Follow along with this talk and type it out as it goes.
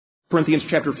Corinthians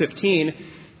chapter 15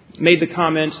 made the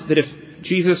comment that if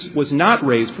Jesus was not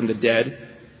raised from the dead,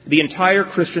 the entire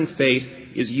Christian faith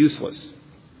is useless.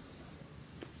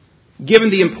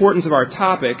 Given the importance of our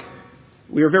topic,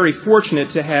 we are very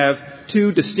fortunate to have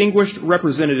two distinguished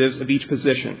representatives of each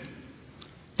position.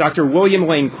 Dr. William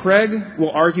Lane Craig will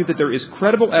argue that there is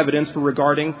credible evidence for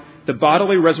regarding the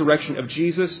bodily resurrection of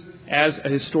Jesus as a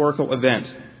historical event.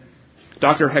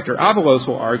 Dr. Hector Avalos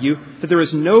will argue that there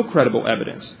is no credible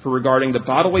evidence for regarding the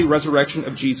bodily resurrection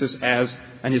of Jesus as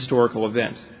an historical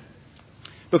event.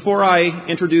 Before I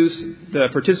introduce the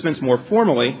participants more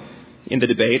formally in the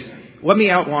debate, let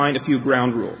me outline a few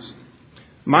ground rules.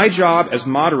 My job as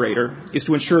moderator is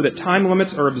to ensure that time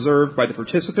limits are observed by the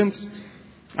participants.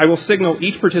 I will signal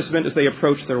each participant as they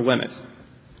approach their limit.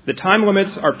 The time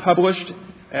limits are published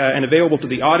and available to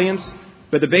the audience,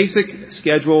 but the basic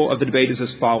schedule of the debate is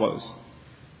as follows.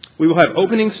 We will have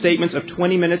opening statements of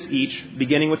 20 minutes each,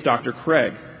 beginning with Dr.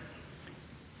 Craig.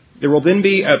 There will then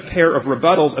be a pair of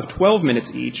rebuttals of 12 minutes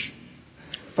each,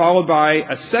 followed by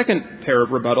a second pair of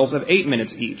rebuttals of 8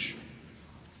 minutes each.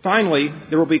 Finally,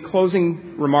 there will be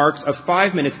closing remarks of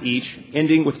 5 minutes each,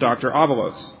 ending with Dr.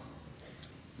 Avalos.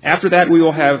 After that, we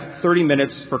will have 30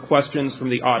 minutes for questions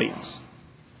from the audience.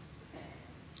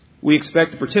 We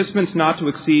expect the participants not to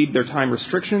exceed their time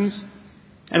restrictions,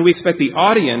 and we expect the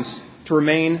audience to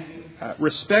remain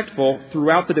respectful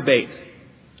throughout the debate.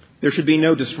 There should be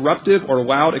no disruptive or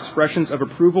loud expressions of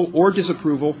approval or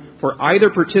disapproval for either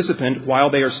participant while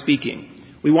they are speaking.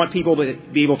 We want people to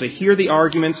be able to hear the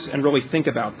arguments and really think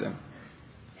about them.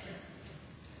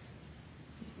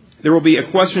 There will be a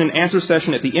question and answer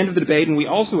session at the end of the debate, and we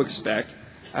also expect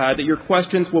that your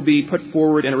questions will be put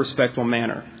forward in a respectful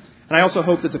manner. And I also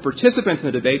hope that the participants in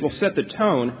the debate will set the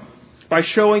tone by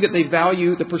showing that they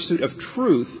value the pursuit of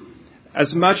truth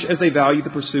as much as they value the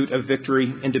pursuit of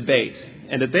victory in debate,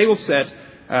 and that they will set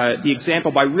the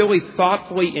example by really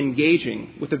thoughtfully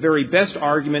engaging with the very best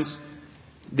arguments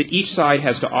that each side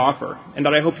has to offer, and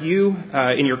that I hope you,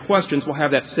 in your questions, will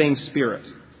have that same spirit.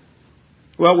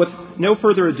 Well, with no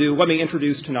further ado, let me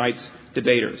introduce tonight's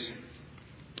debaters.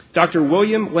 Dr.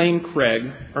 William Lane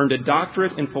Craig earned a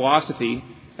doctorate in philosophy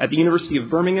at the University of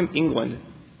Birmingham, England,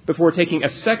 before taking a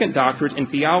second doctorate in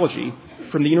theology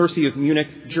from the University of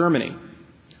Munich, Germany.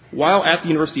 While at the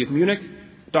University of Munich,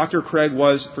 Dr. Craig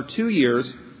was, for 2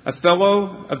 years, a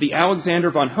fellow of the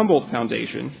Alexander von Humboldt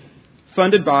Foundation,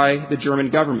 funded by the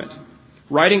German government,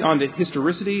 writing on the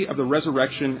historicity of the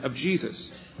resurrection of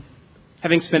Jesus.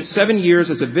 Having spent 7 years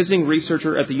as a visiting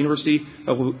researcher at the University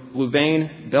of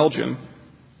Louvain, Belgium,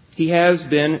 he has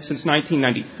been, since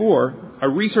 1994, a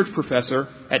research professor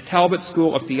at Talbot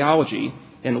School of Theology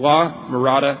in La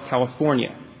Mirada,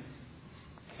 California.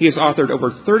 He has authored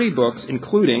over 30 books,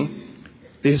 including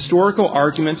The Historical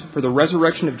Argument for the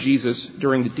Resurrection of Jesus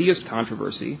During the Deist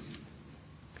Controversy,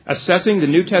 Assessing the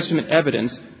New Testament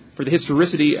Evidence for the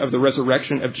Historicity of the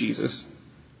Resurrection of Jesus,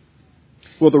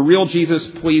 Will the Real Jesus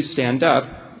Please Stand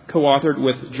Up, co-authored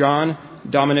with John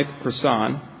Dominic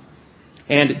Crossan,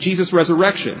 and Jesus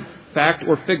Resurrection, Fact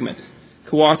or Figment,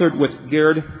 co-authored with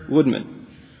Gerd Ludman.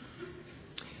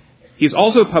 He's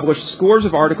also published scores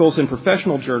of articles in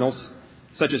professional journals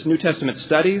such as New Testament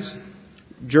Studies,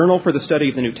 Journal for the Study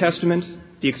of the New Testament,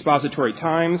 the Expository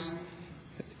Times,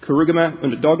 Kerugma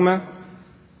und Dogma.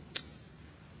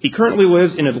 He currently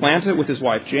lives in Atlanta with his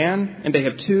wife Jan, and they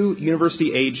have 2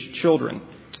 university-age children,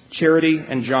 Charity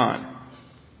and John.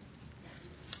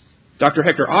 Dr.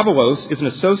 Hector Avalos is an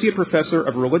associate professor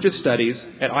of religious studies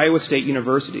at Iowa State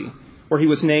University, where he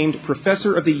was named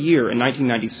Professor of the Year in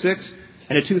 1996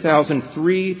 and a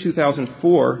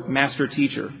 2003-2004 master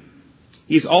teacher.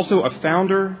 He is also a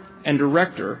founder and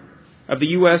director of the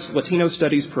U.S. Latino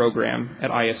Studies program at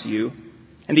ISU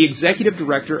and the executive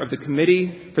director of the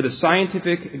Committee for the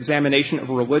Scientific Examination of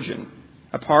Religion,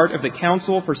 a part of the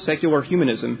Council for Secular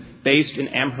Humanism based in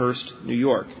Amherst, New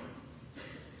York.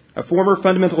 A former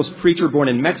fundamentalist preacher born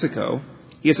in Mexico,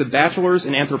 he has a bachelor's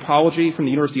in anthropology from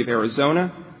the University of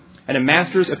Arizona and a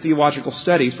master's of theological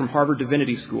studies from Harvard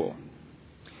Divinity School.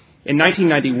 In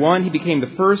 1991, he became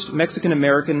the first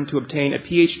Mexican-American to obtain a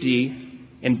Ph.D.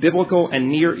 in Biblical and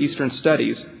Near Eastern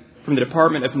Studies from the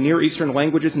Department of Near Eastern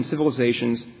Languages and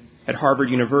Civilizations at Harvard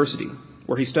University,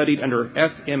 where he studied under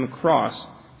F.M. Cross,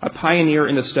 a pioneer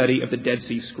in the study of the Dead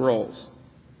Sea Scrolls.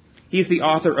 He is the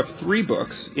author of 3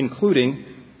 books, including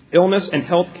Illness and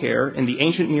Health Care in the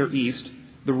Ancient Near East,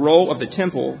 The Role of the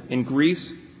Temple in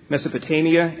Greece,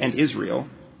 Mesopotamia, and Israel,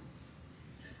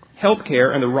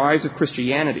 Healthcare and the Rise of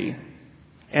Christianity,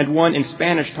 and one in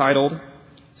Spanish titled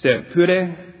Se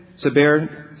puede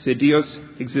saber si Dios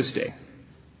existe.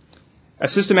 a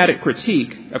systematic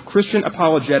critique of Christian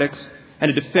apologetics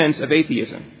and a defense of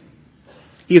atheism.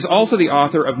 He is also the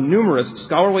author of numerous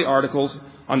scholarly articles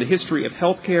on the history of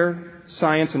healthcare,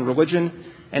 science and religion,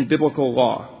 and biblical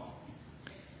law.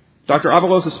 Dr.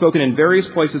 Avalos has spoken in various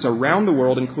places around the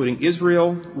world, including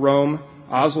Israel, Rome,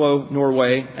 Oslo,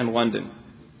 Norway, and London.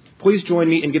 Please join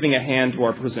me in giving a hand to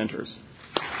our presenters.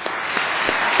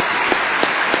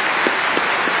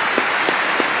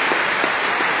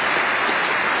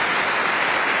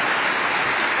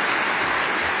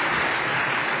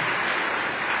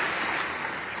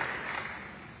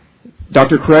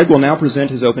 Dr. Craig will now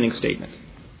present his opening statement.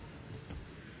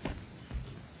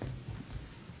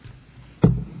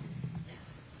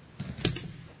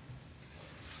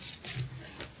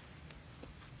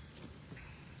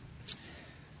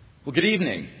 Well, good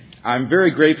evening. I'm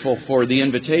very grateful for the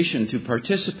invitation to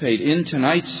participate in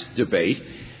tonight's debate.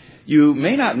 You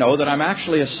may not know that I'm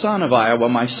actually a son of Iowa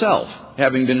myself,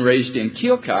 having been raised in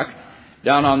Keokuk,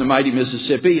 down on the mighty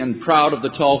Mississippi, and proud of the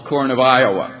tall corn of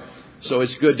Iowa. So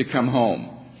it's good to come home.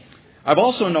 I've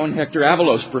also known Hector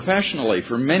Avalos professionally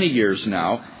for many years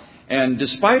now, and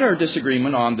despite our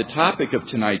disagreement on the topic of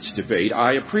tonight's debate,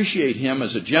 I appreciate him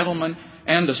as a gentleman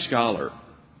and a scholar.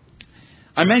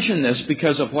 I mention this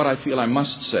because of what I feel I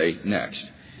must say next.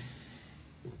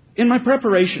 In my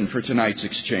preparation for tonight's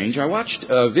exchange, I watched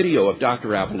a video of Dr.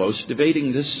 Avalos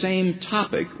debating this same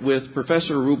topic with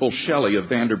Professor Rubel Shelley of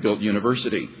Vanderbilt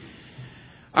University.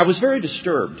 I was very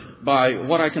disturbed by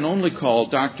what I can only call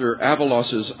Dr.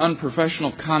 Avalos'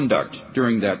 unprofessional conduct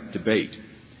during that debate.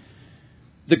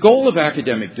 The goal of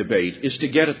academic debate is to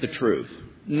get at the truth,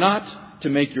 not to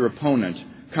make your opponent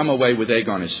come away with egg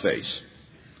on his face.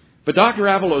 But Dr.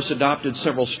 Avalos adopted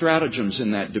several stratagems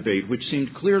in that debate which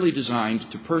seemed clearly designed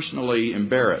to personally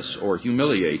embarrass or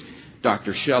humiliate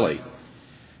Dr. Shelley.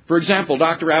 For example,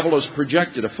 Dr. Avalos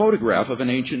projected a photograph of an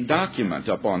ancient document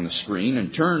up on the screen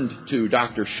and turned to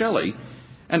Dr. Shelley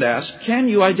and asked, "Can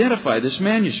you identify this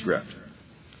manuscript?"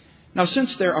 Now,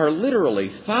 since there are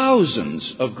literally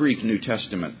thousands of Greek New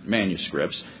Testament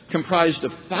manuscripts comprised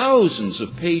of thousands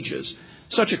of pages,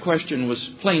 such a question was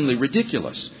plainly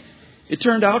ridiculous. It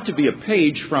turned out to be a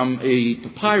page from a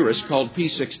papyrus called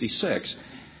P66,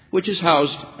 which is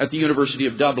housed at the University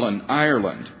of Dublin,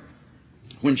 Ireland.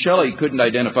 When Shelley couldn't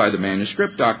identify the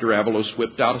manuscript, Dr. Avalos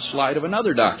whipped out a slide of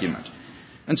another document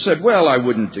and said, "Well, I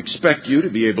wouldn't expect you to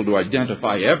be able to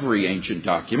identify every ancient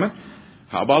document.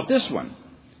 How about this one?"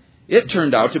 It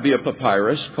turned out to be a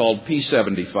papyrus called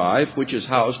P75, which is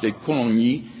housed at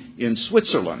Coligny in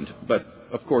Switzerland. But,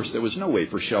 of course, there was no way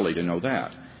for Shelley to know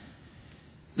that.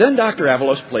 Then Dr.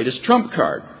 Avalos played his trump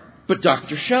card. "But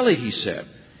Dr. Shelley," he said,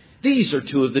 "these are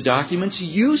two of the documents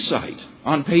you cite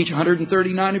on page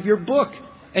 139 of your book,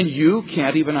 and you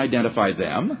can't even identify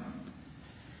them?"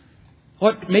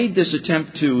 What made this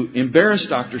attempt to embarrass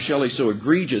Dr. Shelley so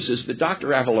egregious is that Dr.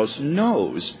 Avalos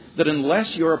knows that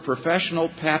unless you're a professional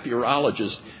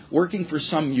papyrologist working for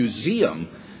some museum,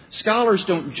 scholars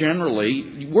don't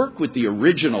generally work with the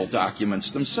original documents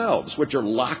themselves, which are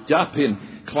locked up in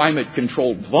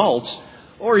climate-controlled vaults,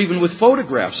 or even with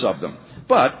photographs of them,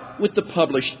 but with the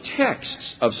published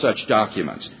texts of such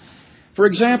documents. For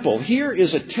example, here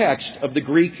is a text of the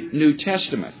Greek New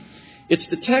Testament. It's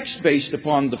the text based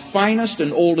upon the finest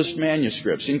and oldest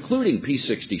manuscripts, including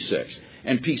P66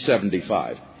 and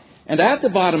P75. And at the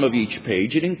bottom of each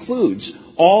page, it includes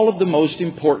all of the most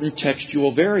important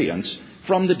textual variants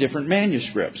from the different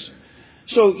manuscripts.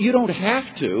 So you don't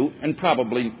have to, and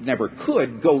probably never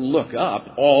could, go look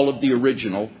up all of the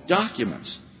original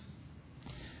documents.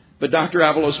 But Dr.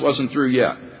 Avalos wasn't through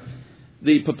yet.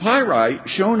 The papyri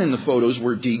shown in the photos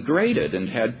were degraded and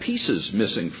had pieces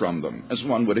missing from them, as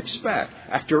one would expect.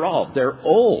 After all, they're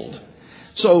old.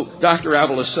 So Dr.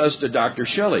 Avalos says to Dr.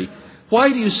 Shelley, "Why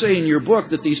do you say in your book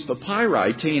that these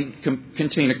papyri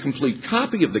contain a complete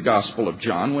copy of the Gospel of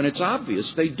John when it's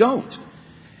obvious they don't?"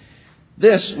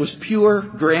 This was pure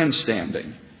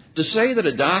grandstanding. To say that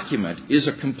a document is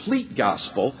a complete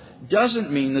gospel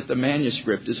doesn't mean that the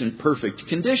manuscript is in perfect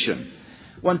condition.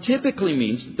 One typically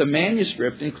means that the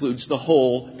manuscript includes the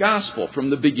whole gospel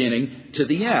from the beginning to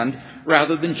the end,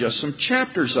 rather than just some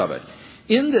chapters of it.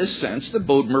 In this sense, the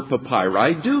Bodmer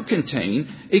papyri do contain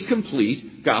a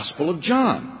complete Gospel of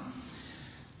John.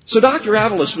 So Dr.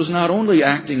 Avalos was not only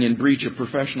acting in breach of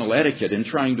professional etiquette in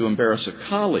trying to embarrass a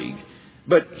colleague,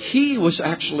 but he was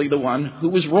actually the one who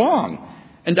was wrong,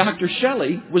 and Dr.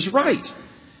 Shelley was right.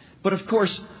 But of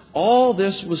course, all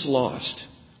this was lost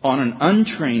on an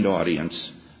untrained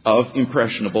audience of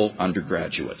impressionable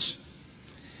undergraduates.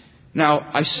 Now,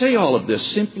 I say all of this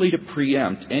simply to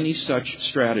preempt any such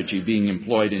strategy being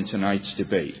employed in tonight's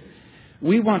debate.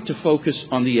 We want to focus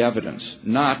on the evidence,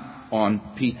 not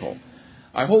on people.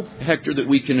 I hope, Hector, that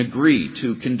we can agree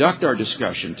to conduct our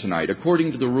discussion tonight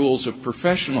according to the rules of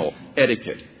professional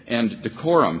etiquette and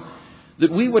decorum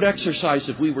that we would exercise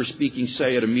if we were speaking,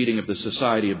 say, at a meeting of the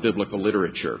Society of Biblical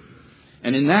Literature.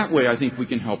 And in that way, I think we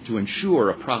can help to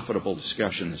ensure a profitable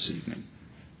discussion this evening.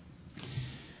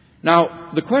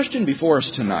 Now, the question before us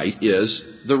tonight is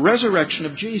the resurrection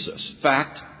of Jesus,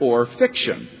 fact or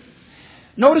fiction.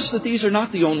 Notice that these are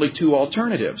not the only two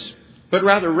alternatives, but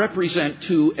rather represent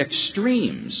two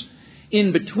extremes.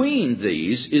 In between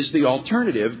these is the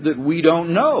alternative that we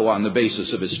don't know on the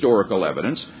basis of historical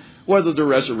evidence whether the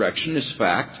resurrection is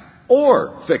fact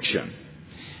or fiction.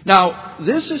 Now,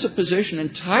 this is a position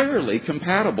entirely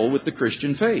compatible with the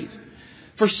Christian faith.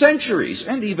 For centuries,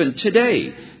 and even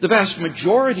today, the vast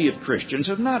majority of Christians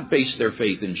have not based their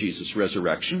faith in Jesus'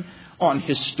 resurrection on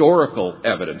historical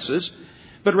evidences,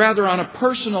 but rather on a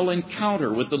personal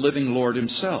encounter with the living Lord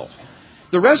himself.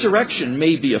 The resurrection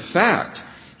may be a fact,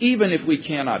 even if we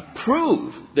cannot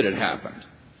prove that it happened.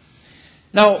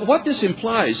 Now, what this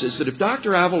implies is that if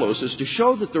Dr. Avalos is to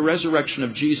show that the resurrection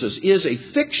of Jesus is a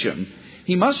fiction,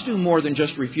 he must do more than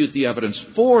just refute the evidence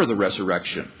for the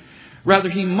resurrection. Rather,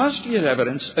 he must give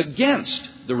evidence against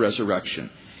the resurrection.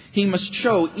 He must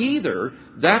show either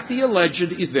that the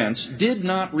alleged events did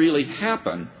not really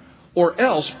happen, or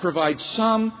else provide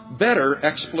some better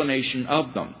explanation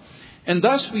of them. And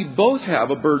thus we both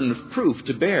have a burden of proof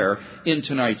to bear in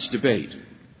tonight's debate.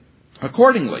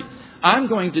 Accordingly, I'm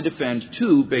going to defend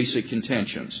two basic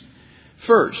contentions.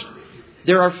 First,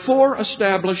 there are 4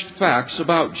 established facts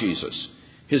about Jesus: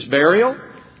 his burial,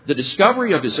 the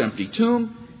discovery of his empty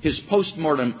tomb, his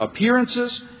post-mortem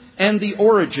appearances, and the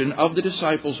origin of the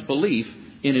disciples' belief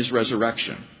in his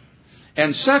resurrection.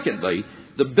 And secondly,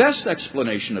 the best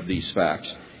explanation of these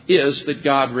facts is that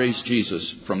God raised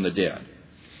Jesus from the dead.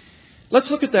 Let's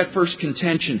look at that first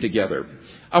contention together.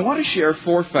 I want to share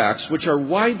 4 facts which are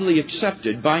widely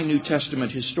accepted by New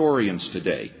Testament historians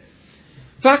today.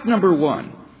 Fact number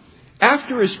 1.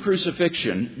 After his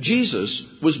crucifixion, Jesus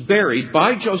was buried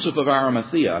by Joseph of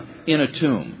Arimathea in a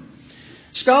tomb.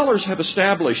 Scholars have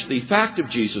established the fact of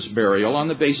Jesus' burial on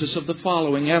the basis of the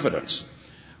following evidence.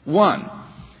 1.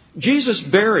 Jesus'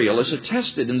 burial is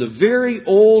attested in the very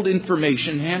old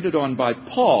information handed on by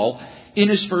Paul in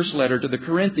his first letter to the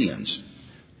Corinthians.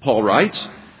 Paul writes,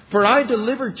 "For I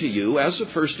delivered to you as of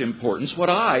first importance what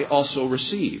I also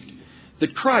received,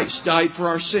 that Christ died for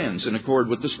our sins in accord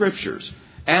with the Scriptures,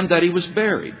 and that he was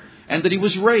buried, and that he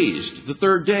was raised the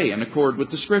 3rd day in accord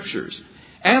with the Scriptures,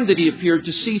 and that he appeared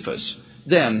to Cephas,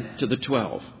 then to the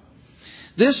 12.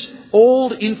 This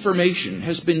old information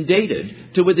has been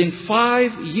dated to within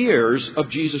 5 years of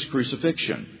Jesus'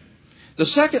 crucifixion. The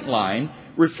second line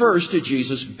refers to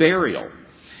Jesus' burial.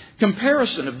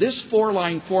 Comparison of this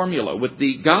 4-line formula with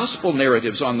the gospel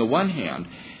narratives on the one hand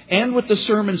and with the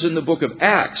sermons in the book of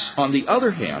Acts on the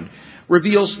other hand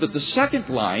reveals that the second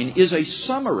line is a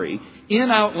summary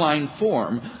in outline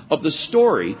form of the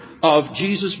story of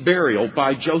Jesus' burial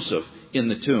by Joseph in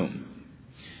the tomb.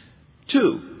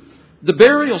 2. The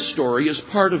burial story is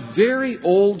part of very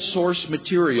old source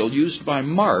material used by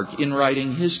Mark in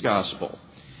writing his gospel.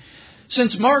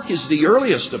 Since Mark is the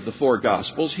earliest of the 4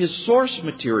 Gospels, his source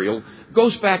material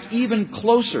goes back even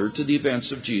closer to the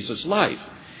events of Jesus' life.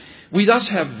 We thus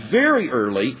have very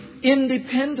early,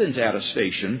 independent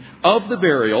attestation of the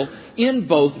burial in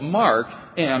both Mark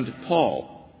and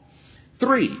Paul.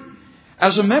 3.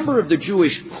 As a member of the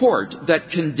Jewish court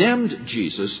that condemned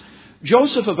Jesus,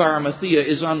 Joseph of Arimathea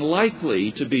is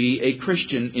unlikely to be a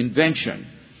Christian invention.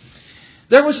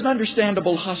 There was an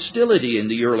understandable hostility in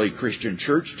the early Christian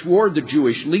church toward the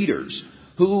Jewish leaders,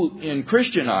 who, in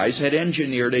Christian eyes, had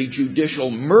engineered a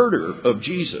judicial murder of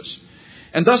Jesus.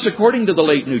 And thus, according to the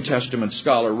late New Testament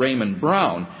scholar Raymond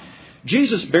Brown,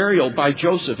 Jesus' burial by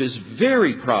Joseph is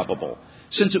very probable,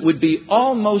 since it would be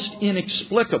almost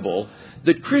inexplicable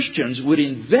that Christians would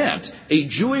invent a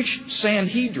Jewish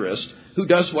Sanhedrist who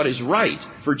does what is right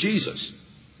for Jesus.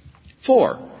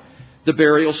 4. The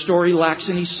burial story lacks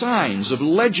any signs of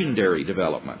legendary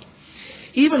development.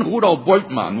 Even Rudolf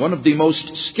Bultmann, one of the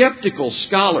most skeptical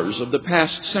scholars of the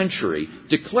past century,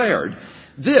 declared,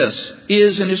 "This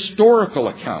is an historical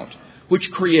account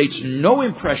which creates no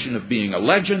impression of being a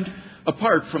legend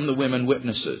apart from the women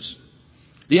witnesses."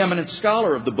 The eminent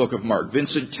scholar of the book of Mark,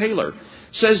 Vincent Taylor,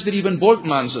 says that even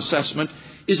Bultmann's assessment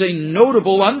is a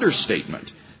notable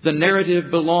understatement. The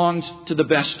narrative belonged to the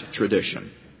best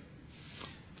tradition.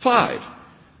 5.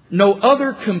 No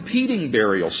other competing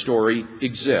burial story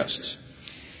exists.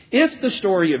 If the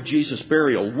story of Jesus'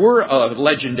 burial were a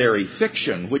legendary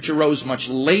fiction which arose much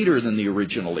later than the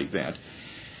original event,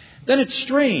 then it's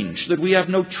strange that we have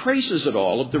no traces at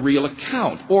all of the real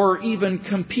account or even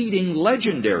competing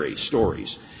legendary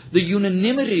stories. The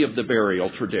unanimity of the burial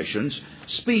traditions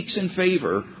speaks in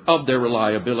favor of their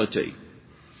reliability.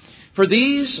 For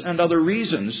these and other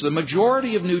reasons, the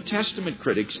majority of New Testament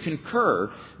critics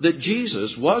concur that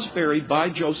Jesus was buried by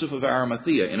Joseph of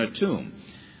Arimathea in a tomb.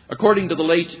 According to the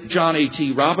late John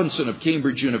A.T. Robinson of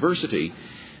Cambridge University,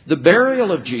 the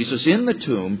burial of Jesus in the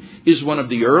tomb is one of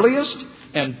the earliest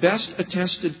and best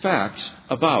attested facts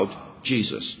about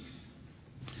Jesus.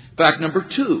 Fact number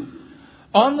 2.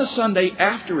 On the Sunday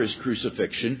after his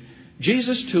crucifixion,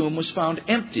 Jesus' tomb was found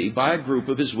empty by a group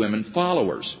of his women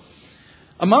followers.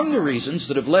 Among the reasons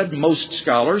that have led most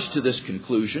scholars to this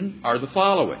conclusion are the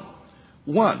following.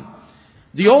 1.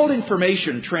 The old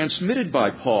information transmitted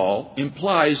by Paul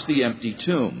implies the empty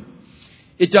tomb.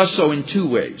 It does so in 2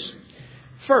 ways.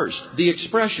 First, the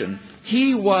expression,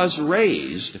 "he was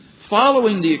raised,"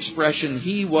 following the expression,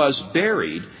 "he was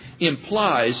buried,"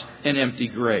 implies an empty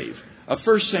grave. A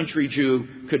first-century Jew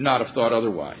could not have thought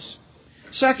otherwise.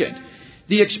 Second,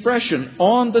 the expression,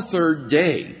 "on the 3rd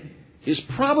day," is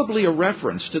probably a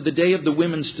reference to the day of the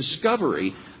women's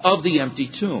discovery of the empty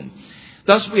tomb.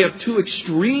 Thus, we have 2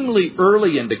 extremely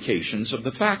early indications of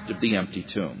the fact of the empty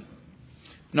tomb.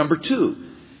 Number 2,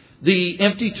 the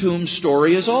empty tomb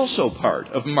story is also part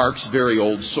of Mark's very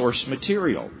old source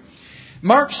material.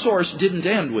 Mark's source didn't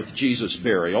end with Jesus'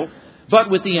 burial,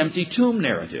 but with the empty tomb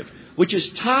narrative, which is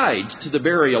tied to the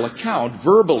burial account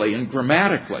verbally and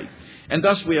grammatically. And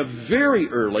thus we have very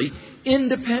early,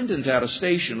 independent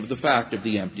attestation of the fact of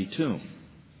the empty tomb.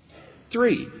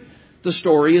 3, the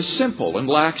story is simple and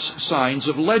lacks signs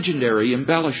of legendary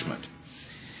embellishment.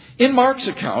 In Mark's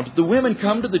account, the women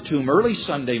come to the tomb early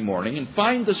Sunday morning and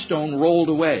find the stone rolled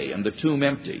away and the tomb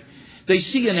empty. They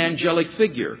see an angelic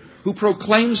figure who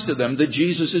proclaims to them that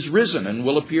Jesus is risen and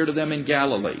will appear to them in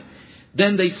Galilee.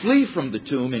 Then they flee from the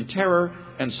tomb in terror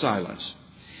and silence.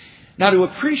 Now, to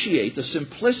appreciate the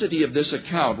simplicity of this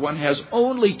account, one has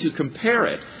only to compare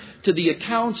it to the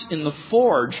accounts in the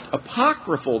forged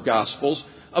apocryphal Gospels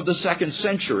of the 2nd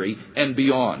century and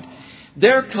beyond.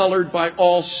 They're colored by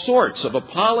all sorts of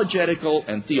apologetical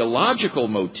and theological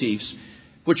motifs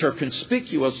which are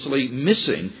conspicuously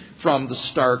missing from the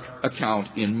stark account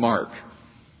in Mark.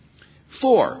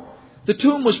 4, the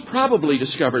tomb was probably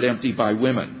discovered empty by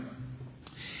women.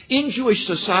 In Jewish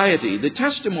society, the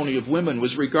testimony of women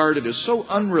was regarded as so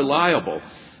unreliable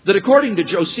that according to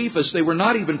Josephus, they were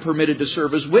not even permitted to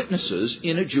serve as witnesses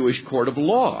in a Jewish court of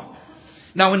law.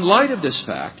 Now, in light of this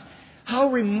fact, how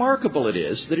remarkable it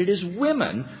is that it is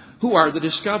women who are the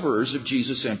discoverers of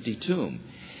Jesus' empty tomb.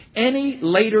 Any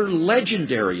later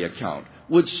legendary account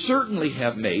would certainly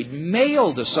have made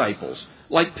male disciples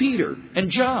like Peter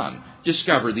and John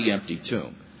discover the empty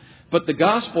tomb. But the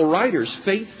gospel writers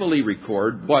faithfully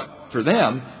record what, for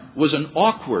them, was an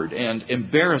awkward and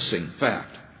embarrassing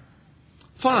fact.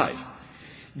 5,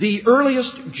 the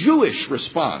earliest Jewish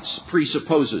response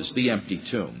presupposes the empty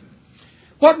tomb.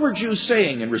 What were Jews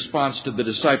saying in response to the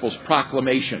disciples'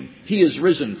 proclamation, "He is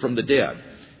risen from the dead"?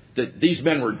 That these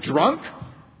men were drunk?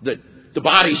 That the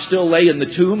body still lay in the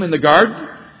tomb in the garden?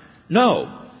 No.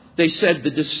 They said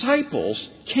the disciples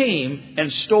came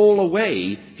and stole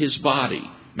away his body.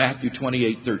 Matthew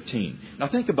 28:13. Now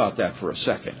think about that for a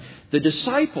second. The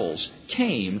disciples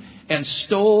came and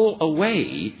stole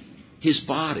away his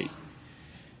body.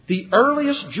 The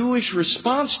earliest Jewish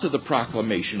response to the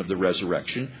proclamation of the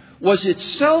resurrection was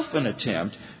itself an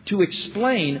attempt to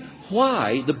explain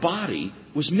why the body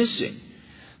was missing.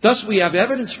 Thus, we have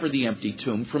evidence for the empty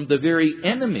tomb from the very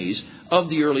enemies of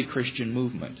the early Christian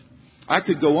movement. I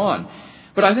could go on,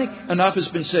 but I think enough has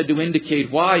been said to indicate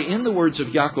why, in the words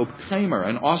of Jakob Kramer,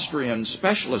 an Austrian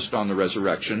specialist on the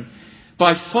resurrection,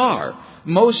 by far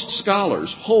most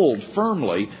scholars hold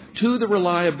firmly to the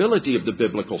reliability of the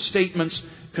biblical statements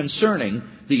concerning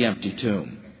the empty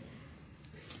tomb.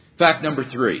 Fact number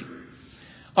 3.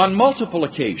 On multiple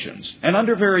occasions and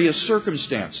under various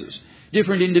circumstances,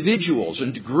 different individuals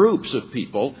and groups of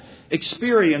people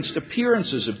experienced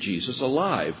appearances of Jesus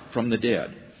alive from the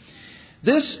dead.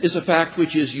 This is a fact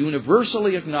which is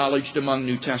universally acknowledged among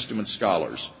New Testament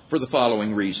scholars for the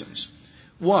following reasons.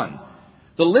 1.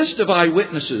 The list of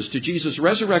eyewitnesses to Jesus'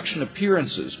 resurrection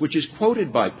appearances, which is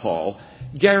quoted by Paul,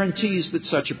 guarantees that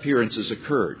such appearances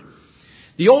occurred.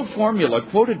 The old formula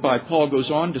quoted by Paul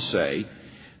goes on to say,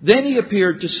 "Then he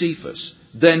appeared to Cephas,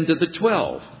 then to the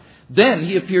 12. Then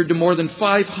he appeared to more than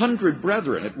 500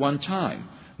 brethren at one time,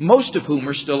 most of whom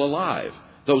are still alive,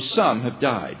 though some have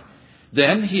died.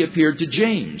 Then he appeared to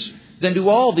James, then to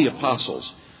all the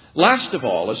apostles. Last of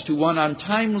all, as to one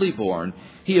untimely born,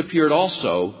 he appeared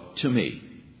also to me.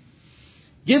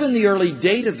 Given the early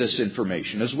date of this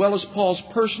information, as well as Paul's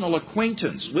personal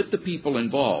acquaintance with the people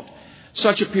involved,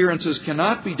 such appearances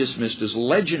cannot be dismissed as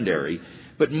legendary,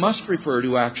 but must refer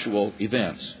to actual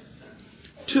events.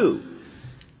 2.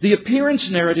 The appearance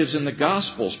narratives in the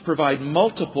Gospels provide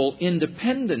multiple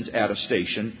independent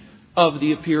attestation of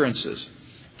the appearances.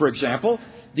 For example,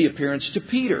 the appearance to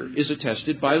Peter is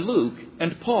attested by Luke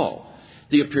and Paul.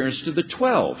 The appearance to the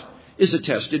 12 is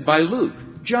attested by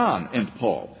Luke, John, and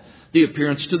Paul. The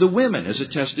appearance to the women is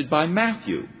attested by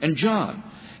Matthew and John.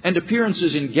 And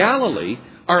appearances in Galilee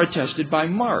are attested by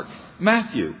Mark,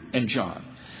 Matthew, and John.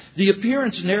 The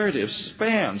appearance narrative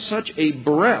spans such a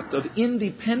breadth of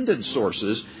independent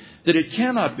sources that it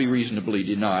cannot be reasonably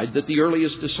denied that the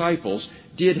earliest disciples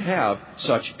did have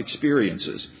such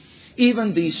experiences.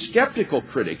 Even the skeptical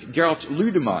critic, Gerhard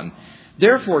Lüdemann,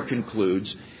 therefore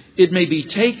concludes, it may be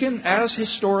taken as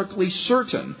historically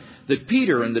certain that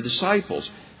Peter and the disciples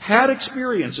had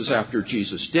experiences after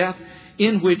Jesus' death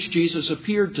in which Jesus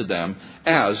appeared to them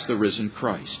as the risen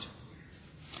Christ.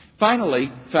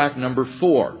 Finally, fact number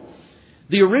 4.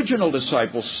 The original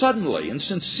disciples suddenly and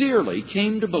sincerely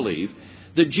came to believe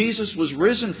that Jesus was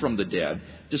risen from the dead,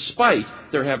 despite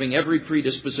their having every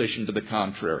predisposition to the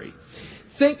contrary.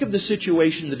 Think of the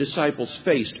situation the disciples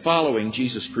faced following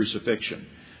Jesus' crucifixion.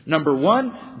 Number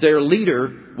 1, their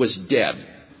leader was dead,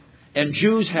 and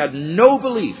Jews had no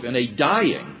belief in a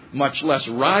dying, much less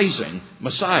rising,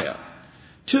 Messiah.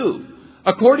 2,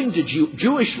 according to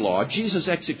Jewish law, Jesus'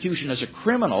 execution as a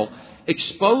criminal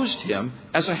exposed him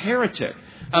as a heretic,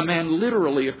 a man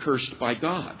literally accursed by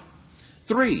God.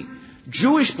 3,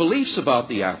 Jewish beliefs about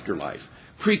the afterlife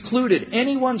precluded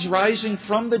anyone's rising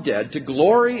from the dead to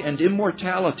glory and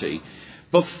immortality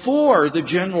before the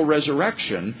general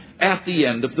resurrection at the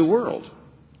end of the world.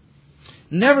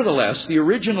 Nevertheless, the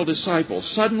original disciples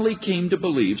suddenly came to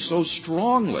believe so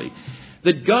strongly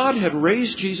that God had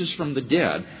raised Jesus from the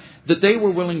dead that they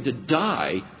were willing to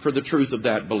die for the truth of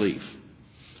that belief.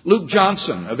 Luke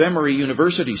Johnson of Emory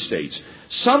University states,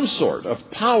 some sort of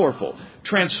powerful,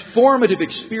 transformative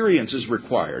experience is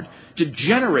required to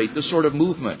generate the sort of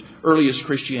movement earliest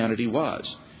Christianity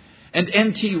was. And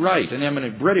N.T. Wright, an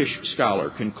eminent British scholar,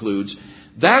 concludes,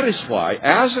 that is why,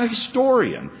 as a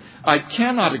historian, I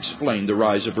cannot explain the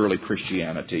rise of early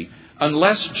Christianity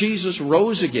unless Jesus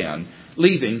rose again,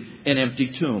 leaving an empty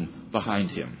tomb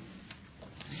behind him.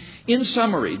 In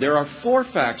summary, there are 4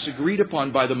 facts agreed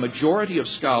upon by the majority of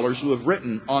scholars who have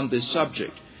written on this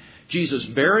subject. Jesus'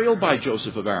 burial by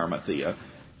Joseph of Arimathea,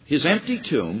 his empty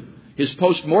tomb, his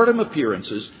post-mortem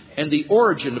appearances, and the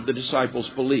origin of the disciples'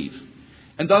 belief.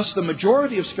 And thus the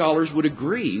majority of scholars would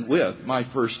agree with my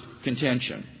first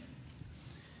contention.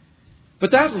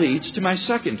 But that leads to my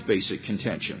second basic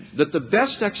contention, that the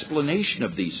best explanation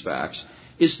of these facts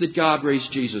is that God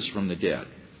raised Jesus from the dead.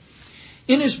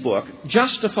 In his book,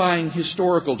 Justifying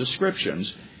Historical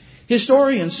Descriptions,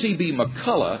 historian C.B.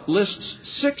 McCullough lists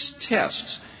 6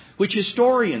 tests which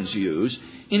historians use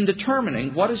in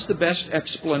determining what is the best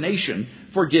explanation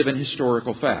for given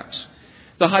historical facts.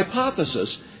 The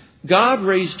hypothesis, God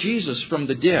raised Jesus from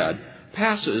the dead,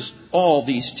 passes all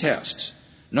these tests.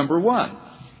 Number 1,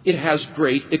 it has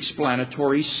great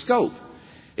explanatory scope.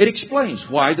 It explains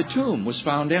why the tomb was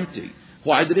found empty,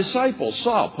 why the disciples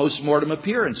saw post-mortem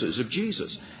appearances of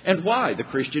Jesus, and why the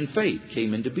Christian faith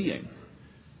came into being.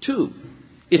 2,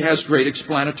 it has great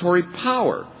explanatory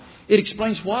power. It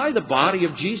explains why the body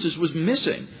of Jesus was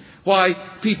missing, why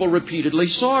people repeatedly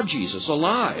saw Jesus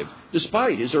alive,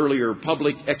 despite his earlier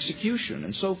public execution,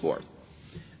 and so forth.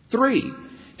 3,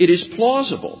 it is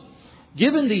plausible.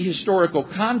 Given the historical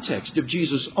context of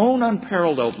Jesus' own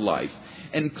unparalleled life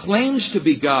and claims to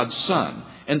be God's Son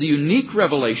and the unique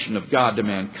revelation of God to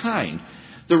mankind,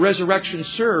 the resurrection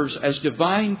serves as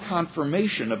divine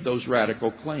confirmation of those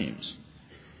radical claims.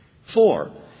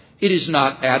 4, it is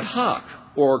not ad hoc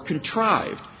or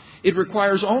contrived. It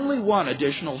requires only one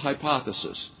additional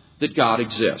hypothesis, that God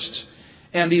exists.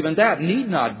 And even that need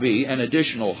not be an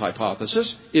additional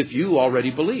hypothesis if you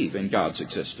already believe in God's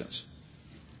existence.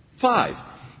 5,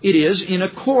 it is in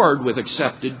accord with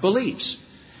accepted beliefs.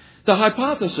 The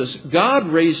hypothesis, God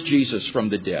raised Jesus from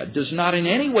the dead, does not in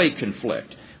any way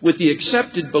conflict with the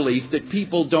accepted belief that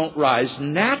people don't rise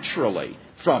naturally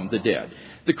from the dead.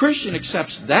 The Christian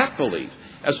accepts that belief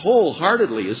as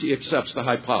wholeheartedly as he accepts the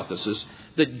hypothesis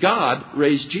that God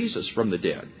raised Jesus from the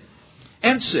dead.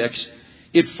 And 6,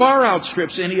 it far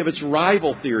outstrips any of its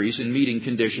rival theories in meeting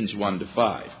conditions 1 to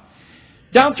 5.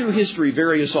 Down through history,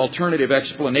 various alternative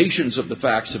explanations of the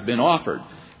facts have been offered.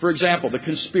 For example, the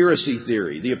conspiracy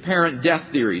theory, the apparent death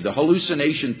theory, the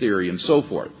hallucination theory, and so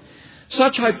forth.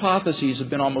 Such hypotheses have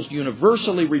been almost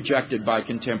universally rejected by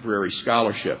contemporary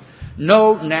scholarship.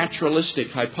 No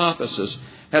naturalistic hypothesis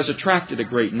has attracted a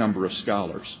great number of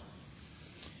scholars.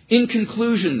 In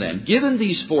conclusion, then, given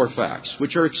these four facts,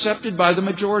 which are accepted by the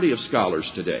majority of scholars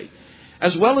today,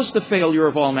 as well as the failure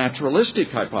of all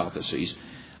naturalistic hypotheses,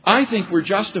 I think we're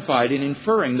justified in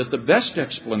inferring that the best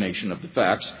explanation of the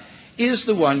facts is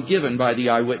the one given by the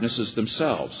eyewitnesses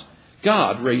themselves.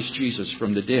 God raised Jesus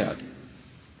from the dead.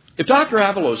 If Dr.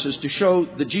 Avalos is to show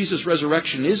that Jesus'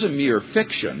 resurrection is a mere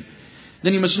fiction,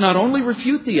 then he must not only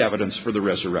refute the evidence for the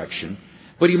resurrection,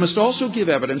 but he must also give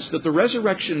evidence that the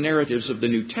resurrection narratives of the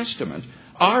New Testament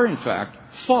are, in fact,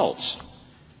 false.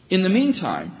 In the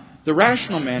meantime, the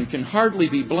rational man can hardly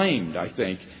be blamed, I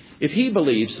think, if he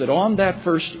believes that on that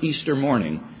first Easter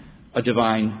morning, a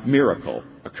divine miracle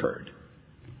occurred.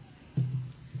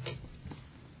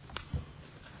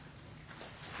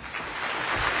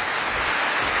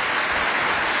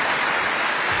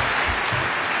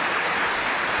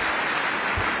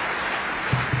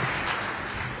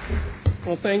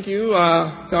 Well, thank you,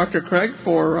 Dr. Craig,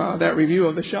 for that review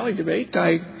of the Shelley debate.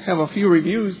 I have a few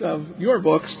reviews of your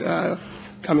books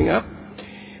coming up.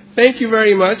 Thank you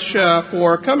very much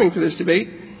for coming to this debate,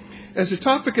 as the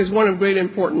topic is one of great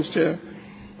importance to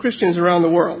Christians around the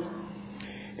world.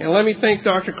 And let me thank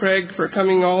Dr. Craig for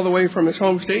coming all the way from his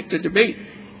home state to debate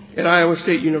at Iowa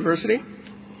State University.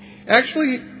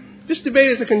 Actually, this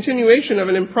debate is a continuation of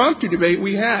an impromptu debate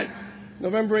we had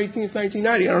November 18th,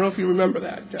 1990. I don't know if you remember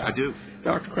that. I do.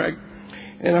 Dr. Craig,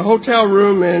 in a hotel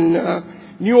room in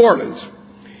New Orleans.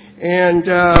 And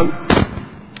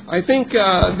I think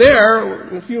there,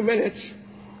 in a few minutes,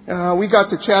 we got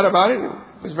to chat about it.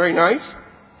 It was very nice.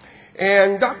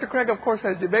 And Dr. Craig, of course,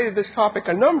 has debated this topic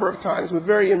a number of times with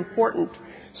very important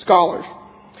scholars.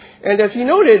 And as he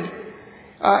noted,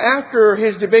 after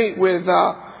his debate with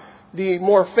the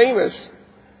more famous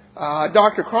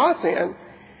Dr. Crossan,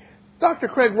 Dr.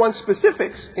 Craig wants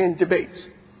specifics in debates.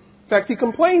 In fact, he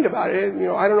complained about it.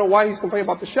 I don't know why he's complaining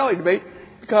about the Shelley debate,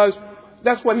 because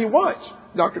that's what he wants,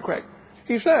 Dr. Craig.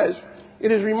 He says, it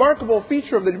is a remarkable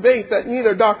feature of the debate that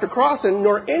neither Dr. Crossan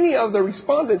nor any of the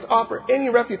respondents offer any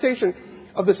refutation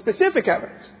of the specific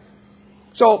evidence.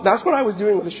 So that's what I was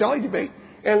doing with the Shelley debate,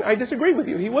 and I disagree with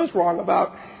you. He was wrong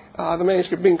about the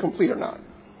manuscript being complete or not.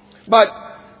 But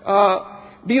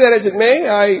be that as it may,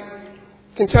 I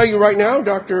can tell you right now,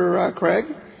 Dr. Craig,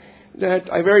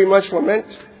 that I very much lament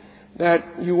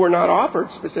that you were not offered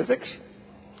specifics.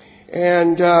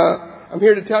 And I'm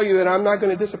here to tell you that I'm not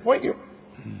going to disappoint you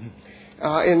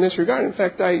in this regard. In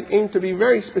fact, I aim to be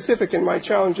very specific in my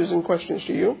challenges and questions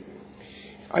to you.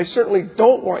 I certainly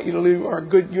don't want you to leave our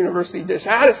good university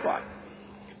dissatisfied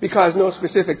because no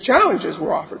specific challenges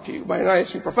were offered to you by an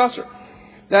ISU professor.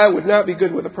 That would not be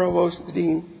good with a provost, the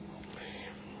dean.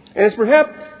 And as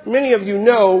perhaps many of you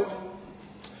know,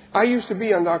 I used to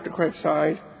be on Dr. Craig's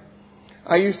side.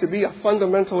 I used to be a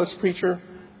fundamentalist preacher,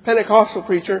 Pentecostal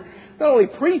preacher, not only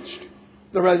preached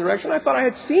the resurrection, I thought I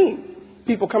had seen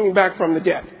people coming back from the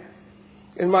dead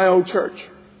in my own church.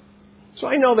 So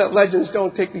I know that legends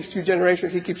don't take these two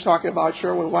generations he keeps talking about,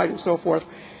 Sherwin White and so forth.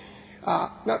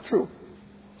 Not true.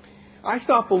 I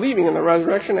stopped believing in the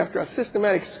resurrection after a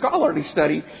systematic scholarly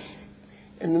study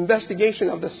and investigation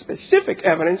of the specific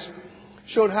evidence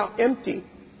showed how empty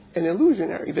and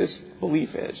illusionary this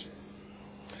belief is.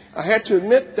 I had to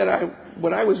admit that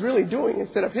what I was really doing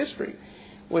instead of history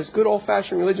was good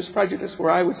old-fashioned religious prejudice,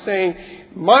 where I was saying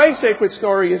my sacred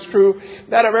story is true,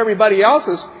 that of everybody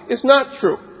else's is not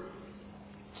true.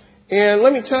 And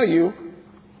let me tell you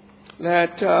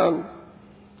that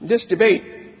this debate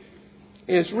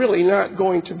is really not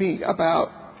going to be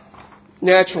about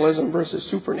naturalism versus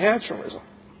supernaturalism.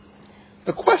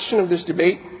 The question of this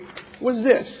debate was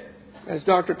this, as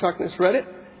Dr. Tuckness read it: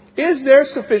 is there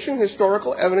sufficient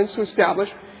historical evidence to establish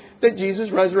that Jesus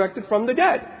resurrected from the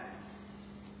dead?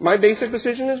 My basic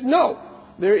position is no.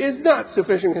 There is not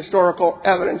sufficient historical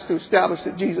evidence to establish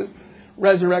that Jesus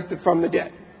resurrected from the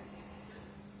dead.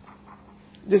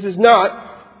 This is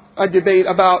not a debate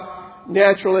about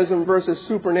naturalism versus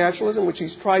supernaturalism, which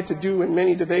he's tried to do in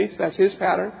many debates. That's his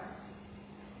pattern.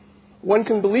 One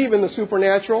can believe in the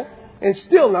supernatural and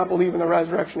still not believe in the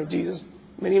resurrection of Jesus.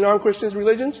 Many non-Christian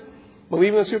religions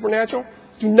believe in the supernatural,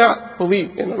 do not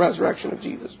believe in the resurrection of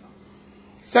Jesus.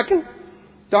 Second,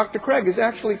 Dr. Craig is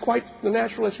actually quite the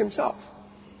naturalist himself.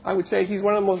 I would say he's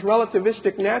one of the most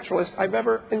relativistic naturalists I've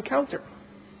ever encountered,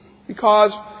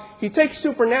 because he takes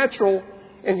supernatural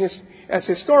as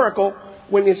historical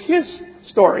when it's his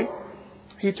story,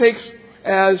 he takes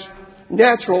as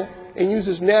natural and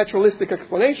uses naturalistic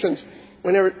explanations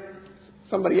whenever it's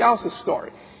somebody else's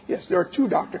story. Yes, there are two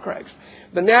Dr. Craigs,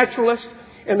 the naturalist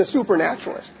and the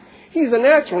supernaturalist. He's a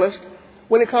naturalist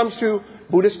when it comes to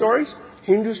Buddhist stories,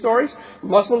 Hindu stories,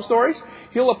 Muslim stories.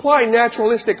 He'll apply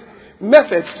naturalistic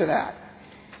methods to that.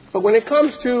 But when it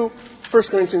comes to 1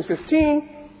 Corinthians 15,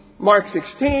 Mark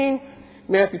 16,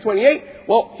 Matthew 28,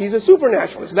 well, he's a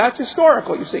supernaturalist. That's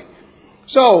historical, you see.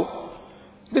 So,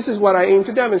 this is what I aim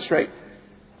to demonstrate.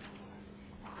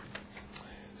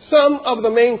 Some of the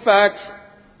main facts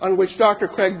on which Dr.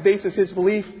 Craig bases his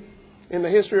belief in the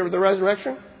history of the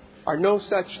resurrection are no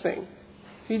such thing.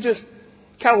 He just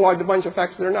cataloged a bunch of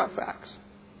facts that are not facts.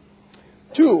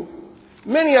 2,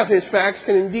 many of his facts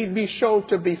can indeed be shown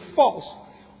to be false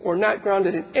or not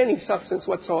grounded in any substance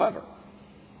whatsoever.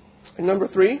 And number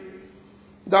 3,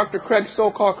 Dr. Craig's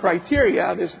so-called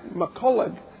criteria, this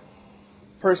McCullough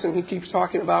person he keeps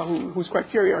talking about whose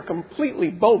criteria are completely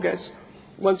bogus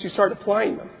once you start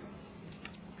applying them.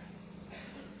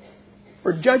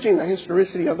 For judging the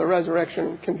historicity of the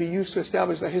resurrection can be used to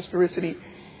establish the historicity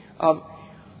of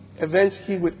events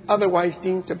he would otherwise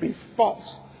deem to be false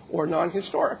or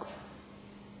non-historical.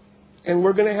 And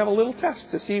we're going to have a little test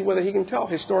to see whether he can tell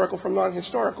historical from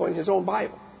non-historical in his own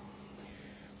Bible.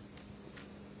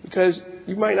 Because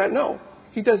you might not know,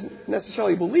 he doesn't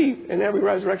necessarily believe in every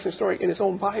resurrection story in his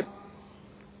own Bible.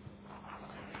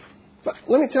 But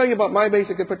let me tell you about my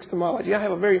basic epistemology. I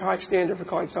have a very high standard for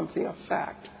calling something a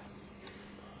fact.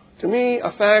 To me,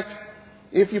 a fact,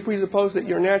 if you presuppose that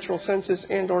your natural senses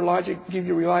and or logic give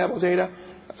you reliable data,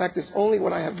 a fact is only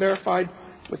what I have verified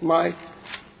with my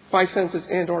 5 senses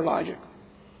and or logic.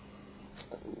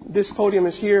 This podium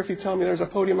is here. If you tell me there's a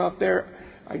podium out there,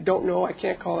 I don't know. I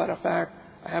can't call that a fact.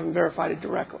 I haven't verified it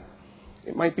directly.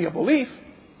 It might be a belief,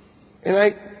 and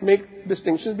I make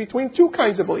distinctions between 2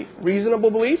 kinds of belief.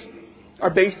 Reasonable beliefs are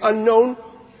based on known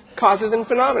causes and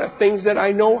phenomena, things that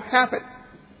I know happen.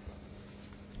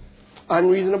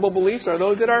 Unreasonable beliefs are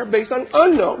those that are based on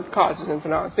unknown causes and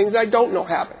phenomena, things I don't know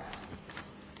happen.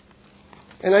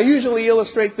 And I usually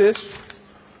illustrate this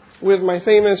with my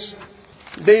famous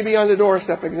baby on the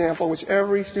doorstep example, which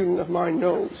every student of mine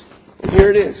knows. And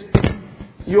here it is.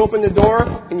 You open the door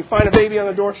and you find a baby on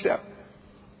the doorstep.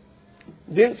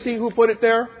 Didn't see who put it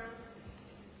there.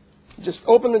 Just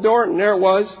opened the door and there it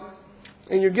was.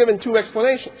 And you're given 2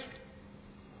 explanations.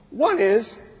 One is,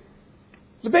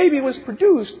 the baby was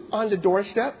produced on the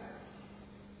doorstep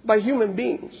by human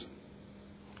beings.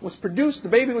 The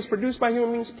baby was produced by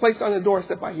human beings, placed on the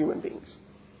doorstep by human beings.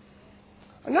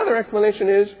 Another explanation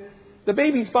is, the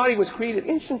baby's body was created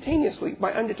instantaneously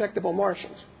by undetectable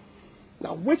Martians.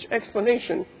 Now, which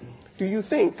explanation do you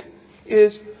think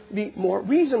is the more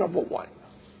reasonable one?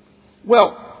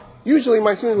 Well, usually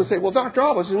my students would say, well, Dr.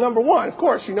 Avalos is number 1. Of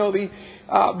course, the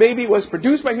baby was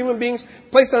produced by human beings,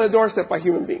 placed on the doorstep by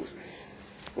human beings.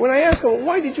 When I ask them,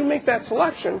 why did you make that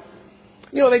selection?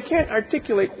 They can't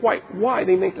articulate quite why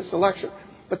they make the selection.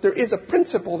 But there is a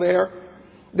principle there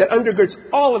that undergirds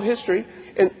all of history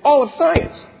and all of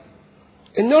science.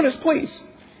 And notice, please,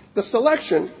 the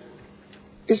selection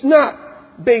is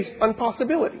not based on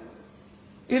possibility.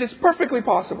 It is perfectly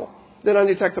possible that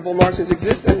undetectable Martians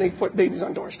exist and they put babies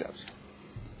on doorsteps.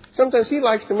 Sometimes he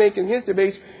likes to make in his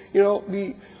debates,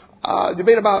 the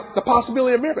debate about the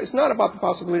possibility of miracles. It's not about the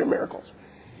possibility of miracles.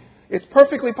 It's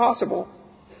perfectly possible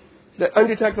that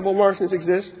undetectable Martians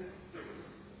exist.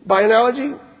 By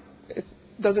analogy, it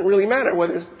doesn't really matter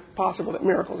whether it's possible that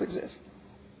miracles exist.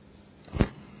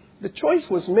 The choice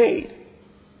was made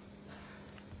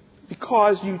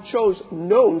because you chose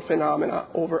known phenomena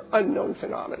over unknown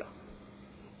phenomena.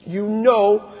 You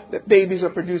know that babies are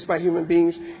produced by human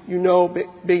beings. You know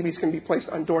babies can be placed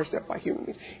on doorstep by human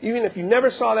beings. Even if you never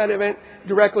saw that event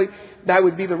directly, that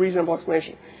would be the reasonable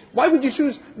explanation. Why would you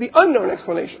choose the unknown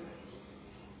explanation?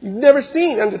 You've never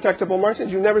seen undetectable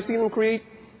Martians. You've never seen them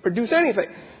produce anything.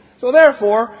 So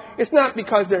therefore, it's not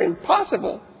because they're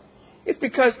impossible. It's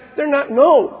because they're not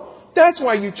known. That's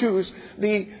why you choose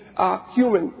the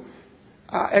human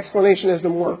explanation as the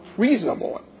more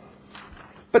reasonable one.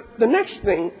 But the next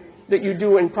thing that you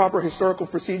do in proper historical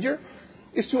procedure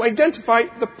is to identify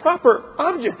the proper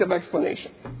object of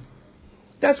explanation.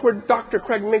 That's where Dr.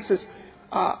 Craig makes his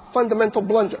fundamental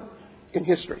blunder in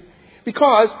history.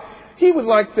 Because he would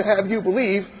like to have you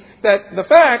believe that the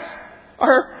facts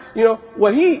are,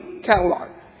 what he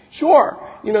cataloged. Sure,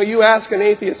 you ask an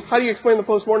atheist, how do you explain the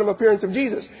post-mortem appearance of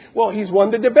Jesus? Well, he's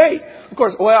won the debate. Of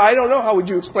course, well, I don't know, how would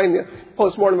you explain the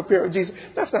post-mortem appearance of Jesus?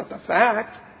 That's not the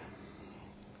fact.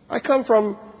 I come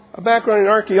from a background in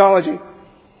archaeology.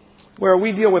 where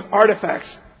we deal with artifacts,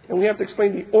 and we have to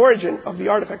explain the origin of the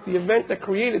artifact, the event that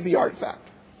created the artifact.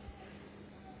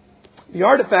 The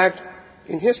artifact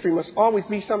in history must always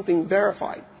be something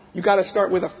verified. You've got to start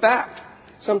with a fact,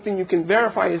 something you can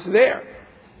verify is there.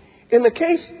 In the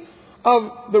case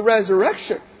of the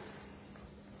resurrection,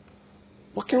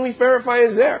 what can we verify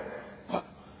is there?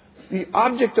 The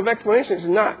object of explanation is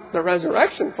not the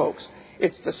resurrection, folks.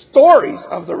 It's the stories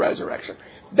of the resurrection.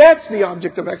 That's the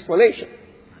object of explanation.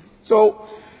 So,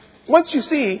 once you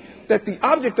see that the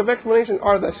object of explanation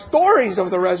are the stories of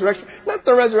the resurrection,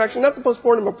 not the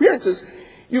postmortem appearances,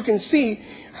 you can see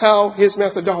how his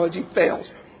methodology fails.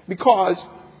 Because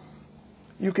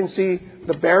you can see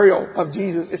the burial of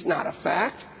Jesus is not a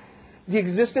fact. The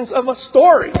existence of a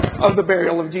story of the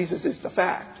burial of Jesus is the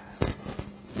fact.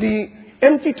 The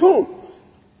empty tomb,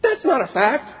 that's not a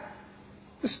fact.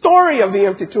 The story of the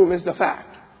empty tomb is the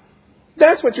fact.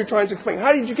 That's what you're trying to explain.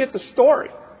 How did you get the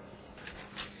story?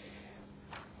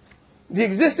 The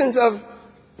existence of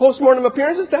postmortem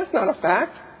appearances, that's not a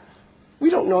fact. We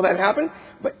don't know that happened,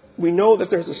 but we know that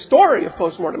there's a story of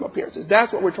postmortem appearances.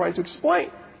 That's what we're trying to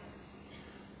explain.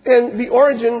 And the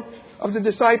origin of the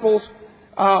disciples'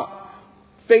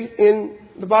 faith in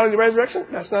the bodily resurrection,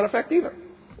 that's not a fact either.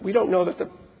 We don't know that the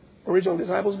original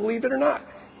disciples believed it or not.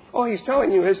 All he's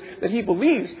telling you is that he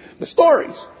believes the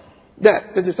stories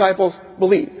that the disciples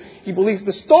believed. He believes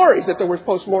the stories that there were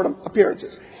postmortem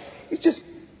appearances. He's just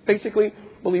basically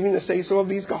believing the say-so of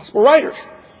these gospel writers.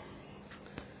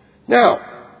 Now,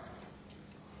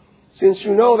 since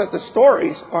you know that the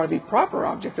stories are the proper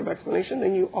object of explanation,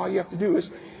 then all you have to do is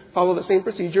follow the same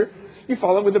procedure you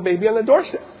follow with the baby on the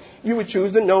doorstep. You would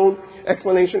choose the known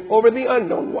explanation over the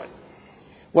unknown one.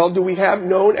 Well, do we have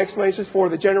known explanations for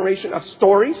the generation of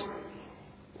stories?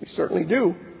 We certainly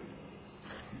do.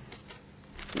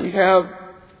 We have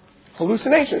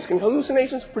hallucinations. Can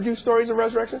hallucinations produce stories of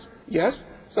resurrections? Yes.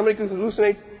 Somebody could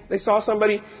hallucinate. They saw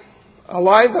somebody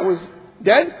alive that was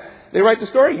dead. They write the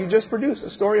story. You just produce a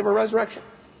story of a resurrection.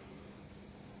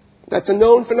 That's a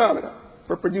known phenomenon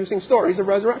for producing stories of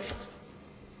resurrections.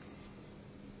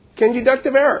 Can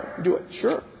deductive error do it?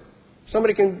 Sure.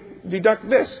 Somebody can deduct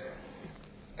this.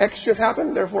 X should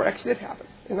happen, therefore X did happen.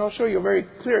 And I'll show you a very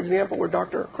clear example where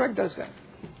Dr. Craig does that.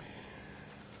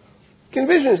 Can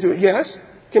visions do it? Yes.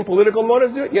 Can political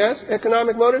motives do it? Yes.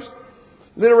 Economic motives?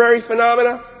 Literary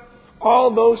phenomena?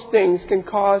 All those things can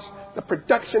cause the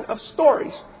production of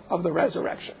stories of the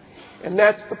resurrection. And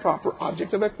that's the proper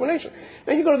object of explanation.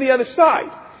 Then you go to the other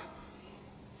side.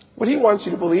 What he wants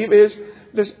you to believe is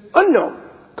this unknown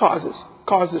causes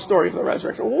cause the story of the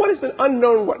resurrection. Well, what is the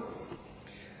unknown one?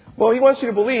 Well, he wants you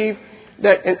to believe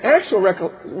that an actual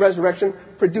resurrection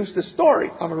produced the story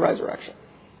of a resurrection.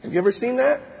 Have you ever seen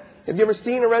that? Have you ever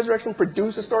seen a resurrection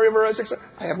produce a story of a resurrection?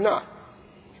 I have not.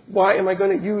 Why am I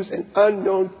going to use an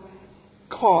unknown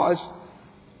cause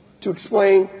to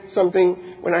explain something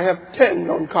when I have 10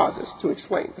 known causes to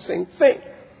explain the same thing?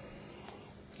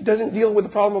 It doesn't deal with the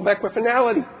problem of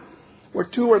equifinality, where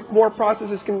two or more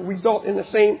processes can result in the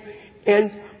same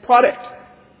end product.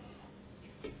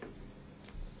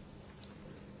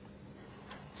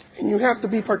 And you have to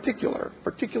be particular.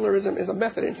 Particularism is a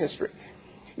method in history.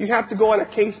 You have to go on a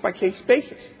case-by-case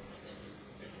basis.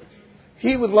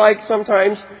 He would like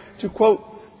sometimes to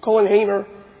quote Colin Hamer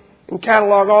and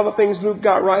catalog all the things Luke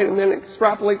got right and then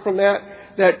extrapolate from that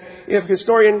if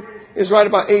historian is right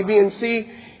about A, B, and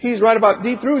C, he's right about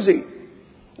D through Z.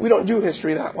 We don't do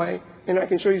history that way, and I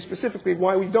can show you specifically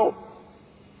why we don't.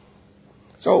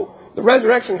 So the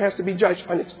resurrection has to be judged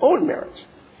on its own merits.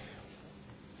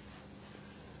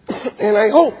 And I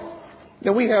hope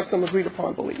that we have some agreed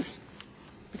upon beliefs.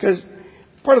 Because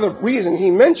part of the reason he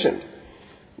mentioned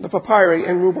the papyri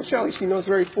and Rubel Shelleys, he knows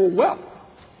very full well.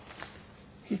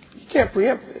 He can't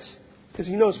preempt this because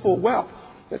he knows full well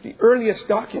that the earliest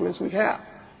documents we have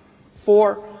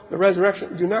for the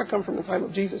resurrection do not come from the time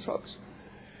of Jesus, folks.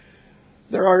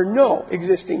 There are no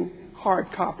existing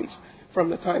hard copies from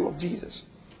the time of Jesus.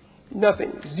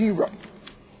 Nothing. Zero.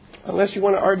 Unless you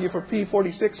want to argue for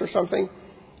P46 or something,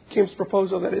 Kim's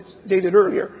proposal that it's dated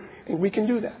earlier, and we can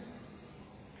do that.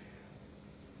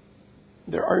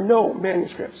 There are no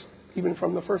manuscripts, even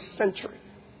from the first century,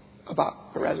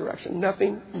 about the resurrection.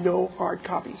 Nothing, no hard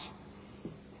copies.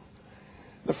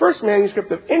 The first manuscript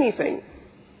of anything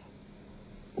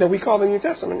that we call the New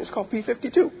Testament is called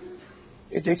P52.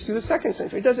 It dates to the 2nd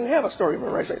century. It doesn't have a story of a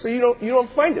resurrection, so you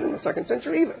don't find it in the 2nd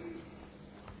century either.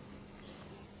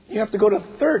 You have to go to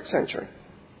the 3rd century.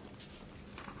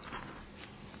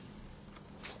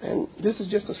 And this is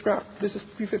just a scrap. This is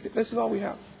P50. This is all we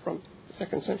have from the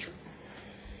 2nd century.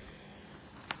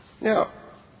 Now,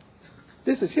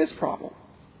 This is his problem.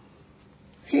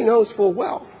 He knows full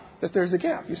well that there's a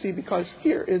gap, you see, because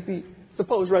here is the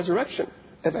supposed resurrection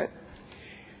event.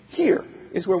 Here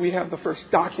is where we have the first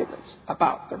documents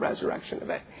about the resurrection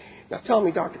event. Now tell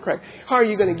me, Dr. Craig, how are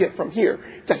you going to get from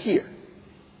here to here?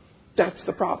 That's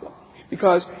the problem.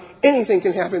 Because anything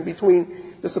can happen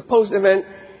between the supposed event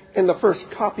and the first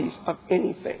copies of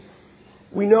anything.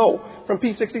 We know from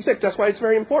P66, that's why it's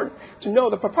very important to know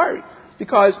the papyri.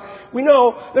 Because we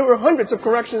know there were hundreds of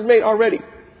corrections made already.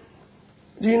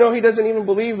 Do you know he doesn't even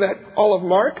believe that all of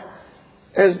Mark,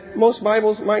 as most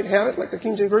Bibles might have it, like the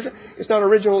King James Version, it's not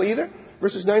original either,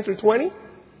 verses 9 through 20?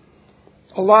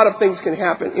 A lot of things can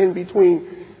happen in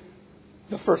between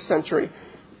the first century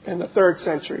and the third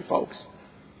century, folks.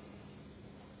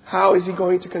 How is he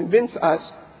going to convince us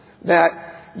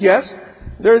that, yes,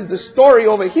 there's the story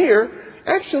over here,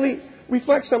 actually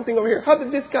reflects something over here? How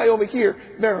did this guy over here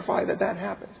verify that that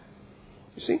happened?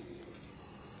 You see?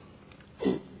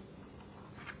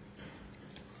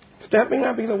 But that may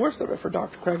not be the worst of it for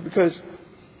Dr. Craig, because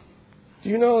do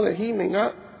you know that he may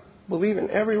not believe in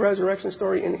every resurrection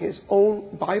story in his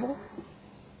own Bible?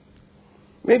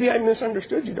 Maybe I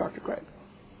misunderstood you, Dr. Craig.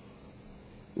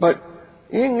 But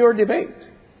in your debate,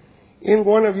 in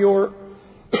one of your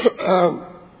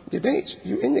debates,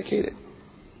 you indicated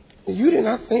you did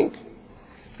not think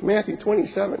Matthew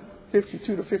 27,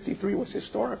 52 to 53 was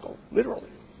historical, literally.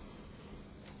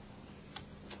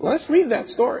 Let's read that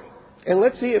story, and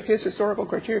let's see if his historical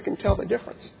criteria can tell the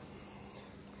difference.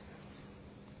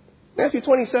 Matthew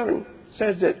 27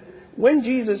 says that when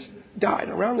Jesus died,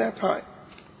 around that time,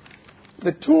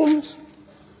 the tombs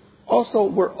also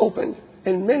were opened,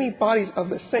 and many bodies of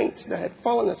the saints that had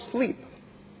fallen asleep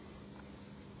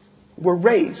were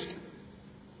raised.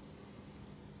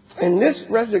 And his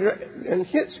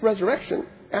resurrection,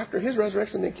 after his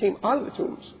resurrection, they came out of the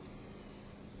tombs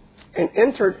and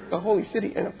entered the holy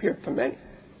city and appeared to many.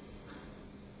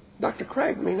 Dr.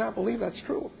 Craig may not believe that's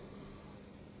true.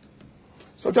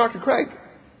 So, Dr. Craig,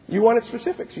 you wanted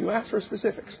specifics. You asked for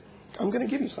specifics. I'm going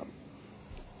to give you some.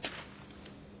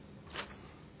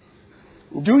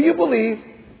 Do you believe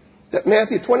that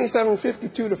Matthew 27,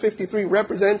 52 to 53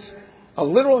 represents a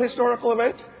literal historical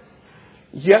event?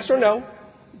 Yes or no?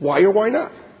 Why or why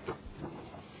not?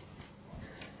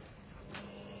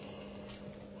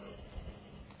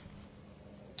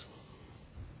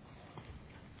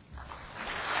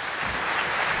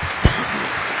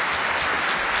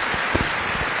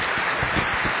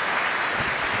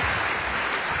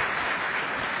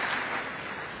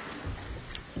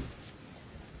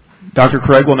 Dr.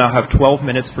 Craig will now have 12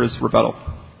 minutes for his rebuttal.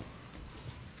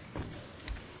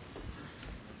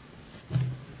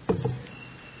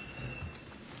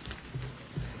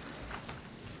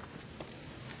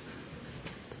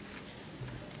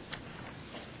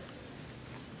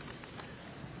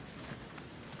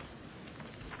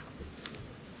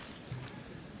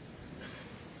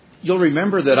 You'll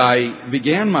remember that I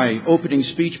began my opening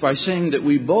speech by saying that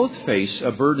we both face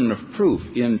a burden of proof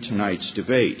in tonight's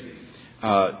debate.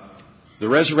 The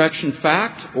resurrection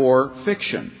fact or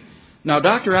fiction. Now,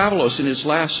 Dr. Avalos in his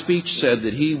last speech said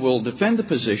that he will defend the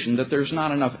position that there's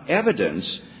not enough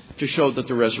evidence to show that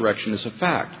the resurrection is a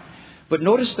fact. But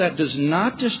notice that does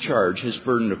not discharge his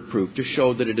burden of proof to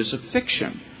show that it is a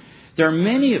fiction. There are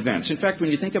many events. In fact,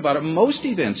 when you think about it, most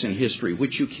events in history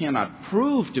which you cannot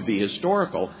prove to be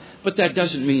historical, but that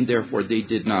doesn't mean, therefore, they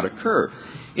did not occur.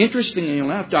 Interestingly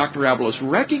enough, Dr. Avalos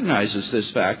recognizes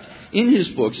this fact in his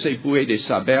book, Se puede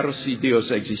saber si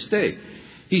Dios existe.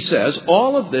 He says,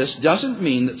 all of this doesn't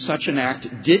mean that such an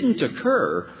act didn't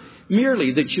occur,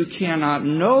 merely that you cannot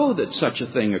know that such a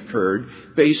thing occurred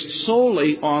based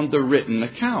solely on the written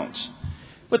accounts.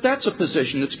 But that's a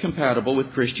position that's compatible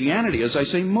with Christianity. As I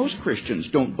say, most Christians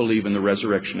don't believe in the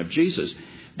resurrection of Jesus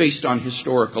based on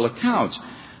historical accounts.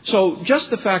 So just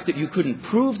the fact that you couldn't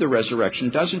prove the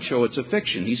resurrection doesn't show it's a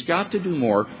fiction. He's got to do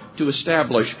more to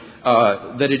establish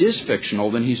that it is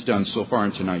fictional than he's done so far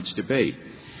in tonight's debate.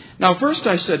 Now, first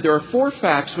I said there are 4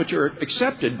 facts which are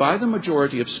accepted by the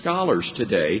majority of scholars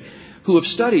today who have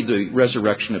studied the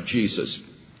resurrection of Jesus.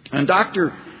 And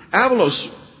Dr.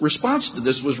 Avalos' response to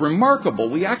this was remarkable.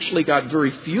 We actually got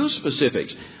very few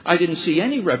specifics. I didn't see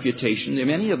any refutation in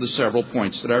any of the several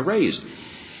points that I raised.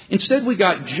 Instead, we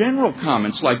got general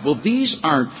comments like, well, these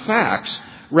aren't facts.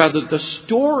 Rather, the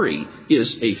story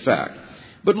is a fact.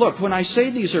 But look, when I say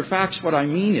these are facts, what I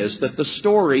mean is that the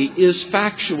story is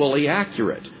factually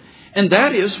accurate. And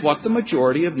that is what the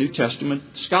majority of New Testament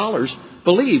scholars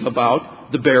believe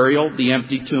about the burial, the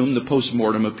empty tomb, the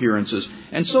post-mortem appearances,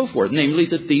 and so forth. Namely,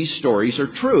 that these stories are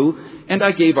true, and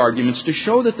I gave arguments to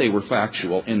show that they were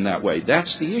factual in that way.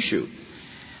 That's the issue.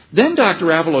 Then Dr.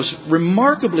 Avalos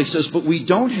remarkably says, but we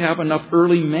don't have enough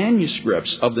early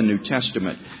manuscripts of the New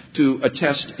Testament to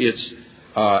attest its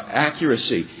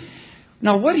accuracy.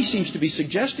 Now, what he seems to be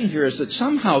suggesting here is that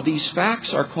somehow these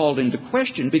facts are called into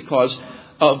question because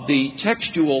of the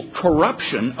textual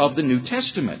corruption of the New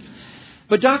Testament.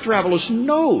 But Dr. Avalos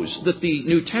knows that the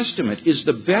New Testament is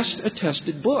the best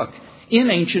attested book in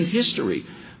ancient history,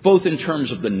 both in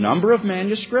terms of the number of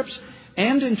manuscripts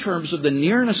and in terms of the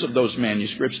nearness of those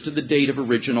manuscripts to the date of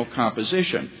original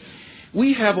composition.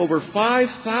 We have over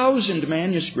 5,000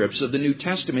 manuscripts of the New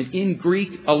Testament in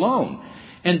Greek alone,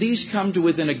 and these come to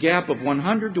within a gap of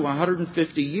 100 to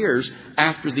 150 years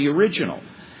after the original.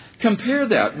 Compare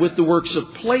that with the works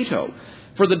of Plato.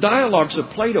 For the dialogues of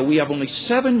Plato, we have only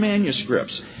 7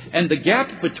 manuscripts, and the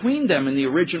gap between them and the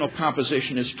original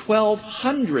composition is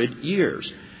 1,200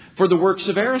 years. For the works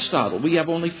of Aristotle, we have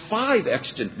only 5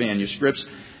 extant manuscripts,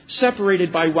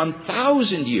 separated by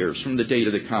 1,000 years from the date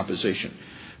of the composition.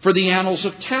 For the Annals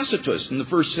of Tacitus, in the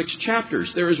first 6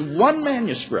 chapters, there is 1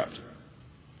 manuscript,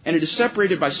 and it is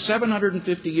separated by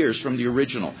 750 years from the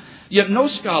original. Yet no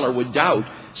scholar would doubt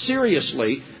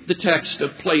seriously the text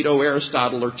of Plato,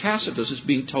 Aristotle, or Tacitus as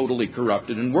being totally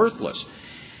corrupted and worthless.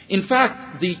 In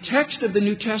fact, the text of the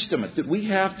New Testament that we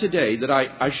have today, that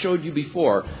I showed you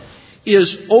before,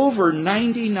 is over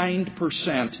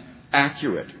 99%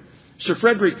 accurate. Sir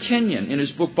Frederick Kenyon, in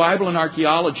his book Bible and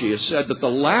Archaeology, has said that the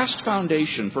last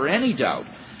foundation for any doubt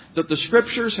that the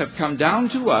Scriptures have come down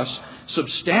to us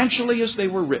substantially as they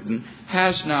were written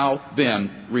has now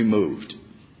been removed.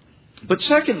 But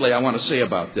secondly, I want to say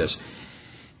about this,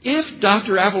 if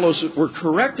Dr. Avalos were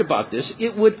correct about this,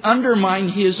 it would undermine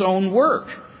his own work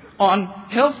on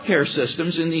healthcare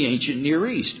systems in the ancient Near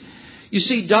East. You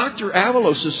see, Dr.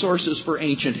 Avalos' sources for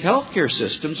ancient healthcare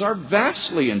systems are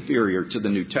vastly inferior to the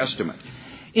New Testament.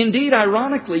 Indeed,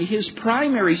 ironically, his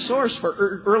primary source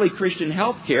for early Christian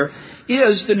healthcare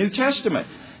is the New Testament.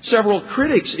 Several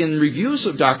critics in reviews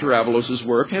of Dr. Avalos'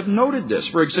 work have noted this.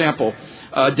 For example,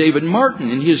 David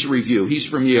Martin, in his review, he's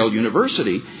from Yale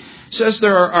University, says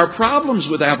there are problems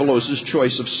with Avalos'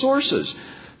 choice of sources.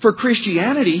 For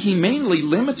Christianity, he mainly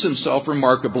limits himself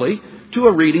remarkably to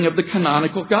a reading of the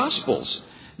canonical Gospels.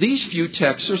 These few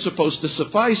texts are supposed to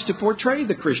suffice to portray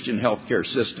the Christian healthcare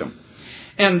system.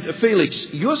 And Felix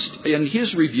Just, in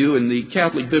his review in the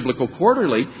Catholic Biblical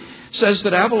Quarterly, says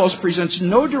that Avalos presents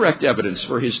no direct evidence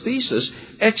for his thesis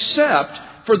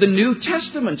except for the New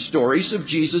Testament stories of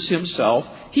Jesus himself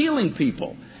healing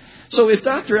people. So if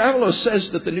Dr. Avalos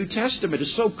says that the New Testament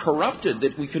is so corrupted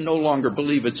that we can no longer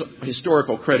believe its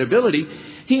historical credibility,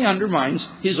 he undermines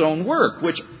his own work,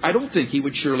 which I don't think he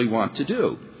would surely want to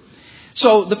do.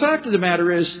 So the fact of the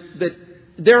matter is that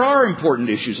there are important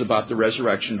issues about the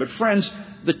resurrection, but friends,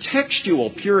 the textual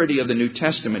purity of the New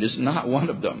Testament is not one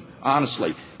of them,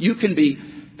 honestly. You can be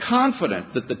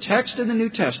confident that the text in the New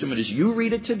Testament, as you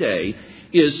read it today,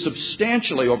 is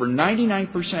substantially over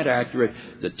 99% accurate,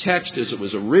 the text as it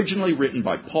was originally written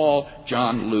by Paul,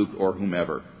 John, Luke, or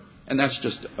whomever. And that's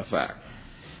just a fact.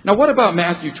 Now, what about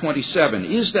Matthew 27?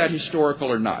 Is that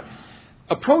historical or not?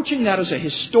 Approaching that as a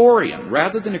historian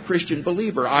rather than a Christian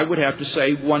believer, I would have to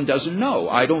say one doesn't know.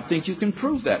 I don't think you can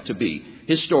prove that to be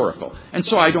historical. And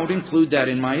so I don't include that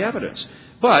in my evidence.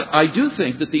 But I do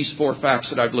think that these 4 facts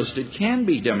that I've listed can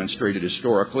be demonstrated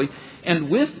historically. And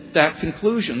with that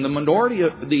conclusion, the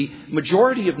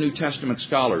majority of New Testament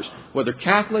scholars, whether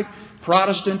Catholic,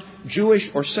 Protestant, Jewish,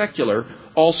 or secular,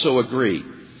 also agree.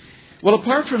 Well,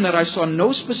 apart from that, I saw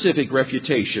no specific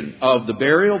refutation of the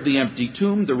burial, the empty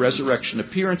tomb, the resurrection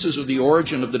appearances, or the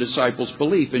origin of the disciples'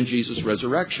 belief in Jesus'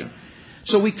 resurrection.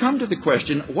 So we come to the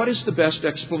question, what is the best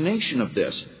explanation of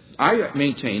this? I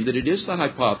maintain that it is the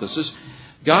hypothesis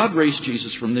God raised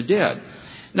Jesus from the dead.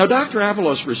 Now, Dr.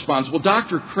 Avalos responds, well,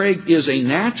 Dr. Craig is a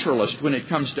naturalist when it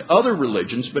comes to other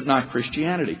religions, but not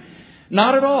Christianity.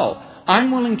 Not at all.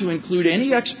 I'm willing to include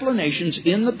any explanations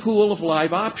in the pool of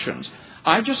live options.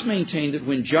 I just maintain that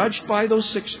when judged by those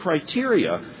 6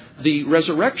 criteria, the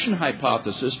resurrection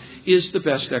hypothesis is the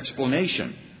best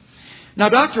explanation. Now,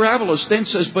 Dr. Avalos then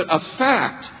says, but a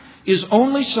fact is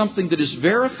only something that is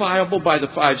verifiable by the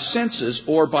 5 senses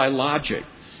or by logic.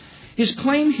 His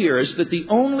claim here is that the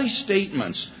only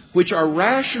statements which are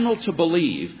rational to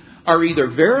believe are either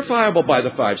verifiable by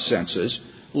the 5 senses,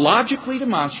 logically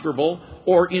demonstrable,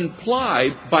 or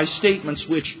implied by statements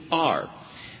which are.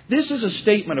 This is a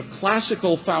statement of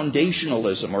classical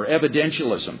foundationalism or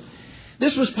evidentialism.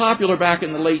 This was popular back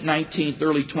in the late 19th,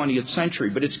 early 20th century,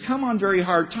 but it's come on very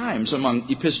hard times among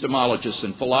epistemologists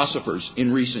and philosophers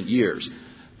in recent years.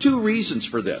 2 reasons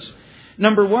for this.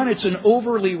 Number one, it's an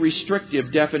overly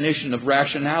restrictive definition of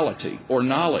rationality or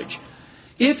knowledge.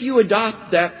 If you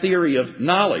adopt that theory of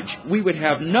knowledge, we would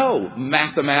have no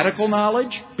mathematical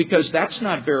knowledge, because that's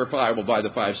not verifiable by the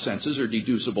five senses or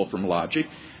deducible from logic.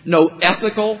 No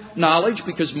ethical knowledge,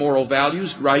 because moral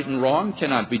values, right and wrong,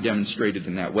 cannot be demonstrated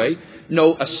in that way.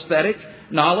 No aesthetic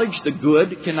knowledge, the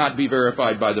good, cannot be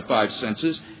verified by the five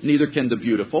senses, neither can the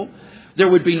beautiful. There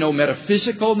would be no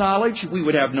metaphysical knowledge. We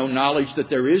would have no knowledge that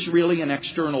there is really an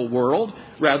external world,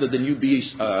 rather than you be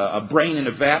a brain in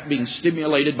a vat being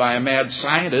stimulated by a mad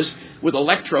scientist with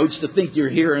electrodes to think you're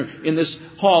here in this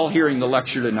hall hearing the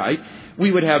lecture tonight.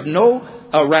 We would have no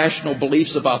rational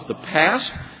beliefs about the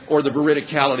past or the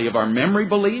veridicality of our memory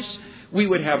beliefs. We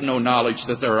would have no knowledge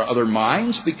that there are other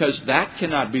minds, because that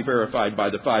cannot be verified by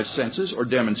the five senses or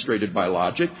demonstrated by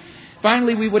logic.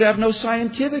 Finally, we would have no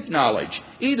scientific knowledge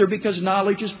either, because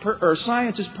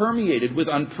science is permeated with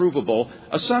unprovable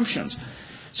assumptions.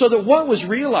 So that what was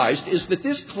realized is that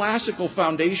this classical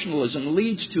foundationalism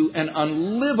leads to an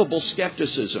unlivable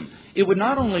skepticism. It would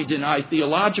not only deny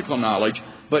theological knowledge,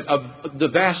 but of the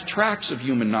vast tracts of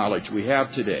human knowledge we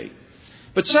have today.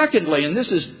 But secondly, and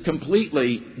this is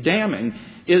completely damning,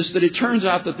 is that it turns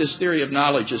out that this theory of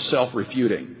knowledge is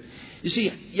self-refuting. You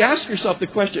see, you ask yourself the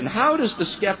question, how does the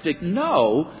skeptic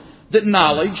know that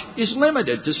knowledge is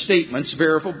limited to statements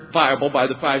verifiable by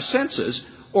the five senses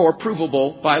or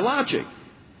provable by logic?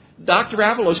 Dr.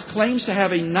 Avalos claims to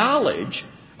have a knowledge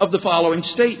of the following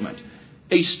statement.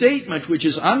 A statement which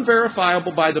is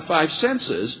unverifiable by the five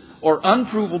senses or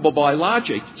unprovable by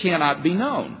logic cannot be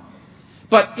known.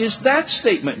 But is that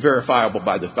statement verifiable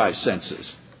by the five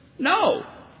senses? No.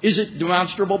 Is it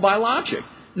demonstrable by logic?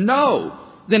 No.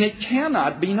 Then it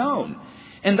cannot be known.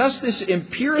 And thus this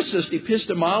empiricist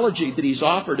epistemology that he's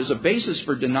offered as a basis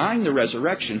for denying the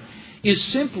resurrection is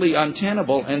simply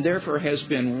untenable, and therefore has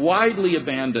been widely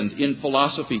abandoned in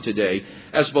philosophy today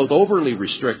as both overly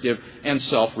restrictive and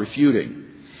self-refuting.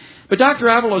 But Dr.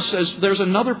 Avalos says there's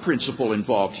another principle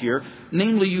involved here,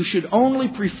 namely you should only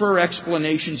prefer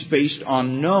explanations based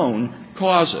on known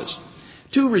causes.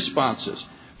 Two responses.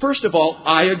 First of all,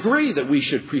 I agree that we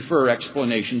should prefer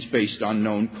explanations based on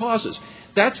known causes.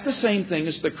 That's the same thing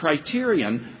as the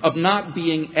criterion of not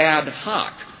being ad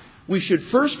hoc. We should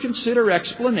first consider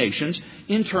explanations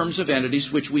in terms of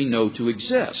entities which we know to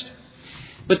exist.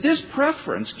 But this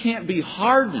preference can't be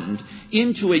hardened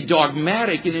into a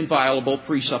dogmatic and inviolable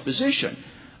presupposition.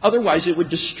 Otherwise, it would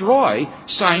destroy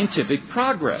scientific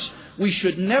progress. We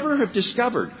should never have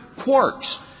discovered quarks,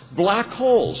 black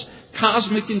holes,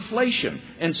 cosmic inflation,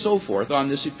 and so forth on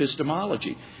this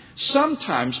epistemology.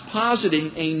 Sometimes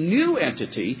positing a new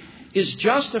entity is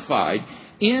justified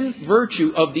in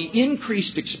virtue of the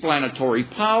increased explanatory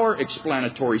power,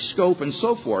 explanatory scope, and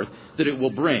so forth that it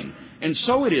will bring. And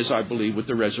so it is, I believe, with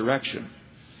the resurrection.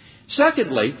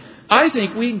 Secondly, I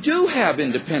think we do have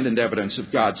independent evidence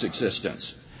of God's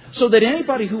existence, so that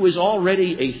anybody who is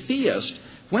already a theist,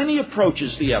 when he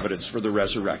approaches the evidence for the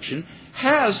resurrection,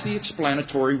 has the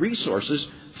explanatory resources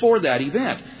for that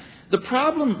event. The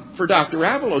problem for Dr.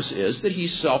 Avalos is that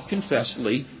he's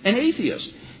self-confessedly an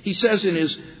atheist. He says in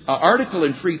his article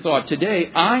in Free Thought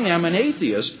Today, I am an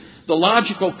atheist. The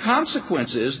logical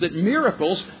consequence is that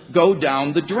miracles go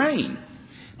down the drain.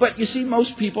 But you see,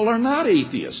 most people are not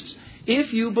atheists.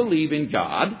 If you believe in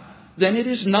God, then it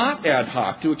is not ad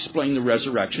hoc to explain the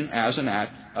resurrection as an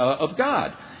act of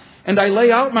God. And I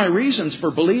lay out my reasons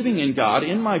for believing in God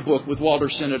in my book with Walter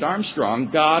Sinnott Armstrong,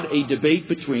 God, a Debate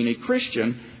Between a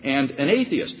Christian and an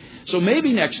Atheist. So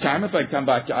maybe next time, if I come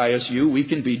back to ISU, we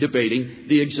can be debating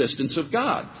the existence of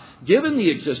God. Given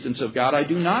the existence of God, I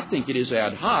do not think it is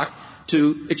ad hoc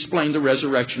to explain the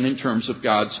resurrection in terms of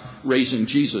God's raising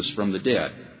Jesus from the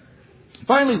dead.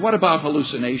 Finally, what about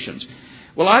hallucinations?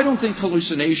 Well, I don't think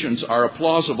hallucinations are a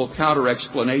plausible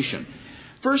counter-explanation.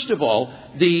 First of all,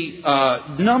 the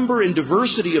number and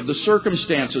diversity of the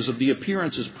circumstances of the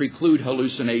appearances preclude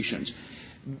hallucinations.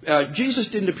 Jesus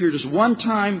didn't appear just one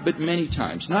time, but many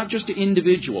times. Not just to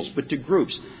individuals, but to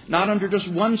groups. Not under just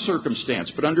one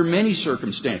circumstance, but under many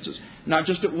circumstances. Not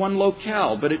just at one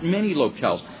locale, but at many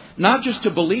locales. Not just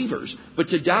to believers, but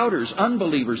to doubters,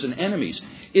 unbelievers, and enemies.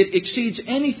 It exceeds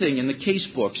anything in the case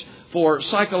books for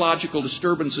psychological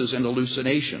disturbances and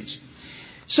hallucinations.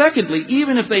 Secondly,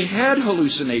 even if they had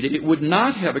hallucinated, it would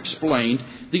not have explained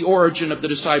the origin of the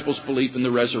disciples' belief in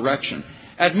the resurrection.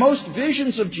 At most,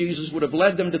 visions of Jesus would have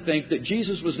led them to think that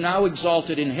Jesus was now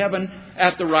exalted in heaven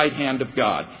at the right hand of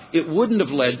God. It wouldn't have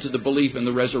led to the belief in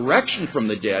the resurrection from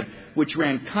the dead, which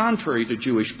ran contrary to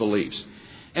Jewish beliefs.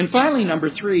 And finally, number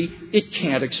three, it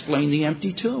can't explain the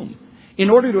empty tomb. In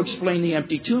order to explain the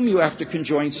empty tomb, you have to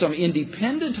conjoin some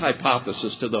independent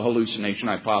hypothesis to the hallucination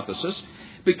hypothesis,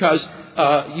 because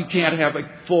you can't have a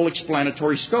full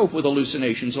explanatory scope with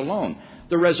hallucinations alone.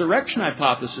 The resurrection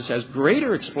hypothesis has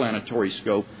greater explanatory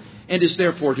scope and is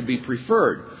therefore to be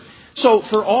preferred. So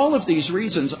for all of these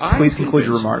reasons, I'm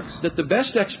convinced that the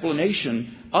best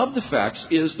explanation of the facts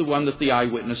is the one that the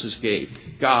eyewitnesses gave.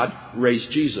 God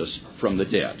raised Jesus from the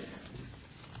dead.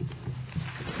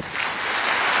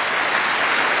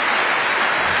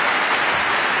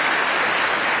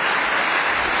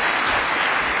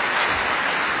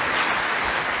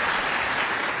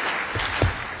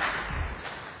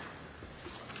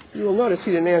 You will notice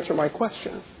he didn't answer my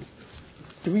question.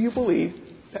 Do you believe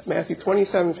that Matthew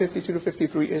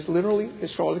 27:52-53 is literally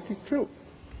historically true?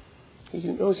 He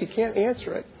knows he can't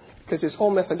answer it because his whole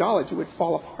methodology would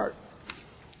fall apart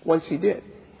once he did.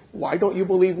 Why don't you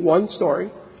believe one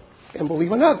story and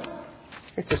believe another?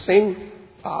 It's the same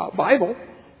Bible,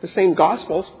 the same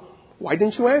Gospels. Why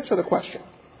didn't you answer the question?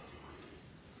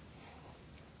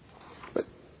 But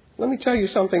let me tell you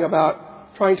something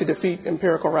about trying to defeat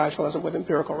empirical rationalism with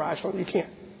empirical rationalism. You can't.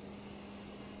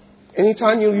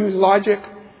 Anytime you use logic,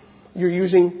 you're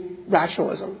using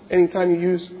rationalism. Anytime you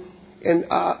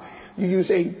use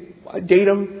a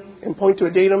datum and point to a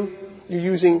datum, you're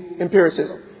using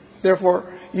empiricism. Therefore,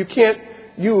 you can't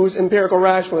use empirical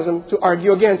rationalism to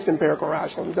argue against empirical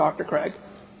rationalism, Dr. Craig.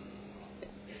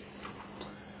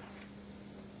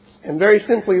 And very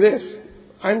simply this,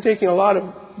 I'm taking a lot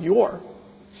of your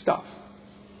stuff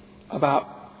about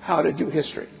how to do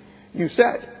history. You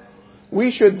said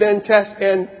we should then test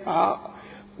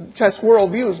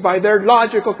worldviews by their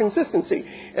logical consistency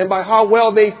and by how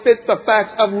well they fit the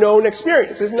facts of known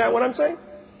experience. Isn't that what I'm saying?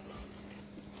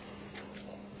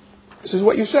 This is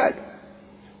what you said.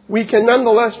 We can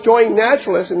nonetheless join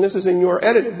naturalists, and this is in your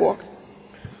edited book,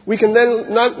 we can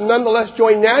then nonetheless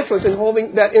join naturalists in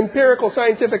holding that empirical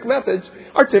scientific methods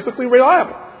are typically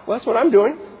reliable. Well, that's what I'm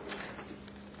doing.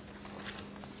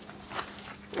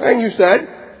 And you said,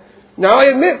 now I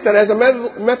admit that as a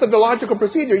methodological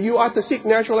procedure, you ought to seek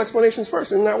natural explanations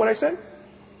first. Isn't that what I said?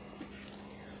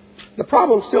 The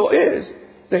problem still is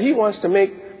that he wants to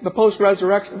make the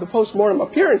post-resurrection, the post-mortem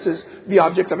appearances the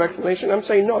object of explanation. I'm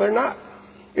saying, no, they're not.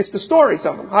 It's the stories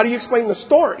of them. How do you explain the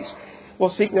stories? Well,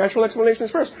 seek natural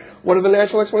explanations first. What are the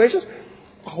natural explanations?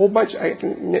 A whole bunch. I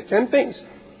can knit 10 things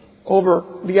over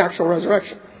the actual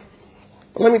resurrection.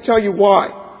 But let me tell you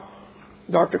why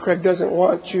Dr. Craig doesn't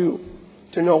want you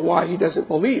to know why he doesn't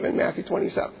believe in Matthew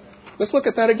 27. Let's look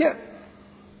at that again.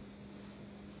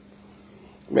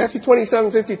 Matthew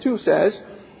 27:52 says,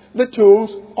 the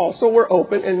tombs also were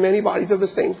open, and many bodies of the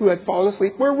saints who had fallen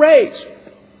asleep were raised.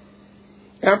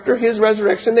 After his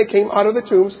resurrection, they came out of the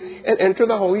tombs and entered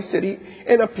the holy city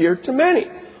and appeared to many.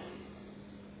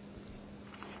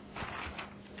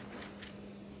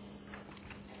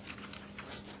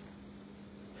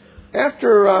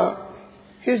 After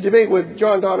his debate with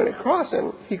John Dominic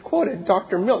Crossan, he quoted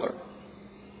Dr. Miller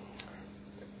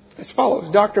as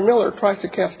follows. Dr. Miller tries to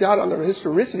cast doubt on the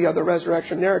historicity of the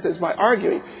resurrection narratives by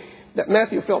arguing that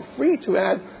Matthew felt free to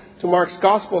add to Mark's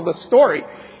gospel the story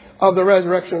of the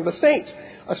resurrection of the saints,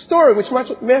 a story which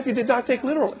Matthew did not take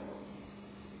literally,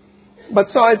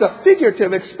 but saw as a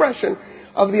figurative expression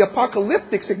of the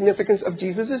apocalyptic significance of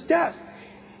Jesus' death.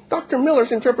 Dr.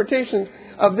 Miller's interpretation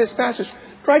of this passage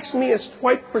strikes me as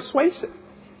quite persuasive.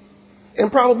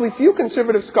 And probably few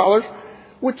conservative scholars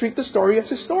would treat the story as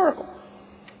historical.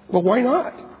 Well, why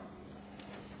not?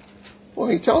 Well,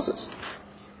 he tells us.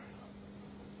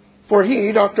 For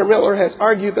he, Dr. Miller, has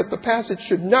argued that the passage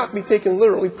should not be taken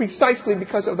literally precisely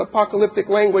because of the apocalyptic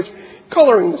language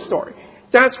coloring the story.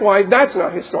 That's why that's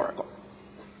not historical.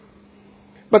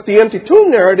 But the empty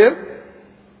tomb narrative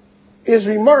is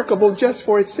remarkable just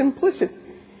for its simplicity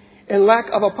and lack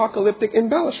of apocalyptic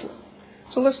embellishment.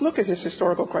 So let's look at his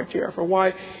historical criteria for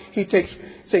why he takes,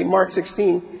 say, Mark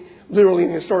 16 literally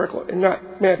and historical and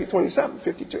not Matthew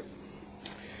 27:52.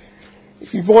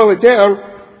 If you boil it down,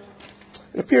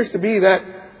 it appears to be that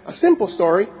a simple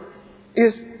story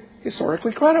is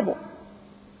historically credible.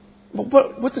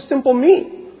 But what does simple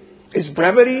mean? Is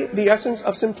brevity the essence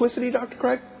of simplicity, Dr.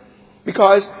 Craig?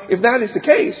 Because if that is the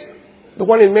case, the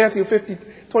one in Matthew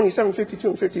 27, 52,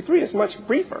 and 53 is much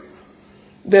briefer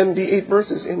than the 8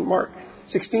 verses in Mark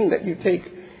 16 that you take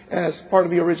as part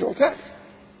of the original text.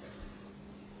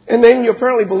 And then you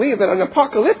apparently believe that an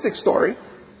apocalyptic story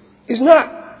is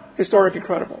not historically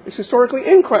credible. It's historically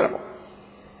incredible.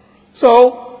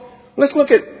 So let's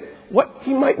look at what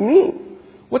he might mean.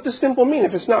 What does simple mean?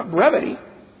 If it's not brevity,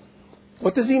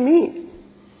 what does he mean?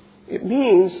 It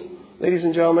means, ladies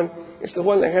and gentlemen, It's the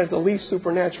one that has the least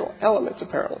supernatural elements,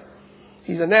 apparently.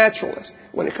 He's a naturalist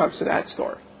when it comes to that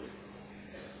story.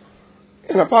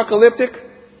 And apocalyptic,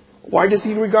 why does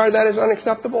he regard that as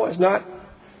unacceptable, as not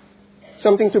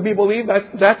something to be believed?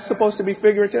 That's supposed to be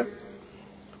figurative?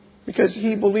 Because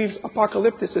he believes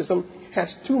apocalypticism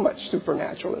has too much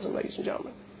supernaturalism, ladies and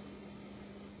gentlemen.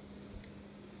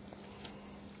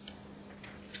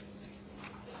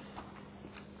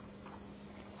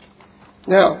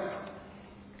 Now,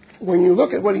 when you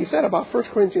look at what he said about 1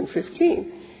 Corinthians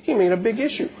 15, he made a big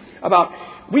issue about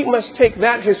we must take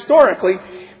that historically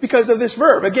because of this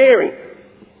verb, agerin,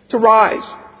 to rise.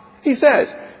 He says,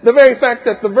 the very fact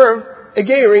that the verb,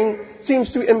 agerin,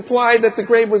 seems to imply that the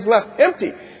grave was left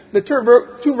empty. The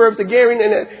two verbs,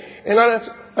 agerin and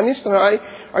anistai,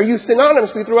 are used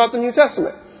synonymously throughout the New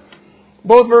Testament.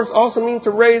 Both verbs also mean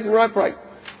to raise and upright.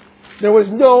 There was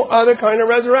no other kind of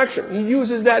resurrection. He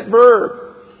uses that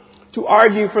verb to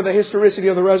argue for the historicity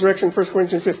of the resurrection in 1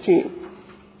 Corinthians 15.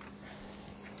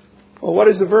 Well, what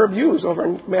does the verb use over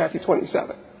in Matthew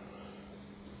 27?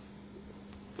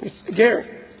 It's agerin.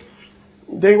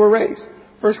 They were raised.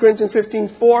 1 Corinthians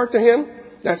 15:4 to him,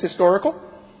 that's historical.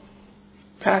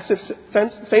 Passive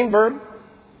tense, same verb.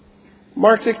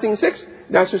 Mark 16:6,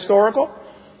 that's historical.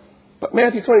 But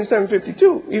Matthew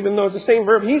 27:52, even though it's the same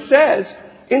verb, he says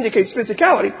indicates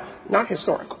physicality, not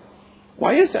historical.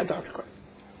 Why is that, Dr. Craig?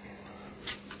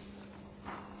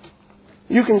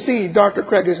 You can see Dr.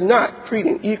 Craig is not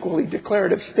treating equally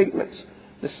declarative statements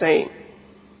the same.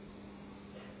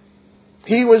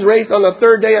 He was raised on the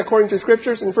third day according to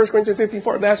Scriptures in 1 Corinthians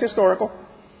 15:4. That's historical.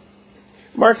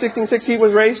 Mark 16:6, he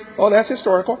was raised. Oh, that's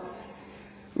historical.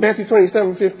 Matthew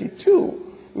 27:52,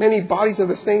 many bodies of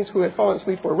the saints who had fallen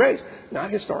asleep were raised. Not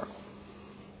historical.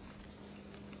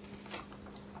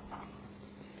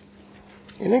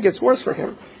 And it gets worse for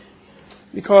him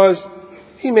because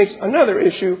he makes another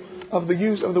issue of the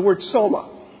use of the word soma,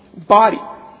 body.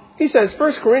 He says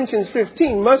 1 Corinthians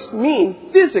 15 must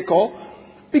mean physical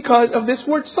because of this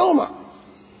word soma.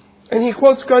 And he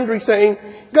quotes Gundry saying,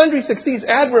 Gundry succeeds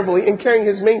admirably in carrying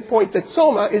his main point that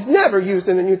soma is never used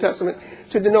in the New Testament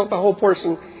to denote the whole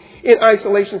person in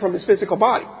isolation from his physical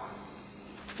body.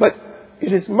 But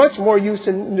it is much more used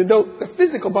to denote the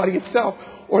physical body itself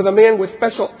or the man with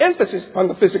special emphasis on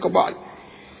the physical body.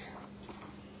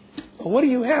 Well, what do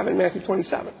you have in Matthew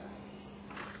 27?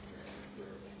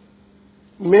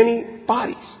 Many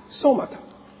bodies, somata.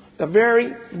 The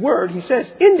very word, he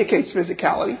says, indicates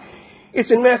physicality.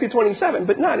 It's in Matthew 27,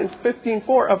 but not in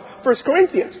 15:4 of 1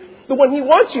 Corinthians, the one he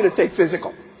wants you to take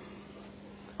physical.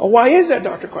 Well, why is that,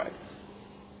 Dr. Craig?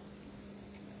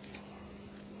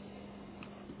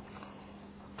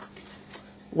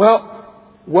 Well,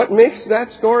 what makes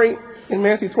that story in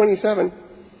Matthew 27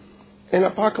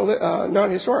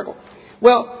 non-historical?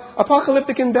 Well,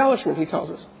 apocalyptic embellishment, he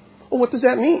tells us. Well, what does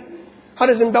that mean? How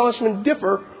does embellishment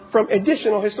differ from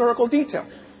additional historical detail?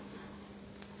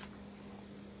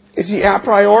 Is he a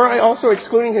priori also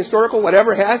excluding historical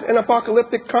whatever has an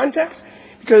apocalyptic context?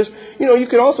 Because, you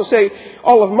could also say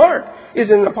all of Mark is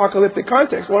in an apocalyptic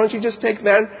context. Why don't you just take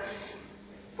then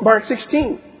Mark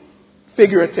 16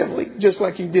 figuratively, just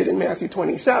like you did in Matthew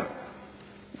 27?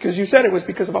 Because you said it was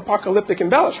because of apocalyptic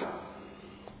embellishment.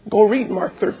 Go read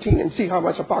Mark 13 and see how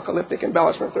much apocalyptic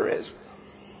embellishment there is.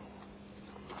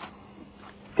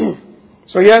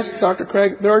 So yes, Dr.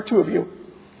 Craig, there are two of you.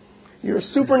 You're a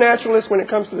supernaturalist when it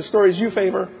comes to the stories you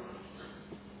favor,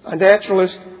 a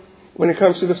naturalist when it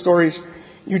comes to the stories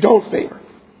you don't favor.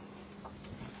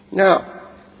 Now,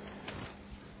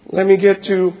 let me get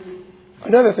to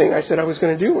another thing I said I was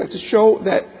going to do, and to show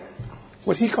that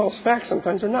what he calls facts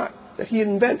sometimes are not, that he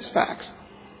invents facts.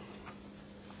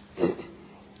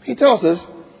 He tells us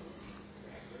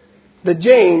that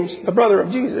James, the brother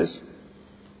of Jesus,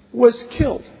 was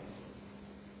killed.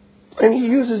 And he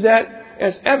uses that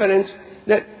as evidence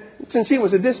that since he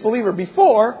was a disbeliever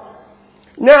before,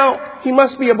 now he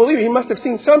must be a believer. He must have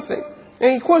seen something.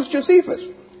 And he quotes Josephus.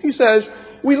 He says,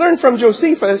 we learn from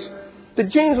Josephus that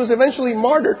James was eventually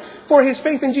martyred for his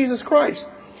faith in Jesus Christ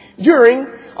during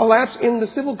a lapse in the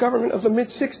civil government of the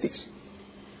mid-60s.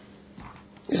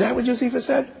 Is that what Josephus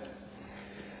said?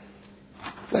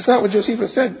 That's not what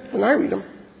Josephus said when I read him.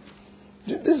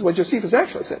 This is what Josephus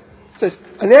actually said. It says,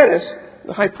 Ananus,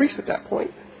 the high priest at that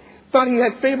point, thought he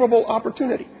had favorable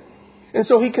opportunity. And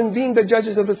so he convened the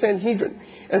judges of the Sanhedrin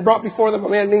and brought before them a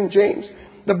man named James,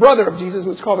 the brother of Jesus, who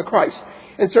was called the Christ,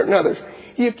 and certain others.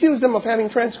 He accused them of having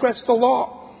transgressed the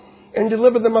law and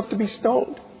delivered them up to be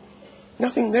stoned.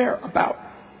 Nothing there about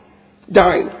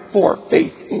dying for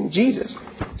faith in Jesus.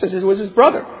 It says it was his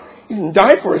brother. He didn't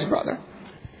die for his brother.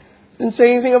 Didn't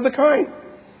say anything of the kind.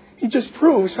 He just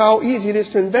proves how easy it is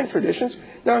to invent traditions.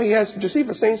 Now he has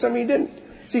Josephus saying something he didn't.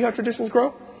 See how traditions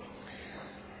grow?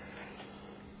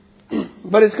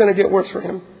 But it's going to get worse for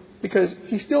him because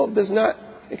he still does not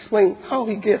explain how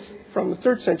he gets from the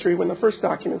 3rd century, when the first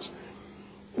documents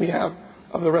we have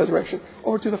of the resurrection,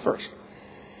 over to the first.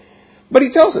 But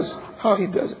he tells us how he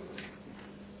does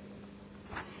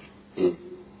it.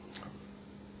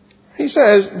 He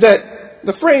says that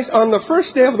the phrase "on the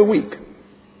first day of the week"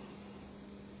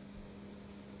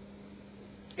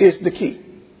 is the key.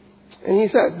 And he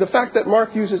says the fact that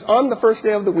Mark uses "on the first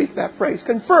day of the week," that phrase,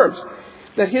 confirms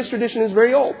that his tradition is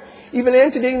very old, even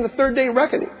antedating the 3rd day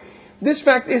reckoning. This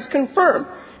fact is confirmed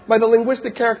by the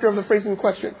linguistic character of the phrase in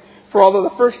question. For although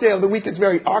the first day of the week is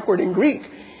very awkward in Greek,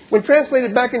 when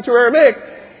translated back into Aramaic,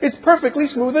 it's perfectly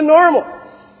smooth and normal.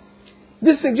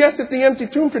 This suggests that the empty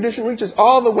tomb tradition reaches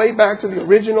all the way back to the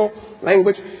original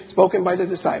language spoken by the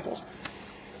disciples.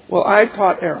 Well, I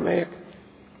taught Aramaic.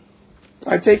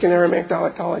 I've taken Aramaic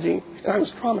dialectology, and I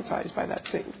was traumatized by that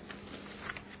thing.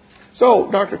 So,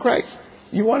 Dr. Craig,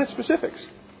 you wanted specifics.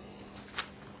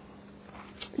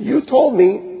 You told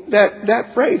me that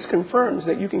that phrase confirms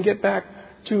that you can get back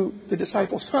to the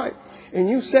disciples' time. And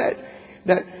you said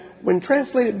that when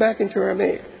translated back into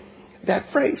Aramaic,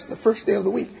 that phrase, the first day of the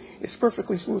week, is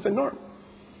perfectly smooth and normal.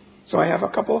 So I have a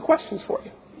couple of questions for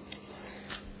you.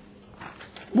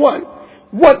 One,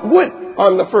 what would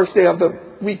on the first day of the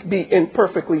week be in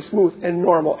perfectly smooth and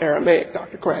normal Aramaic,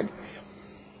 Dr. Craig?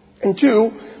 And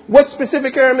two, what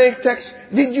specific Aramaic text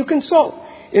did you consult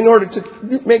in order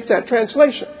to make that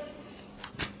translation?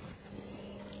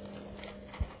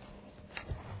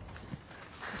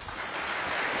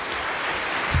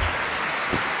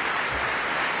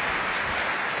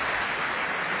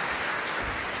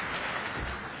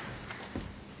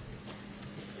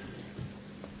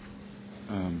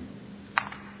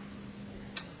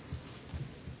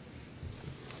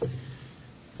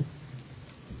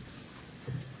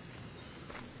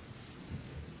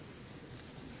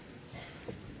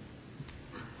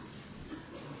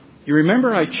 You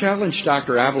remember I challenged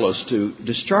Dr. Avalos to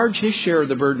discharge his share of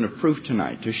the burden of proof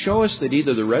tonight, to show us that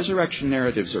either the resurrection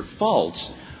narratives are false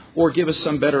or give us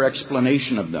some better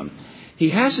explanation of them. He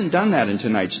hasn't done that in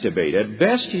tonight's debate. At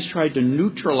best, he's tried to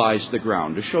neutralize the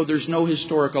ground, to show there's no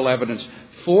historical evidence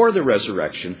for the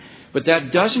resurrection, but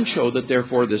that doesn't show that,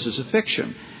 therefore, this is a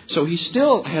fiction. So he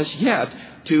still has yet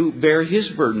to bear his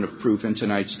burden of proof in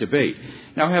tonight's debate.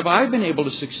 Now, have I been able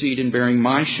to succeed in bearing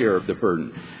my share of the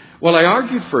burden? Well, I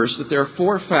argued first that there are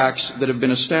 4 facts that have been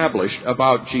established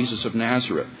about Jesus of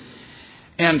Nazareth.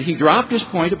 And he dropped his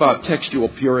point about textual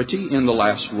purity in the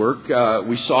last work.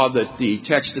 We saw that the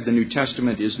text of the New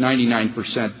Testament is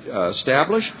 99%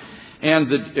 established, and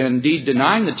that indeed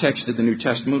denying the text of the New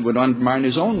Testament would undermine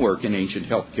his own work in ancient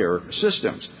healthcare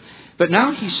systems. But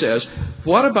now he says,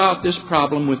 what about this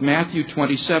problem with Matthew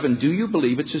 27? Do you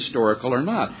believe it's historical or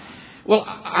not? Well,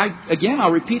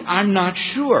 I'll repeat, I'm not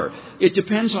sure. It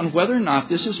depends on whether or not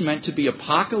this is meant to be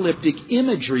apocalyptic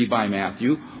imagery by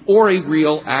Matthew or a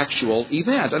real, actual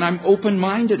event. And I'm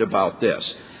open-minded about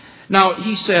this. Now,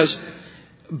 he says,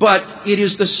 but it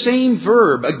is the same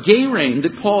verb, agerein,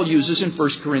 that Paul uses in 1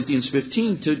 Corinthians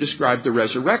 15 to describe the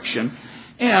resurrection.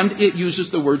 And it uses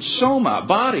the word soma,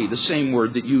 body, the same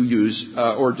word that you use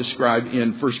or describe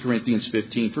in 1 Corinthians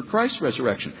 15 for Christ's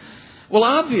resurrection. Well,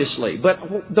 obviously,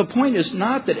 but the point is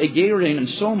not that agerein and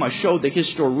soma show the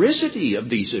historicity of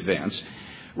these events.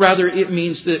 Rather, it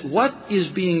means that what is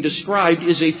being described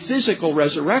is a physical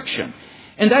resurrection.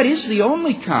 And that is the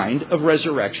only kind of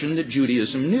resurrection that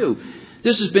Judaism knew.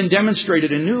 This has been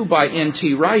demonstrated anew by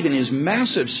N.T. Wright in his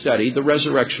massive study, The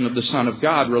Resurrection of the Son of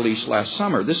God, released last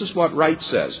summer. This is what Wright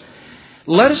says.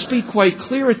 Let us be quite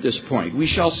clear at this point. We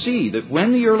shall see that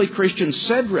when the early Christians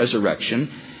said resurrection,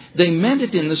 they meant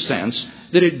it in the sense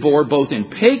that it bore both in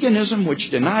paganism,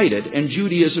 which denied it, and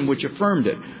Judaism, which affirmed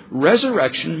it.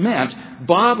 Resurrection meant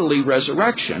bodily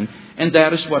resurrection, and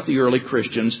that is what the early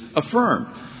Christians affirmed.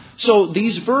 So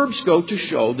these verbs go to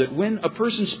show that when a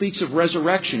person speaks of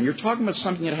resurrection, you're talking about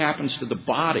something that happens to the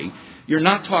body. You're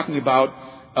not talking about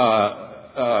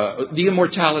the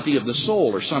immortality of the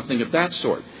soul or something of that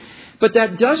sort. But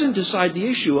that doesn't decide the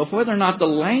issue of whether or not the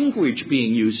language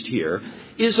being used here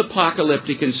is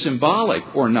apocalyptic and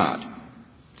symbolic or not.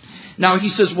 Now he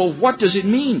says, well, what does it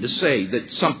mean to say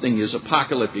that something is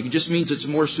apocalyptic? It just means it's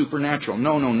more supernatural.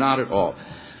 No, not at all.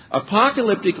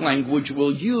 Apocalyptic language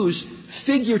will use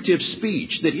figurative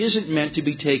speech that isn't meant to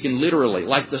be taken literally,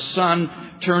 like the sun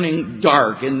turning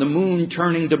dark and the moon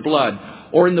turning to blood,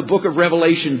 or in the book of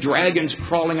Revelation, dragons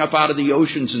crawling up out of the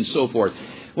oceans and so forth.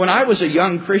 When I was a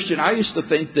young Christian, I used to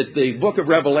think that the book of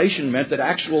Revelation meant that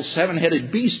actual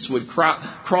seven-headed beasts would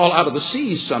crawl out of the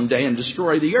seas someday and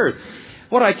destroy the earth.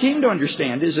 What I came to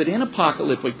understand is that in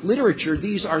apocalyptic literature,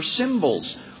 these are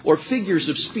symbols or figures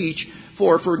of speech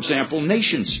for example,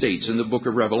 nation-states in the book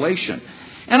of Revelation.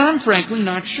 And I'm frankly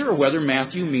not sure whether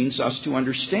Matthew means us to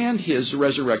understand his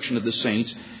resurrection of the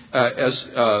saints as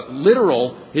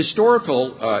literal,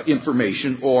 historical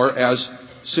information or as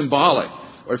symbolic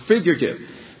or figurative.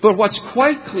 But what's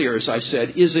quite clear, as I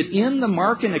said, is that in the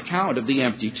Markan account of the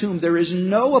empty tomb, there is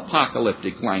no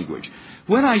apocalyptic language.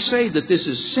 When I say that this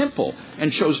is simple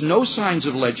and shows no signs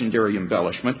of legendary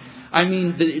embellishment, I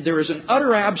mean there is an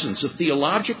utter absence of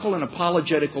theological and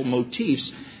apologetical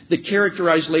motifs that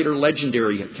characterize later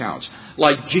legendary accounts,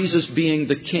 like Jesus being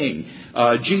the king,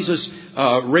 Jesus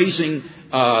raising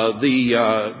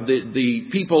the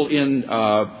people in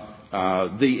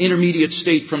the intermediate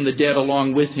state from the dead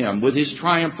along with him, with his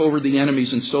triumph over the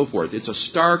enemies and so forth. It's a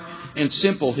stark and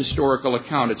simple historical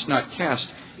account. It's not cast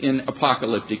in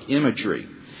apocalyptic imagery.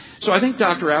 So I think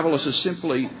Dr. Avalos is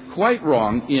simply quite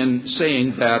wrong in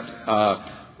saying that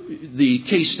the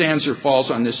case stands or falls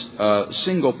on this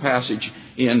single passage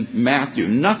in Matthew.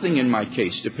 Nothing in my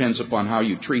case depends upon how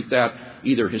you treat that,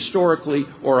 either historically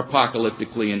or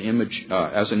apocalyptically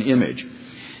as an image.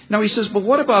 Now he says, but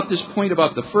what about this point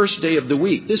about the first day of the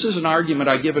week? This is an argument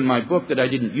I give in my book that I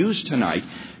didn't use tonight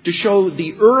to show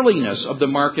the earliness of the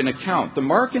Markan account. The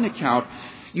Markan account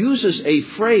uses a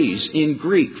phrase in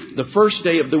Greek, the first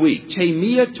day of the week,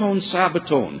 teimia ton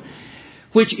sabbaton,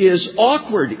 which is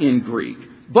awkward in Greek.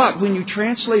 But when you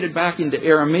translate it back into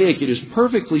Aramaic, it is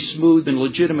perfectly smooth and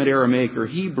legitimate Aramaic or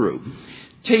Hebrew.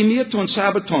 Teimia ton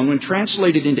sabbaton, when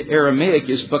translated into Aramaic,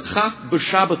 is b'chaf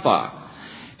b'shabbatha.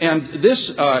 And this,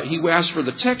 he asked for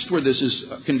the text where this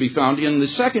can be found. In the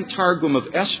second Targum of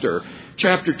Esther,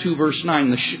 chapter 2, verse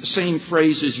 9, the same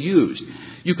phrase is used.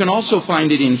 You can also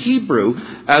find it in Hebrew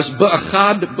as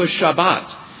b'achad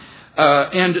b'shabbat.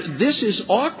 And this is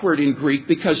awkward in Greek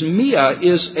because mia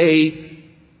is a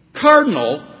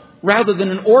cardinal rather than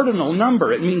an ordinal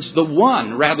number. It means the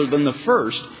one rather than the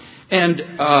first. And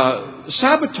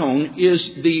sabbaton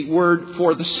is the word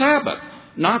for the Sabbath,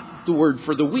 not the word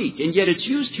for the week. And yet it's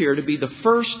used here to be the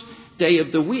first day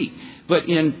of the week. But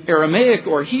in Aramaic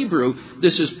or Hebrew,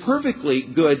 this is perfectly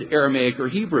good Aramaic or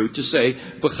Hebrew to say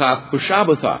b'chaf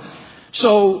b'shabbatha.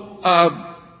 So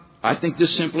I think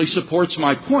this simply supports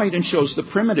my point and shows the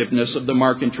primitiveness of the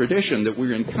Markan tradition, that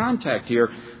we're in contact here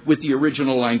with the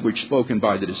original language spoken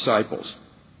by the disciples.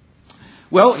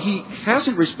 Well, he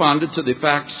hasn't responded to the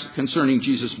facts concerning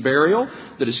Jesus' burial,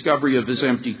 the discovery of his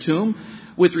empty tomb.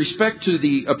 With respect to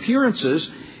the appearances,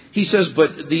 he says,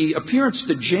 but the appearance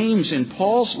to James in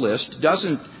Paul's list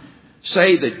doesn't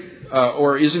say that,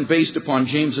 or isn't based upon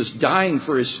James's dying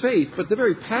for his faith, but the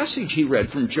very passage he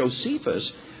read from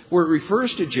Josephus, where it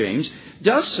refers to James,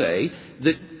 does say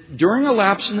that during a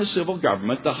lapse in the civil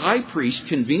government, the high priest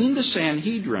convened the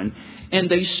Sanhedrin and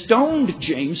they stoned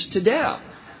James to death.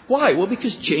 Why? Well,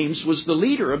 because James was the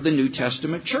leader of the New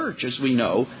Testament church, as we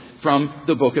know from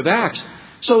the book of Acts.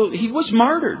 So he was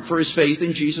martyred for his faith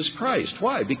in Jesus Christ.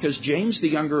 Why? Because James, the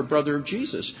younger brother of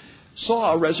Jesus,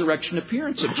 saw a resurrection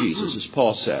appearance of Jesus, as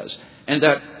Paul says, and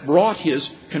that brought his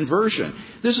conversion.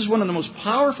 This is one of the most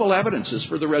powerful evidences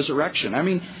for the resurrection. I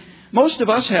mean, most of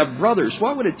us have brothers.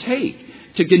 What would it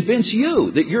take to convince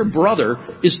you that your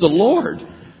brother is the Lord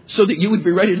so that you would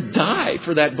be ready to die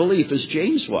for that belief as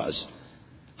James was?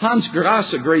 Hans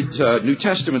Grass, a great New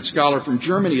Testament scholar from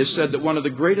Germany, has said that one of the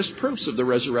greatest proofs of the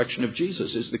resurrection of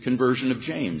Jesus is the conversion of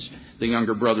James, the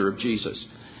younger brother of Jesus.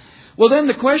 Well, then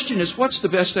the question is, what's the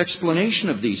best explanation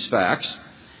of these facts?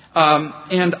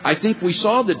 And I think we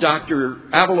saw that Dr.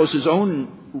 Avalos'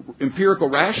 own empirical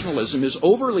rationalism is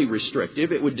overly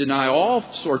restrictive. It would deny all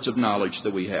sorts of knowledge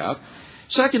that we have.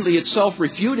 Secondly, it's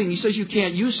self-refuting. He says you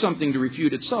can't use something to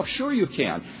refute itself. Sure you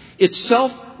can. It's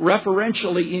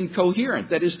self-referentially incoherent.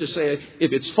 That is to say,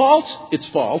 if it's false, it's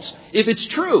false. If it's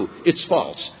true, it's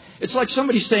false. It's like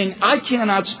somebody saying, I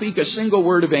cannot speak a single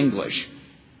word of English.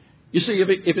 You see,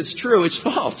 if it's true, it's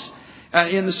false.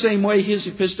 In the same way, his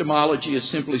epistemology is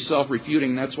simply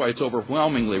self-refuting. That's why it's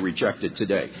overwhelmingly rejected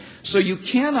today. So you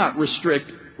cannot restrict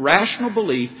rational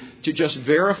belief to just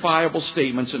verifiable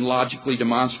statements and logically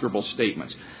demonstrable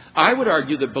statements. I would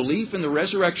argue that belief in the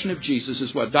resurrection of Jesus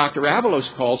is what Dr.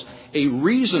 Avalos calls a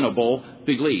reasonable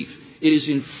belief. It is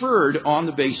inferred on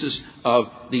the basis of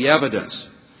the evidence.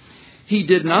 He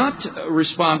did not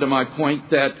respond to my point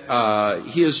that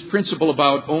his principle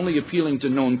about only appealing to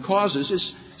known causes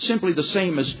is simply the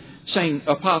same as saying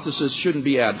hypothesis shouldn't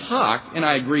be ad hoc, and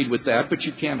I agreed with that, but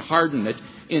you can't harden it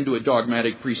into a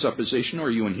dogmatic presupposition or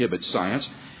you inhibit science.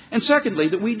 And secondly,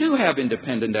 that we do have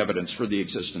independent evidence for the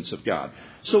existence of God.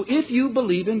 So if you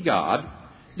believe in God,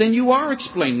 then you are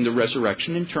explaining the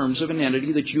resurrection in terms of an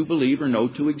entity that you believe or know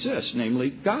to exist, namely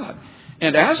God.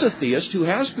 And as a theist who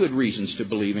has good reasons to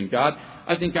believe in God,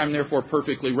 I think I'm therefore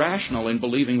perfectly rational in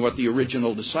believing what the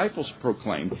original disciples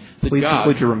proclaimed, that Please God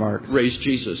conclude your remarks. raised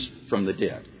Jesus from the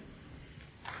dead.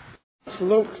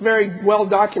 It's very well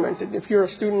documented. If you're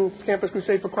a student of Campus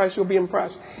Crusade for Christ, you'll be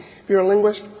impressed. If you're a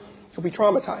linguist, you'll be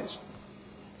traumatized.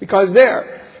 Because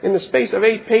there, in the space of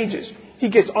 8 pages, he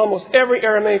gets almost every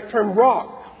Aramaic term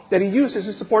wrong that he uses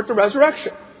to support the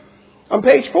resurrection. On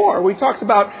page 4, where he talks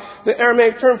about the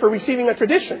Aramaic term for receiving a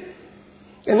tradition.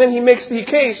 And then he makes the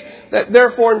case that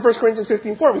therefore in 1 Corinthians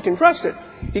 15:4 we can trust it.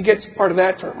 He gets part of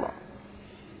that term wrong.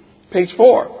 Page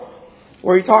 4,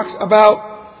 where he talks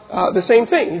about the same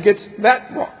thing. He gets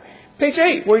that wrong. Page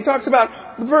 8, where he talks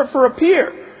about the verb for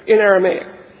appear in Aramaic.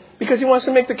 Because he wants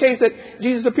to make the case that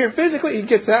Jesus appeared physically, he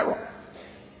gets that wrong.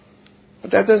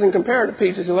 But that doesn't compare to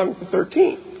pages 11 to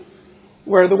 13,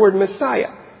 where the word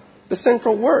Messiah, the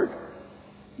central word,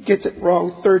 gets it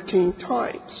wrong 13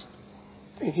 times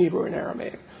in Hebrew and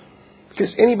Aramaic.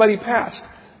 Because anybody past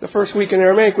the first week in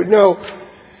Aramaic would know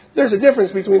there's a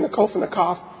difference between the kof and the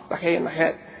kaf, the hey and the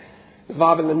het, the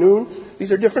vav and the nun.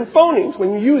 These are different phonemes.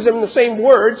 When you use them in the same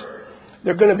words,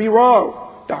 they're going to be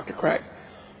wrong, Dr. Craig.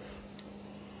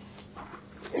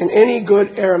 And any good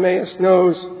Aramaist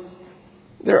knows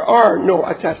there are no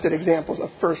attested examples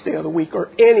of first day of the week or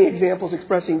any examples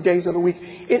expressing days of the week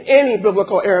in any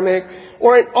biblical Aramaic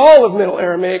or in all of Middle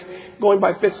Aramaic going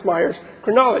by Fitzmyer's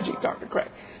chronology, Dr. Craig.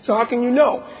 So how can you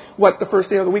know what the first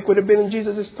day of the week would have been in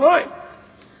Jesus' time?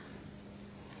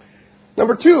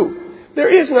 Number 2, there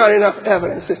is not enough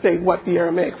evidence to state what the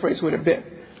Aramaic phrase would have been.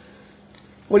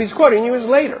 What he's quoting you is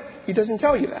later. He doesn't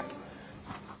tell you that.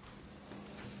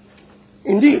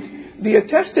 Indeed, the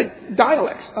attested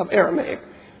dialects of Aramaic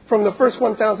from the first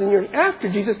 1,000 years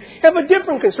after Jesus have a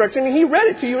different construction, and he read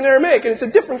it to you in Aramaic, and it's a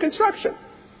different construction.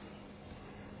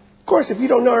 Of course, if you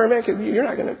don't know Aramaic, you're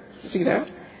not going to see that.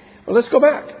 Well, let's go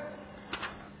back.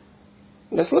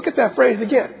 Let's look at that phrase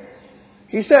again.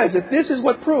 He says that this is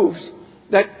what proves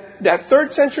that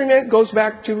 3rd century man goes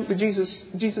back to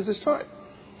Jesus' time.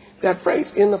 That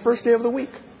phrase, in the first day of the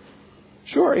week.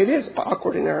 Sure, it is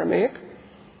awkward in Aramaic.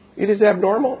 It is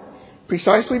abnormal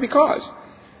precisely because,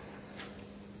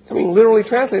 literally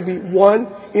translated would be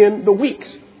 1 in the weeks.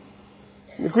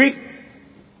 The Greek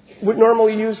would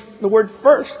normally use the word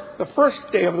first, the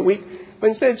first day of the week, but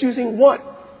instead it's using 1.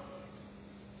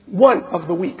 1 of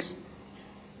the weeks.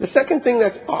 The second thing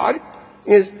that's odd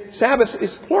is Sabbath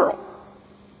is plural.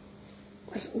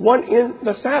 It's 1 in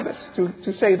the Sabbath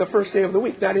to say the first day of the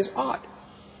week. That is odd.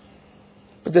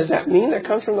 But does that mean that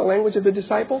comes from the language of the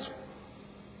disciples?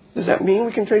 Does that mean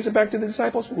we can trace it back to the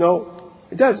disciples? No,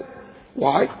 it doesn't.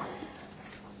 Why?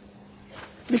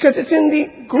 Because it's in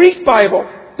the Greek Bible,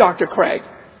 Dr. Craig.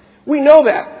 We know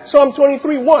that. Psalm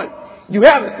 23:1. You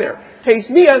have it there. Tes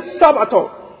mia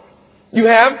sabbaton. You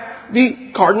have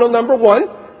the cardinal number 1,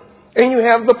 and you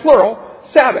have the plural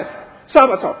Sabbath,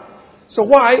 sabbaton. So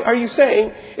why are you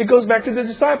saying it goes back to the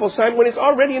disciples' time when it's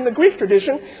already in the Greek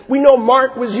tradition we know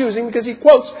Mark was using because he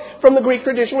quotes from the Greek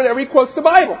tradition whenever he quotes the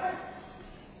Bible?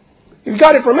 If you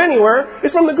got it from anywhere,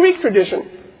 it's from the Greek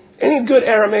tradition. Any good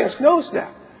Aramaist knows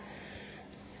that.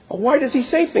 Well, why does he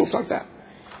say things like that?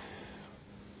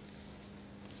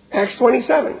 Acts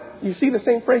 27. You see the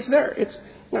same phrase there. It's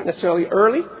not necessarily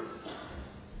early.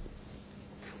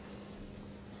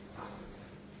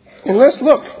 And let's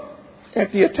look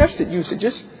at the attested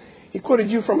usages. He quoted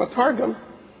you from a Targum.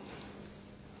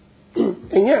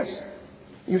 And yes,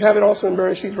 you have it also in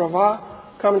Bereshit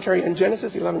Ravah, commentary in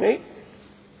Genesis 11:8.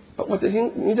 But what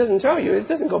he doesn't tell you, it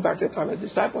doesn't go back to the time of the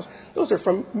disciples. Those are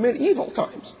from medieval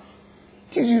times.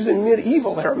 He's using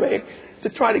medieval Aramaic to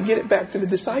try to get it back to the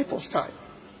disciples' time.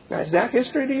 Now, is that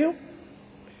history to you?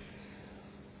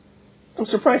 I'm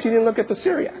surprised he didn't look at the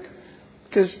Syriac.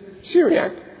 Because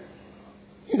Syriac,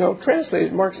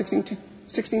 translated Mark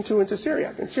 16:2 into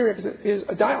Syriac. And Syriac is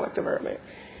a dialect of Aramaic.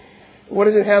 What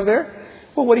does it have there?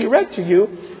 Well, what he read to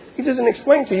you, he doesn't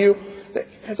explain to you that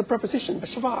it has a preposition,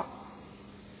 b'shavah.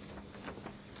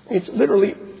 It's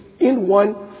literally in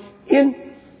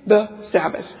the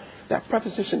Sabbath. That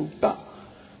preposition, the,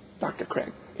 Dr.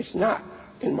 Craig, it's not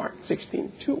in Mark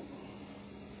 16:2.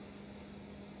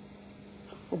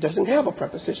 It doesn't have a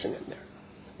preposition in there.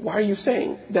 Why are you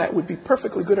saying that would be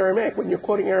perfectly good Aramaic when you're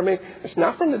quoting Aramaic? It's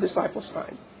not from the disciples'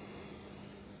 time.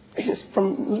 It's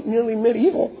from nearly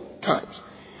medieval times.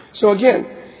 So again,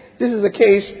 this is a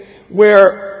case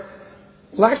where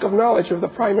lack of knowledge of the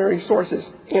primary sources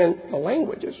in the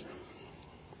languages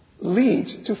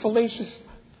leads to fallacious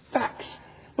facts.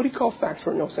 What do you call facts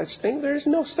for no such thing? There is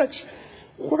no such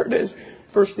word as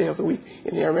first day of the week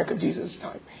in the Aramaic of Jesus'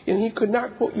 time. And he could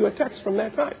not quote you a text from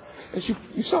that time, as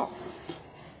you saw.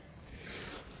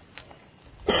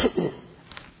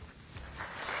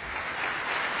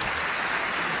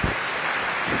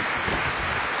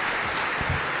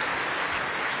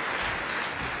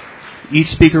 Each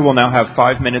speaker will now have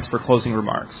 5 minutes for closing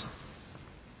remarks.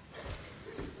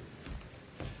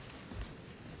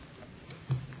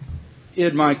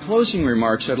 In my closing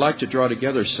remarks, I'd like to draw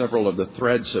together several of the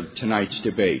threads of tonight's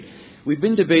debate. We've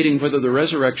been debating whether the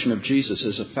resurrection of Jesus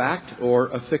is a fact or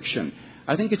a fiction.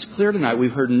 I think it's clear tonight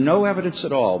we've heard no evidence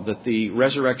at all that the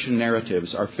resurrection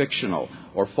narratives are fictional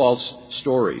or false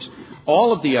stories.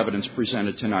 All of the evidence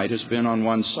presented tonight has been on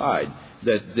one side,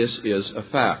 that this is a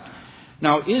fact.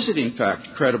 Now, is it in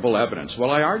fact credible evidence? Well,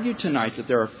 I argue tonight that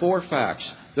there are 4 facts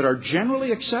that are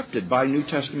generally accepted by New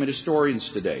Testament historians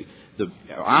today: the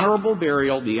honorable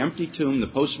burial, the empty tomb, the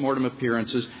post-mortem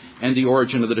appearances, and the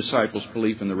origin of the disciples'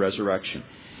 belief in the resurrection.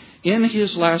 In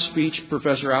his last speech,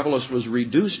 Professor Avalos was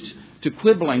reduced to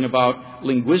quibbling about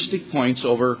linguistic points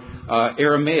over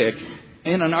Aramaic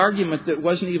in an argument that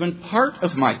wasn't even part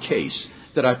of my case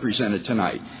that I presented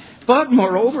tonight. But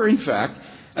moreover, in fact,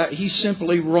 he's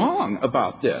simply wrong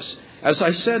about this. As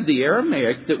I said, the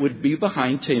Aramaic that would be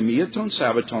behind Temiaton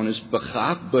Sabaton is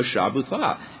B'chat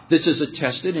B'shabutha. This is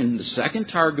attested in the second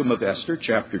Targum of Esther,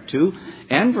 chapter 2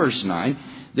 and verse 9.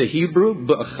 The Hebrew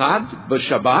B'chad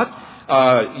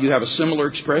B'shabat, you have a similar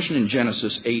expression in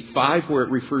Genesis 8:5, where it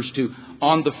refers to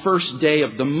on the first day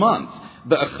of the month,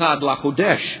 B'chad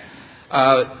Lachodesh.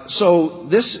 So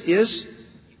this is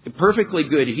perfectly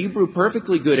good Hebrew,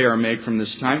 perfectly good Aramaic from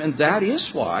this time, and that is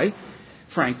why,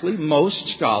 frankly, most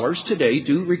scholars today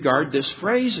do regard this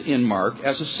phrase in Mark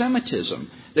as a Semitism,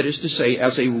 that is to say,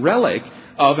 as a relic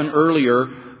of an earlier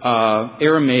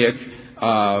Aramaic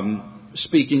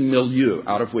speaking milieu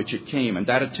out of which it came, and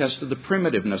that attests to the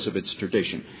primitiveness of its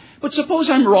tradition. But suppose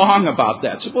I'm wrong about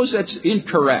that. Suppose that's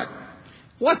incorrect.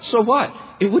 So what?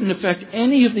 It wouldn't affect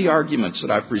any of the arguments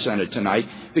that I've presented tonight,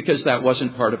 because that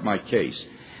wasn't part of my case.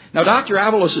 Now, Dr.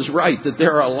 Avalos is right that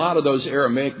there are a lot of those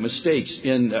Aramaic mistakes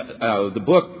in the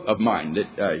book of mine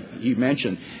that he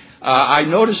mentioned. I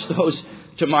noticed those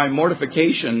to my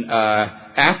mortification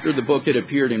after the book had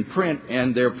appeared in print,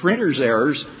 and they're printer's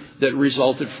errors that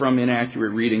resulted from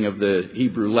inaccurate reading of the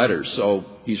Hebrew letters. So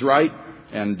he's right,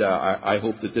 and I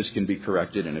hope that this can be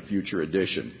corrected in a future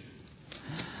edition.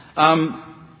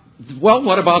 Well,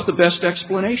 what about the best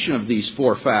explanation of these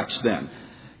 4 facts then?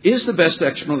 Is the best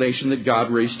explanation that God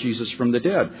raised Jesus from the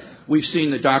dead? We've seen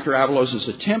that Dr. Avalos'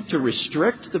 attempt to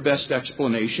restrict the best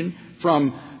explanation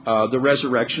from the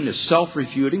resurrection is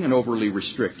self-refuting and overly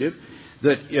restrictive,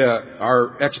 that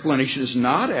our explanation is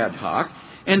not ad hoc,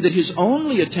 and that his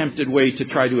only attempted way to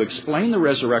try to explain the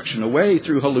resurrection away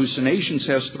through hallucinations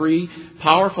has 3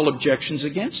 powerful objections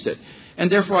against it.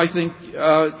 And therefore, I think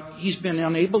he's been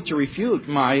unable to refute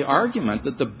my argument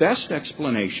that the best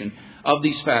explanation of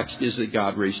these facts is that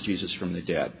God raised Jesus from the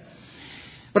dead.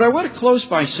 But I want to close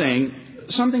by saying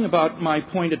something about my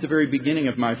point at the very beginning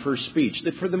of my first speech,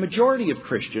 that for the majority of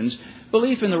Christians,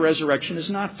 belief in the resurrection is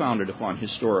not founded upon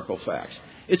historical facts.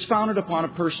 It's founded upon a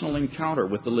personal encounter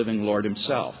with the living Lord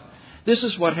himself. This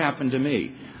is what happened to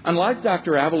me. Unlike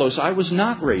Dr. Avalos, I was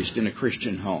not raised in a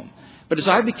Christian home. But as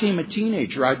I became a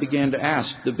teenager, I began to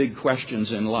ask the big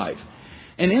questions in life.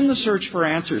 And in the search for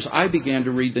answers, I began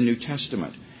to read the New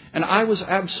Testament. And I was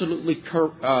absolutely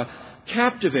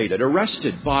captivated,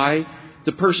 arrested by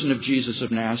the person of Jesus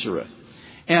of Nazareth.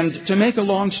 And to make a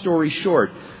long story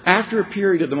short, after a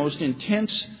period of the most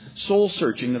intense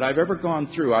soul-searching that I've ever gone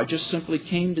through, I just simply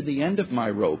came to the end of my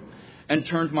rope and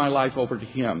turned my life over to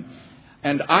Him.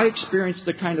 And I experienced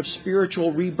the kind of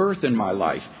spiritual rebirth in my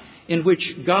life, in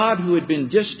which God, who had been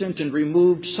distant and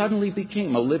removed, suddenly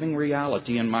became a living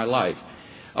reality in my life.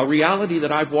 A reality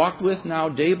that I've walked with now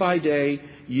day by day,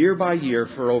 year by year,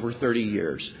 for over 30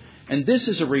 years. And this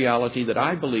is a reality that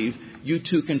I believe you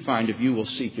too can find if you will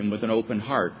seek Him with an open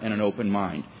heart and an open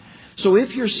mind. So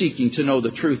if you're seeking to know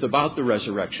the truth about the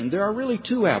resurrection, there are really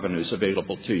 2 avenues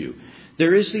available to you.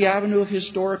 There is the avenue of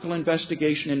historical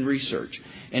investigation and research.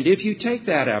 And if you take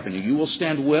that avenue, you will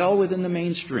stand well within the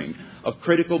mainstream of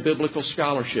critical biblical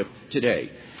scholarship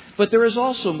today. But there is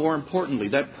also, more importantly,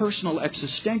 that personal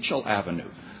existential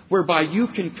avenue, whereby you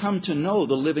can come to know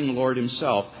the living Lord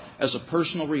Himself as a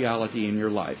personal reality in your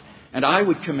life. And I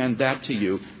would commend that to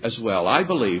you as well. I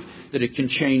believe that it can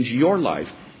change your life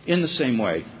in the same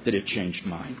way that it changed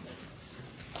mine.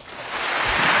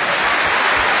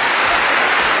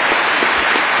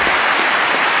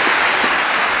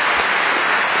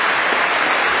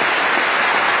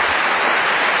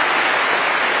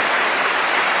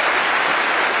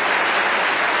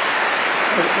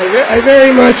 I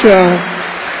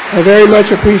very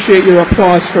much appreciate your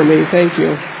applause for me. Thank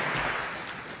you.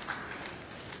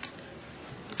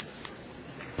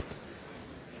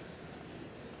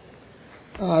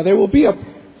 There will be a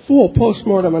full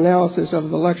postmortem analysis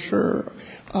of the lecture,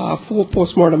 full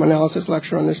postmortem analysis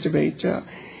lecture on this debate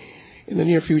in the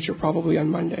near future, probably on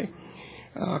Monday.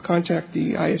 Contact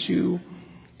the ISU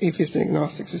Atheist and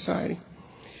Agnostic Society.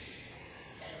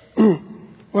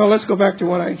 Well, let's go back to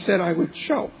what I said I would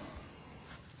show.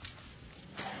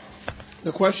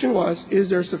 The question was, is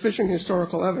there sufficient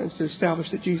historical evidence to establish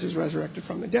that Jesus resurrected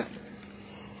from the dead?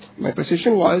 My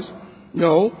position was,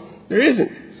 no, there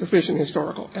isn't sufficient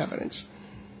historical evidence.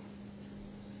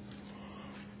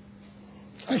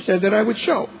 I said that I would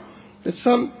show that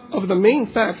some of the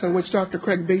main facts on which Dr.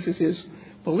 Craig bases his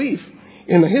belief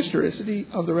in the historicity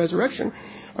of the resurrection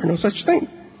are no such thing.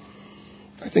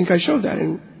 I think I showed that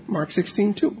in Mark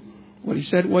 16:2. What he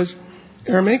said was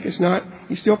Aramaic is not,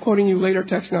 he's still quoting you later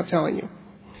text, not telling you.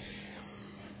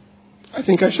 I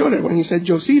think I showed it when he said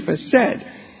Josephus said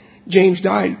James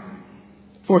died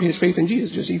for his faith in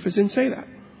Jesus. Josephus didn't say that.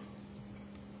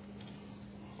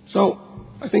 So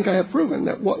I think I have proven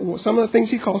that some of the things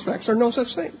he calls facts are no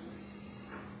such thing.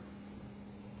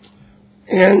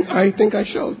 And I think I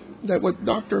showed that what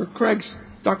Dr. Craig's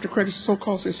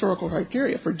so-called historical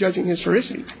criteria for judging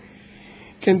historicity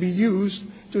can be used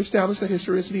to establish the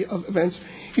historicity of events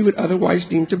he would otherwise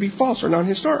deem to be false or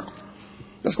non-historical.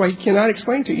 That's why he cannot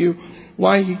explain to you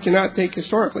why he cannot take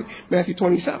historically Matthew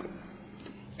 27.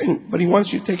 But he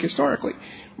wants you to take historically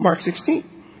Mark 16,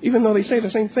 even though they say the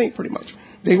same thing pretty much.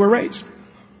 They were raised.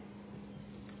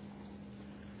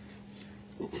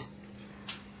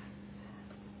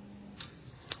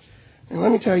 And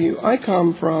let me tell you, I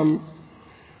come from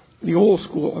the old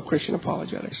school of Christian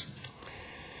apologetics.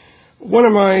 One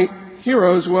of my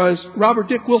heroes was Robert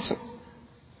Dick Wilson.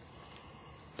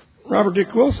 Robert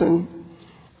Dick Wilson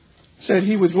said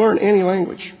he would learn any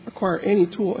language, acquire any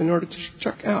tool in order to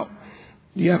check out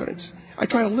the evidence. I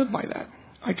try to live by that.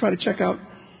 I try to check out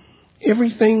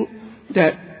everything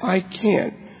that I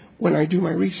can when I do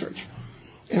my research.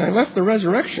 And I left the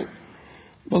resurrection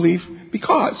belief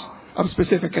because of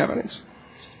specific evidence.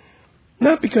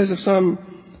 Not because of some,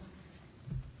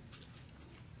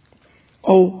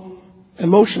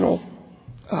 emotional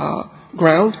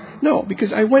ground. No,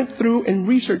 because I went through and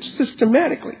researched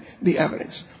systematically the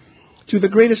evidence to the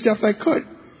greatest depth I could.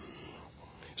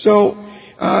 So,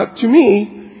 to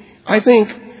me, I think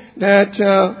that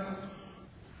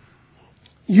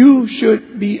you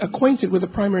should be acquainted with the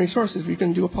primary sources if you're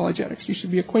going to do apologetics. You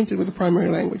should be acquainted with the primary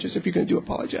languages if you're going to do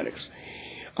apologetics.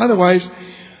 Otherwise,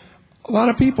 a lot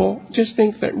of people just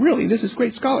think that really this is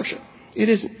great scholarship. It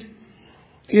isn't.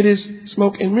 It is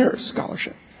smoke and mirrors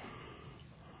scholarship.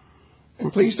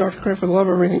 And please, Dr. Craig, for the love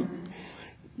of everything,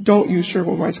 don't use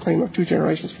Sherwood White's claim of 2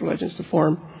 generations for legends to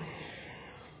form.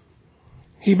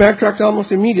 He backtracked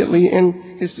almost immediately,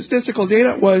 and his statistical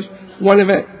data was one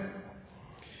event.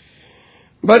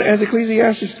 But as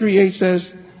Ecclesiastes 3:8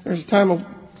 says, there's a time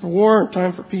for war and a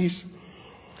time for peace.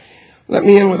 Let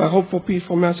me end with a hopeful,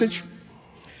 peaceful message.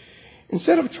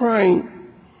 Instead of trying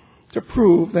to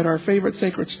prove that our favorite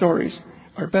sacred stories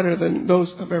are better than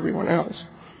those of everyone else,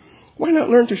 why not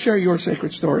learn to share your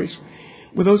sacred stories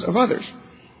with those of others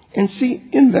and see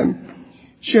in them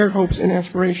shared hopes and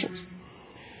aspirations?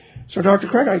 So, Dr.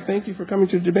 Craig, I thank you for coming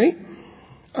to the debate.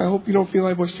 I hope you don't feel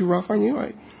I was too rough on you.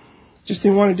 I just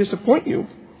didn't want to disappoint you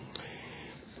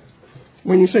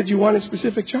when you said you wanted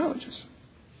specific challenges.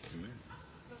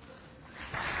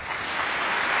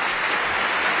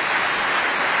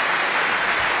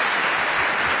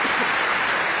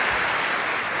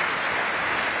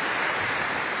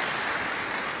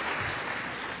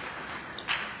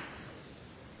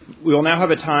 We will now have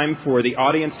a time for the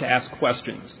audience to ask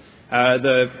questions.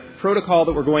 The protocol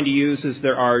that we're going to use is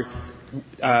there's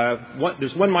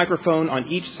one microphone on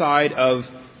each side of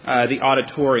the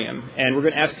auditorium, and we're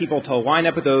going to ask people to line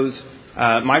up at those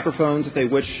microphones if they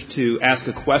wish to ask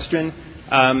a question.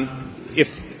 If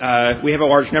we have a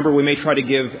large number, we may try to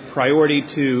give priority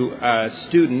to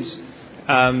students.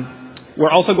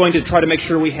 We're also going to try to make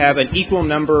sure we have an equal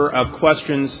number of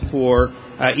questions for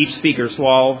each speaker. So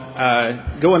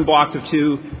I'll go in blocks of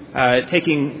 2,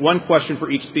 taking one question for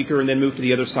each speaker and then move to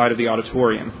the other side of the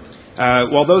auditorium.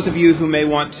 While those of you who may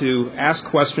want to ask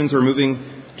questions are moving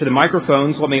to the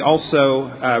microphones, let me also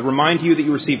remind you that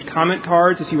you received comment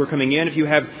cards as you were coming in. If you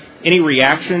have any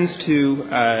reactions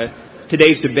to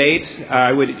today's debate,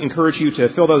 I would encourage you to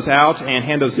fill those out and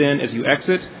hand those in as you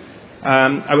exit.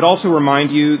 I would also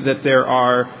remind you that there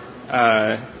are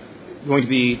going to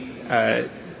be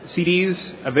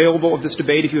CDs available of this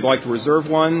debate if you'd like to reserve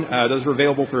one. Those are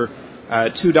available for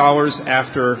 $2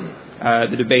 after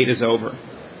the debate is over.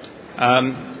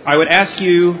 I would ask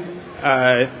you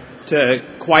to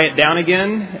quiet down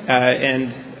again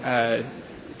and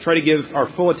try to give our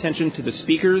full attention to the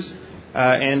speakers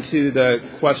and to the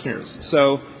questioners.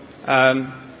 So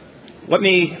let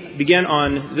me begin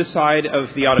on this side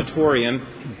of the auditorium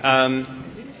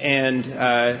and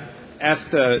ask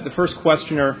the first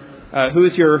questioner, who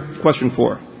is your question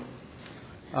for?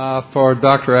 For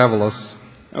Dr. Avalos.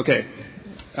 Okay.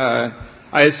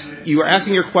 As you are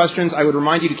asking your questions, I would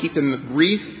remind you to keep them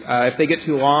brief. If they get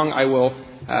too long, I will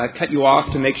cut you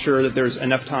off to make sure that there's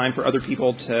enough time for other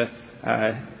people to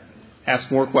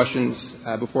ask more questions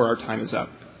before our time is up.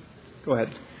 Go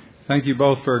ahead. Thank you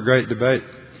both for a great debate.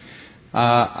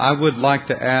 I would like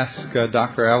to ask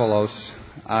Dr. Avalos,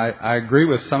 I agree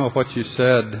with some of what you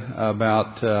said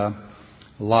about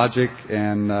logic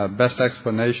and best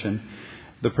explanation.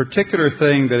 The particular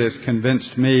thing that has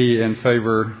convinced me in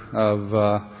favor of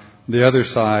the other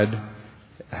side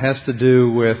has to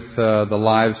do with the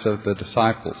lives of the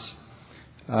disciples.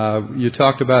 You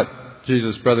talked about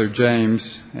Jesus' brother James,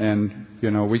 and,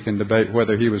 we can debate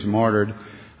whether he was martyred.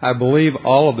 I believe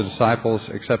all of the disciples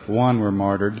except one were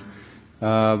martyred.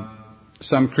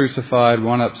 Some crucified,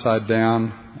 one upside down,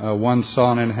 one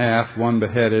sawn in half, one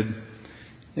beheaded.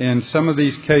 In some of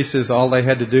these cases, all they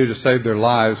had to do to save their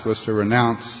lives was to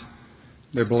renounce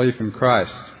their belief in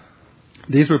Christ.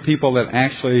 These were people that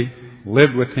actually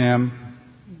lived with Him,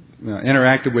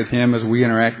 interacted with Him as we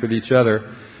interact with each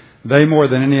other. They, more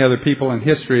than any other people in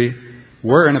history,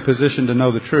 were in a position to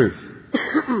know the truth.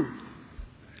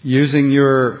 Using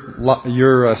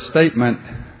your statement,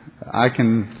 I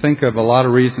can think of a lot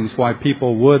of reasons why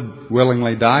people would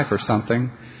willingly die for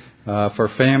something, for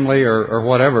family or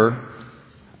whatever.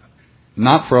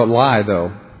 Not for a lie,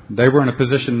 though. They were in a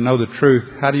position to know the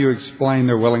truth. How do you explain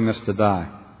their willingness to die?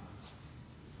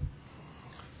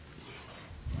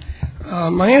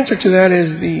 My answer to that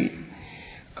is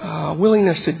the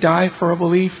willingness to die for a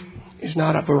belief is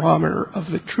not a barometer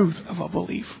of the truth of a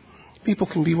belief. People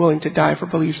can be willing to die for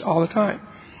beliefs all the time.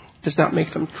 It does not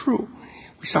make them true.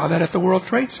 We saw that at the World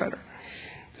Trade Center.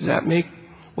 Does that make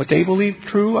what they believe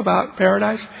true about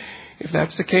paradise? If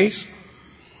that's the case,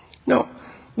 no.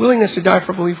 Willingness to die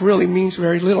for belief really means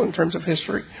very little in terms of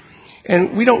history.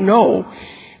 And we don't know,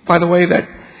 by the way, that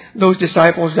those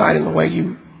disciples died in the way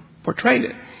you portrayed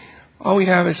it. All we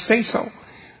have is say-so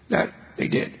that they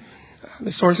did.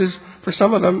 The sources for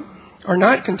some of them are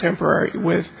not contemporary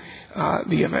with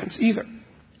the events either.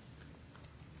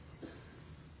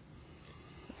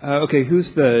 Okay, who's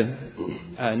the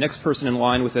next person in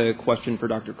line with a question for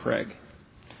Dr. Craig?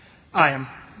 I am.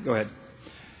 Go ahead.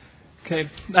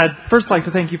 Okay, I'd first like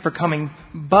to thank you for coming,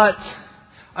 but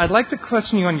I'd like to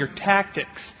question you on your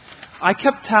tactics. I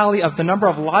kept tally of the number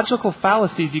of logical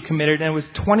fallacies you committed, and it was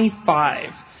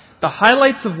 25, the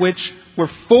highlights of which were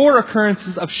 4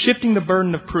 occurrences of shifting the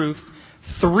burden of proof,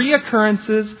 3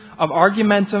 occurrences of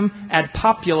argumentum ad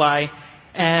populi,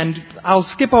 and I'll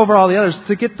skip over all the others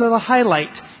to get to the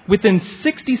highlight. Within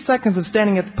 60 seconds of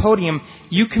standing at the podium,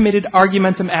 you committed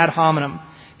argumentum ad hominem,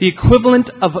 the equivalent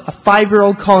of a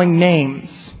 5-year-old calling names.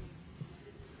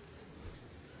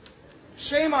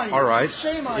 Shame on you. All right.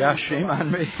 Shame on you. Yeah, shame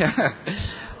on me.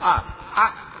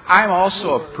 I'm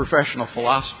also a professional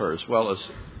philosopher as well as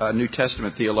a New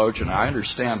Testament theologian. I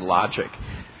understand logic.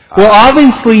 Well,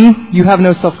 obviously, you have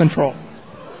no self-control.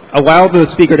 Allow the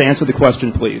speaker to answer the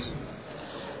question, please.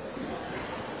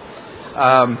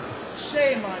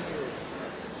 Shame on you.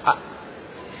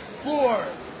 4.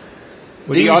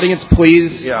 Would the audience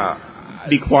please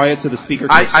be quiet so the speaker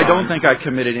can respond? I don't think I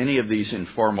committed any of these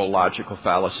informal logical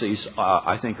fallacies.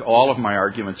 I think all of my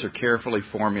arguments are carefully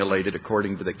formulated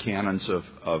according to the canons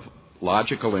of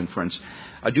logical inference.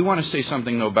 I do want to say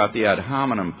something, though, about the ad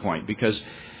hominem point, because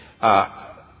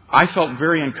I felt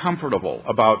very uncomfortable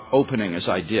about opening as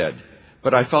I did,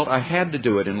 but I felt I had to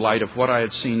do it in light of what I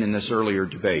had seen in this earlier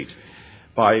debate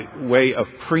by way of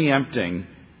preempting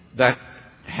that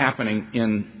happening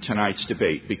in tonight's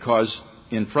debate, because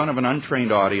in front of an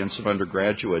untrained audience of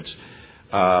undergraduates,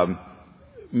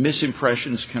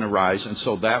 misimpressions can arise, and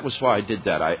so that was why I did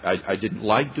that. I didn't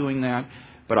like doing that,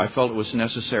 but I felt it was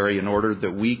necessary in order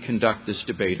that we conduct this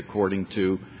debate according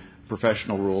to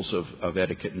professional rules of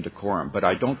etiquette and decorum. But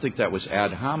I don't think that was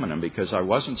ad hominem, because I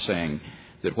wasn't saying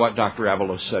that what Dr.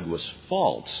 Avalos said was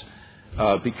false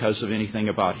because of anything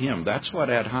about him. That's what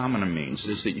ad hominem means,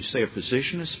 is that you say a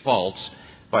position is false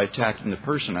by attacking the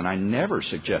person, and I never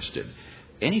suggested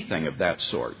anything of that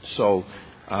sort. So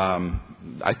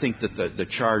I think that the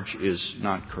charge is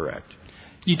not correct.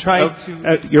 You tried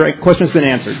to... Your question's been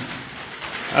answered.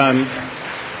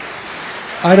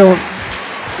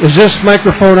 Is this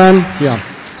microphone on? Yeah.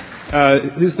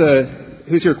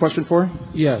 Who's your question for?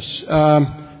 Yes.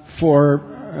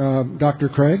 For Dr.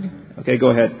 Craig. Okay, go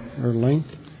ahead. Or Lane.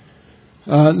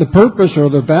 The purpose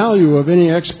or the value of any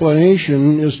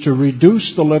explanation is to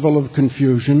reduce the level of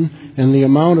confusion and the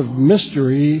amount of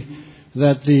mystery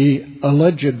that the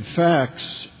alleged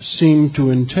facts seem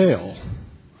to entail.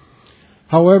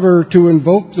 However, to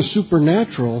invoke the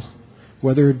supernatural,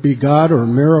 whether it be God or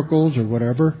miracles or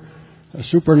whatever, a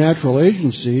supernatural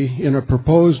agency in a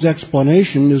proposed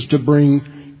explanation is to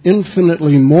bring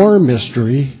infinitely more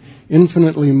mystery,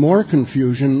 infinitely more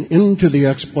confusion into the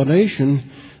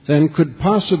explanation than could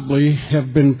possibly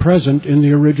have been present in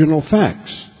the original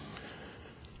facts.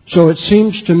 So it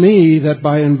seems to me that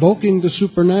by invoking the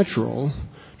supernatural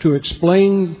to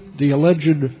explain the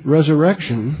alleged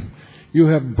resurrection, you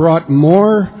have brought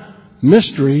more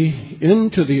mystery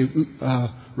into the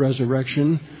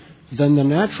resurrection than the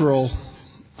natural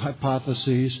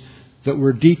hypotheses that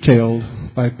were detailed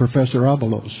by Professor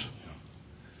Avalos.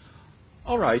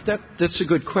 All right, that's a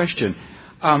good question.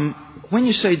 When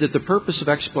you say that the purpose of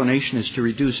explanation is to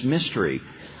reduce mystery,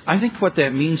 I think what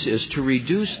that means is to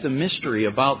reduce the mystery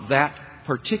about that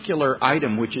particular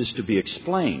item which is to be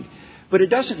explained. But it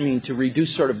doesn't mean to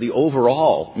reduce sort of the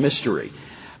overall mystery.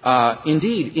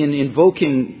 Indeed, in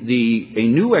invoking a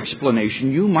new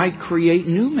explanation, you might create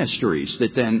new mysteries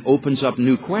that then opens up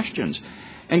new questions.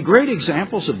 And great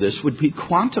examples of this would be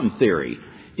quantum theory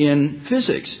in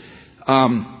physics.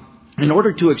 In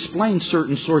order to explain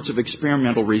certain sorts of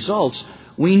experimental results,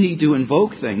 we need to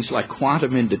invoke things like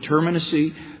quantum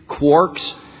indeterminacy,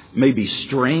 quarks, maybe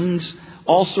strings,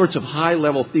 all sorts of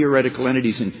high-level theoretical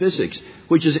entities in physics,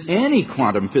 which, as any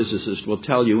quantum physicist will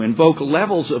tell you, invoke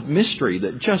levels of mystery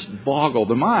that just boggle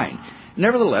the mind.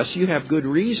 Nevertheless, you have good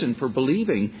reason for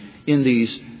believing in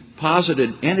these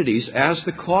posited entities as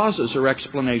the causes or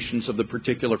explanations of the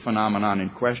particular phenomenon in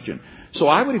question. So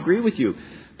I would agree with you.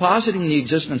 Positing the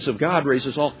existence of God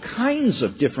raises all kinds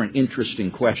of different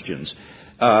interesting questions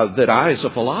that I, as a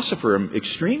philosopher, am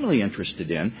extremely interested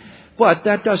in. But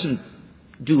that doesn't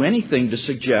do anything to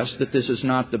suggest that this is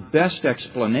not the best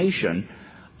explanation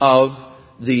of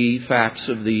the facts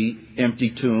of the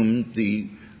empty tomb, the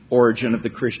origin of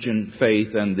the Christian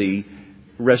faith, and the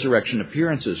resurrection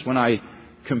appearances. When I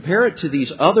compare it to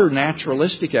these other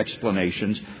naturalistic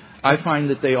explanations, I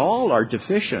find that they all are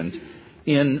deficient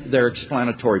in their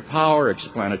explanatory power,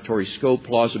 explanatory scope,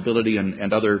 plausibility,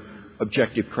 and other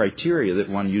objective criteria that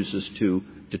one uses to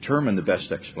determine the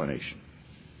best explanation.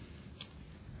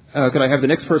 Could I have the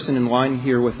next person in line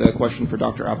here with a question for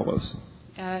Dr. Avalos?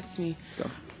 Yeah, that's me. Go.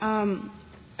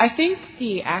 I think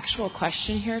the actual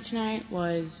question here tonight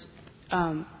was,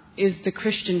 is the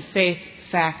Christian faith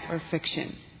fact or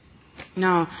fiction?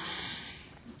 Now,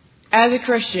 as a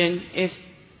Christian,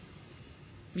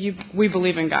 we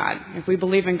believe in God. If we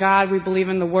believe in God, we believe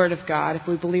in the Word of God. If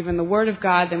we believe in the Word of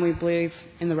God, then we believe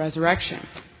in the resurrection.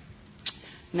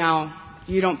 Now,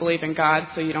 you don't believe in God,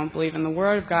 so you don't believe in the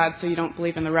Word of God, so you don't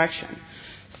believe in the resurrection.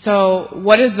 So,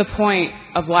 what is the point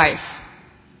of life?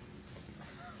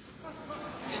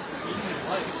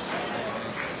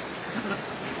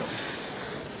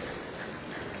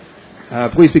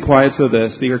 Please be quiet so the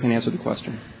speaker can answer the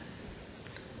question.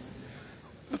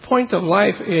 The point of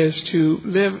life is to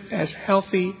live as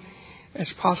healthy as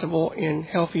possible in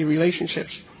healthy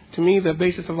relationships. To me, the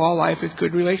basis of all life is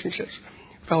good relationships.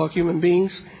 Fellow human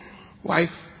beings,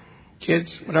 wife, kids,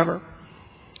 whatever.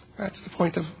 That's the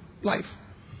point of life.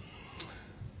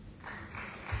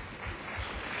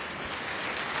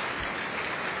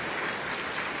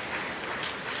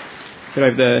 Could I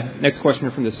have the next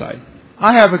questioner from this side?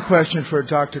 I have a question for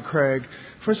Dr. Craig.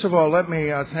 First of all, let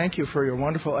me thank you for your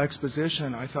wonderful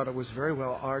exposition. I thought it was very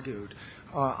well argued.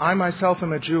 I myself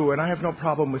am a Jew, and I have no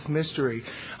problem with mystery.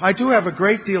 I do have a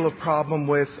great deal of problem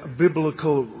with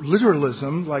biblical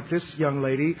literalism, like this young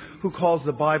lady who calls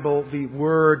the Bible the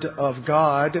Word of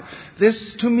God.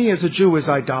 This, to me as a Jew, is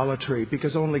idolatry,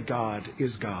 because only God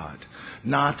is God,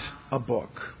 not a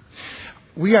book.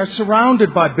 We are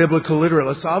surrounded by biblical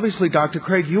literalists. Obviously, Dr.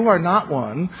 Craig, you are not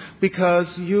one, because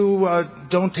you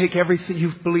don't take everything.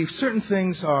 You believe certain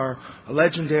things are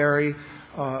legendary.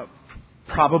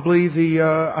 Probably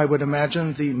I would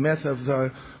imagine, the myth of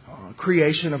the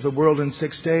creation of the world in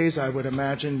 6 days, I would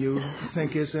imagine you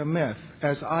think is a myth,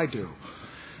 as I do.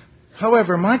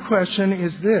 However, my question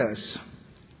is this.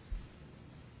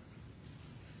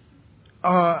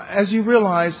 As you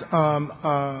realize,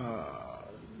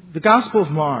 The Gospel of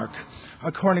Mark,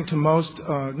 according to most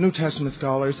New Testament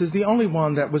scholars, is the only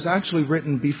one that was actually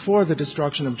written before the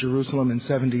destruction of Jerusalem in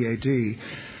 70 A.D.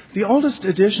 The oldest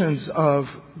editions of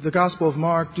the Gospel of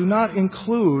Mark do not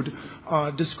include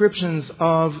descriptions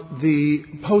of the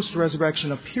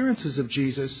post-resurrection appearances of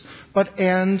Jesus, but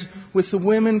end with the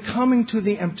women coming to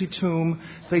the empty tomb.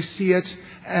 They see it,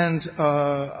 and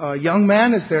a young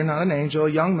man is there, not an angel. A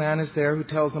young man is there who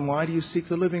tells them, "Why do you seek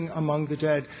the living among the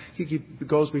dead? He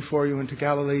goes before you into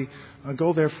Galilee.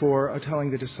 Go therefore,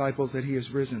 telling the disciples that he is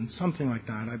risen." Something like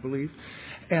that, I believe.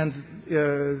 And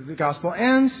the gospel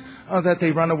ends that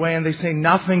they run away and they say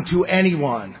nothing to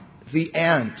anyone. The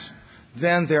end.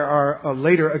 Then there are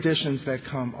later additions that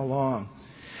come along.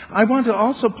 I want to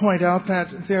also point out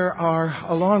that there are,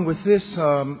 along with this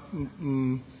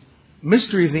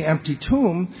mystery of the empty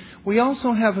tomb, we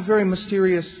also have a very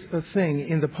mysterious thing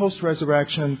in the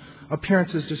post-resurrection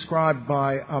appearances described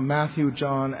by Matthew,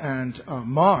 John, and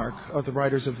Mark, the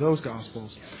writers of those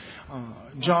Gospels.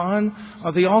 John,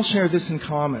 they all share this in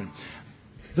common.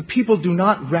 The people do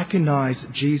not recognize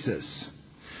Jesus.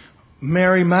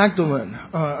 Mary Magdalene,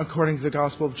 according to the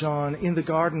Gospel of John, in the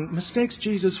garden, mistakes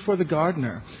Jesus for the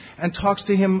gardener and talks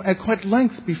to him at quite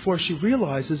length before she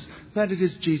realizes that it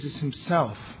is Jesus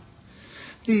himself.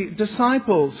 The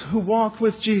disciples who walk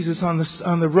with Jesus on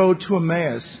the road to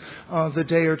Emmaus the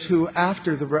day or two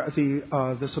after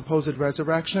the supposed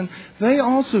resurrection, they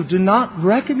also do not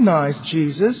recognize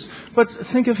Jesus, but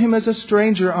think of him as a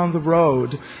stranger on the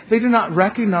road. They do not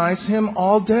recognize him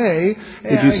all day.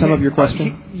 Did you sum up your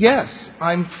question? Yes,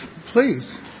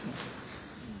 please.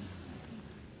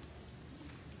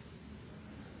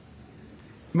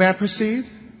 May I proceed?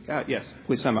 Yes,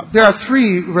 please sum up. There are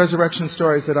 3 resurrection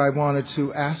stories that I wanted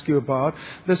to ask you about.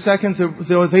 The second,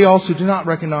 they also do not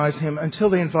recognize him until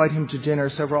they invite him to dinner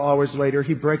several hours later.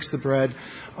 He breaks the bread,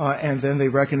 and then they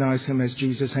recognize him as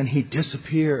Jesus, and he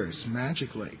disappears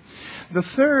magically. The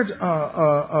third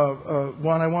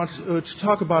one I want to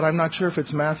talk about, I'm not sure if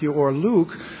it's Matthew or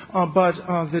Luke, but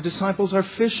the disciples are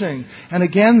fishing. And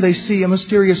again, they see a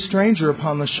mysterious stranger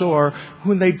upon the shore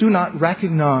whom they do not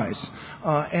recognize.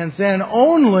 And then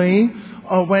only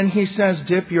when he says,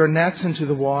 "Dip your nets into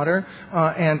the water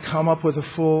and come up with a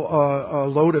full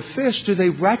load of fish," do they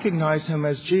recognize him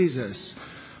as Jesus.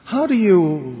 How do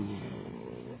you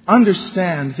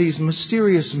understand these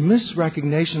mysterious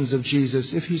misrecognitions of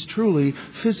Jesus if he's truly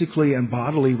physically and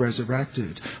bodily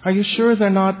resurrected? Are you sure they're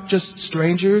not just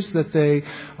strangers that they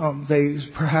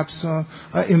perhaps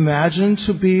imagine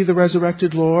to be the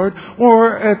resurrected Lord?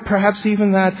 Or perhaps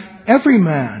even that every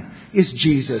man is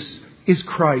Jesus, is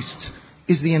Christ,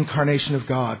 is the incarnation of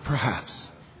God,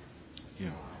 perhaps?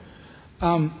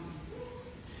 Yeah.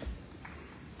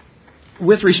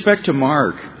 With respect to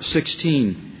Mark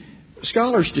 16,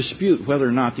 scholars dispute whether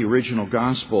or not the original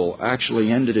gospel actually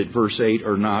ended at verse 8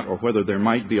 or not, or whether there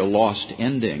might be a lost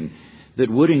ending that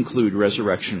would include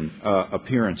resurrection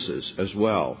appearances as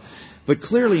well. But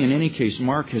clearly, in any case,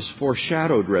 Mark has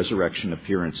foreshadowed resurrection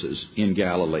appearances in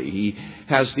Galilee. He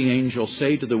has the angel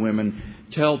say to the women,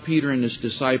 "Tell Peter and his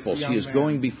disciples, he is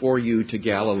going before you to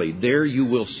Galilee. There you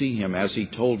will see him as he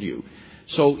told you."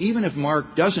 So even if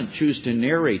Mark doesn't choose to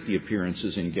narrate the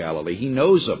appearances in Galilee, he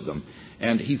knows of them,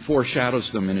 and he foreshadows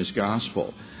them in his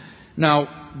gospel. Now,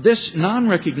 this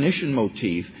non-recognition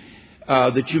motif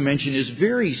that you mentioned is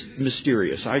very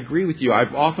mysterious. I agree with you.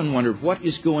 I've often wondered what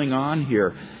is going on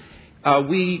here.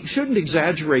 We shouldn't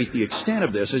exaggerate the extent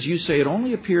of this. As you say, it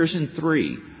only appears in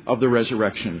 3 of the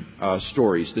resurrection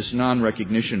stories, this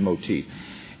non-recognition motif.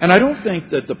 And I don't think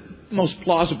that the most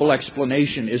plausible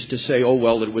explanation is to say, oh,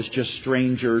 well, it was just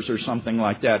strangers or something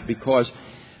like that, because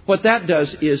what that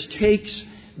does is takes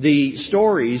the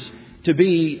stories to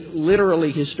be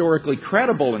literally historically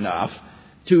credible enough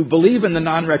to believe in the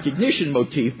non-recognition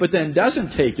motif, but then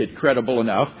doesn't take it credible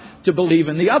enough to believe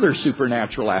in the other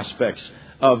supernatural aspects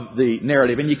of the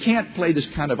narrative. And you can't play this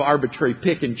kind of arbitrary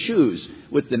pick and choose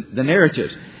with the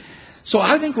narratives. So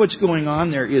I think what's going on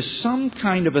there is some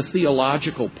kind of a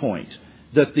theological point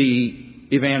that the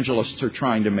evangelists are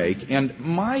trying to make. And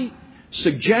my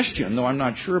suggestion, though I'm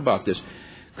not sure about this,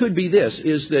 could be this,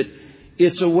 is that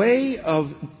it's a way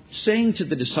of saying to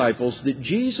the disciples that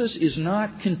Jesus is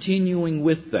not continuing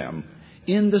with them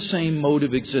in the same mode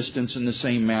of existence in the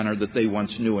same manner that they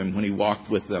once knew him when he walked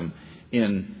with them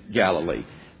in Galilee.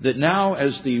 That now,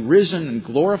 as the risen and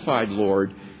glorified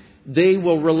Lord, they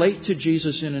will relate to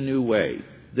Jesus in a new way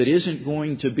that isn't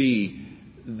going to be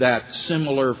that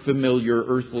similar, familiar,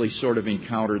 earthly sort of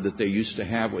encounter that they used to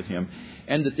have with him.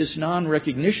 And that this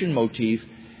non-recognition motif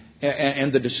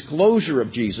and the disclosure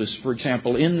of Jesus, for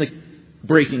example, in the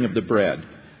breaking of the bread,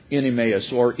 in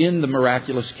Emmaus or in the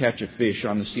miraculous catch of fish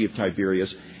on the Sea of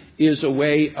Tiberias is a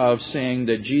way of saying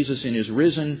that Jesus in his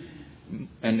risen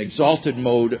and exalted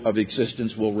mode of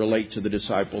existence will relate to the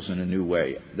disciples in a new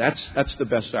way. That's the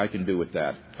best I can do with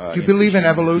that. Do you believe in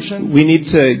evolution? We need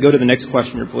to go to the next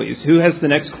questioner, please. Who has the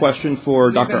next question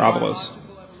for Dr. Avalos?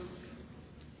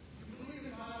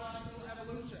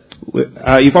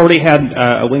 You've already had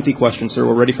a lengthy question, sir.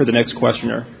 We're ready for the next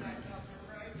questioner.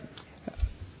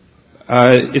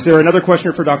 Is there another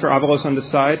questioner for Dr. Avalos on this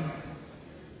side?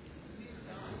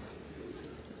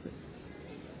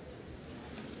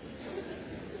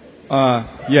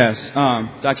 Yes,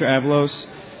 Dr. Avalos.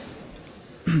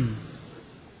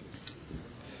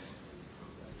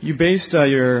 You based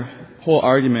your whole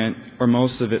argument, or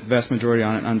most of it, vast majority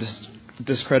on it, on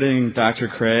discrediting Dr.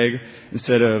 Craig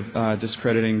instead of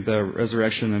discrediting the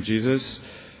resurrection of Jesus,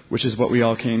 which is what we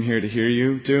all came here to hear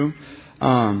you do.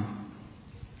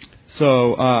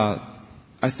 So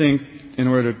I think in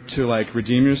order to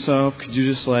redeem yourself, could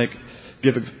you just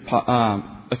give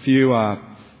a few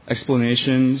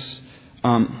explanations,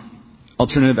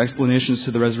 alternative explanations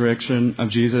to the resurrection of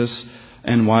Jesus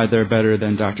and why they're better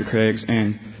than Dr. Craig's?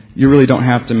 And you really don't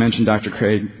have to mention Dr.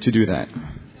 Craig to do that.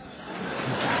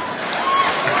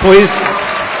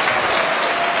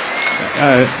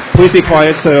 Please be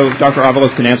quiet so Dr.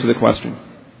 Avalos can answer the question.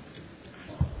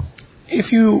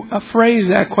 If you phrase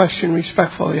that question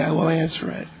respectfully, I will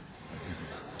answer it.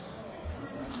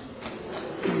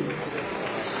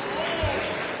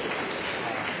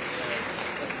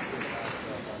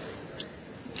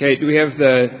 Okay, do we have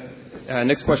the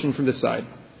next question from this side?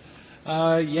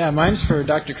 Mine's for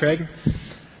Dr. Craig.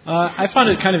 I found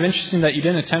it kind of interesting that you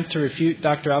didn't attempt to refute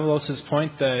Dr. Avalos'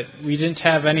 point that we didn't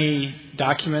have any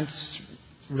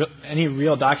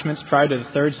real documents prior to the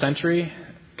 3rd century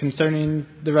concerning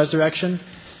the resurrection.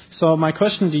 So my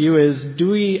question to you is, do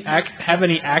we have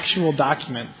any actual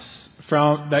documents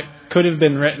that could have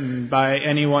been written by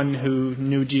anyone who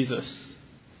knew Jesus?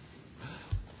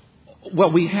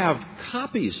 Well, we have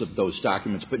copies of those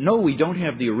documents, but no, we don't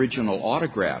have the original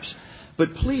autographs.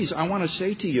 But please, I want to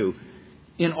say to you,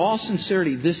 in all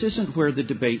sincerity, this isn't where the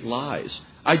debate lies.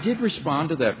 I did respond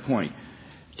to that point.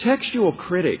 Textual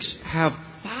critics have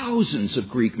thousands of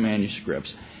Greek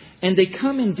manuscripts, and they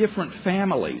come in different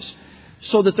families,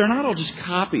 so that they're not all just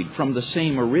copied from the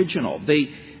same original.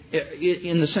 They,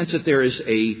 in the sense that there is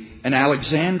an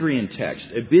Alexandrian text,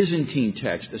 a Byzantine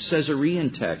text, a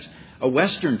Caesarean text, a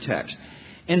Western text.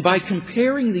 And by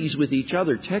comparing these with each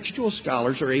other, textual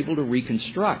scholars are able to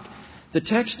reconstruct the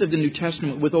text of the New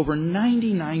Testament with over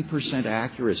 99%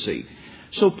 accuracy.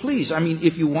 So please,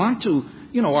 if you want to,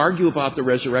 argue about the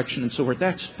resurrection and so forth,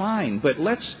 that's fine. But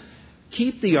let's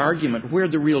keep the argument where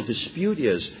the real dispute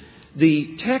is.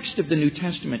 The text of the New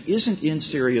Testament isn't in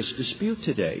serious dispute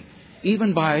today,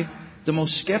 even by the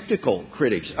most skeptical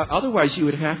critics. Otherwise, you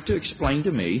would have to explain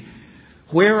to me,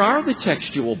 where are the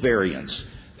textual variants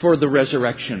for the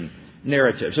resurrection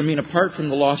narratives? Apart from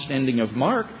the lost ending of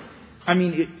Mark,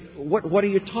 what are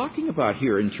you talking about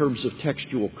here in terms of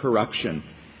textual corruption?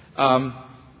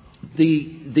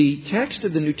 The text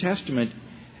of the New Testament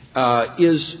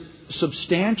is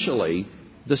substantially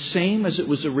the same as it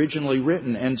was originally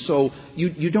written, and so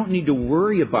you don't need to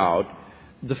worry about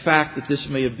the fact that this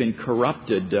may have been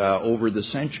corrupted over the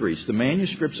centuries. The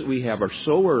manuscripts that we have are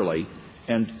so early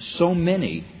and so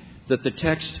many that the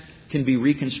text can be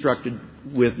reconstructed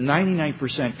with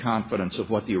 99% confidence of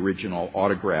what the original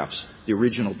autographs, the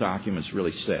original documents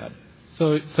really said.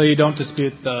 So you don't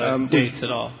dispute the dates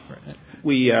at all? Right?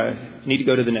 We need to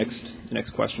go to the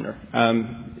next questioner.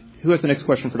 Who has the next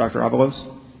question for Dr.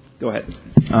 Avalos? Go ahead.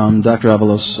 Dr.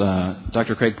 Avalos,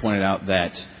 Dr. Craig pointed out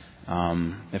that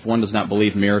if one does not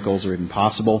believe miracles are even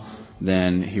possible,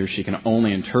 then he or she can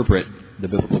only interpret the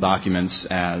biblical documents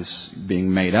as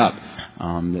being made up.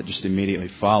 That just immediately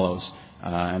follows.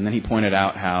 And then he pointed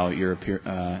out how your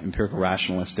empirical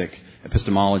rationalistic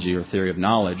epistemology or theory of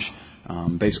knowledge,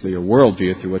 basically your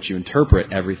worldview through which you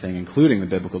interpret everything, including the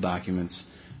biblical documents,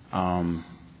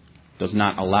 does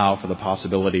not allow for the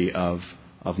possibility of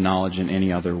knowledge in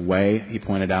any other way. He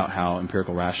pointed out how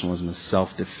empirical rationalism is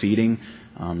self-defeating.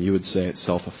 You would say it's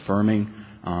self-affirming,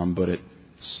 but it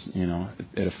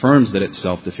affirms that it's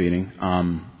self-defeating.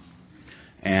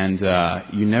 And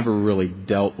you never really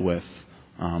dealt with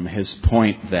his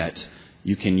point that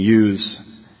you can use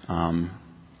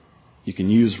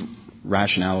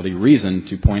rationality, reason,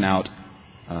 to point out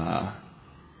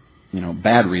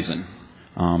bad reason,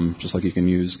 just like you can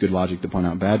use good logic to point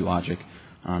out bad logic.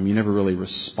 You never really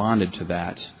responded to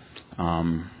that.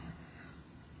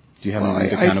 Do you have Well,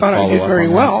 anything to I kind of thought follow I did up very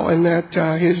on well, and that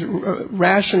his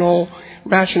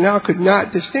rationale could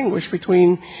not distinguish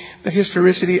between the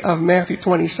historicity of Matthew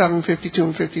 27, 52,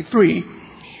 and 53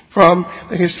 from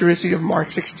the historicity of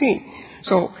Mark 16.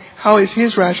 So how is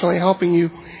his rationale helping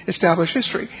you establish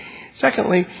history?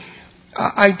 Secondly,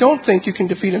 I don't think you can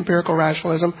defeat empirical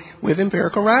rationalism with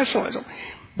empirical rationalism.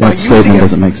 That statement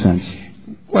doesn't make sense.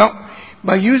 Well,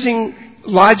 by using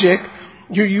logic,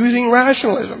 you're using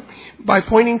rationalism. By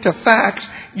pointing to facts,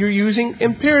 you're using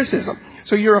empiricism.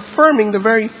 So you're affirming the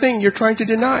very thing you're trying to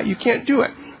deny. You can't do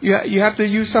it. You have to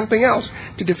use something else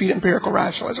to defeat empirical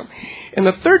rationalism. And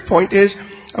the third point is,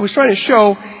 I was trying to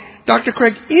show Dr.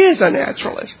 Craig is a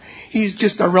naturalist. He's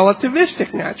just a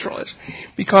relativistic naturalist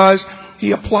because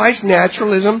he applies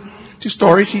naturalism to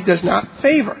stories he does not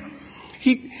favor.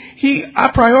 He a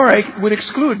priori would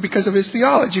exclude because of his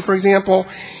theology. For example,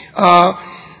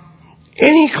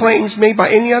 any claims made by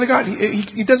any other god,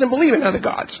 he doesn't believe in other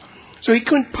gods. So he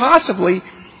couldn't possibly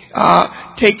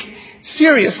take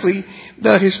seriously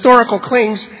the historical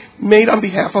claims made on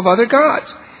behalf of other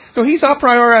gods. So he's a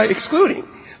priori excluding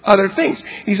other things.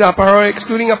 He's a priori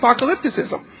excluding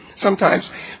apocalypticism sometimes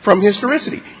from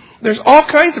historicity. There's all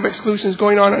kinds of exclusions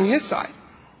going on his side.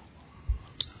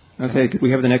 Okay, could we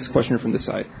have the next questioner from this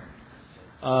side?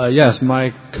 Yes,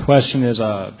 my question is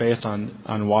based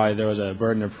on why there was a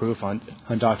burden of proof on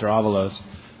Dr. Avalos.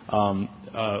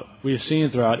 We've seen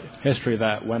throughout history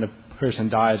that when a person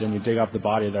dies and you dig up the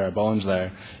body, there are bones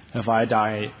there. If I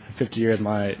die 50 years,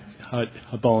 my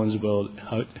bones will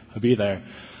be there.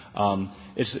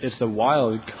 It's the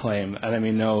wild claim, and I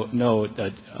mean no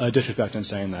disrespect in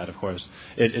saying that, of course.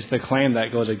 It's the claim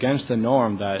that goes against the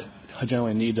norm that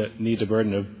generally needs a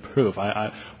burden of proof.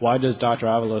 Why does Dr.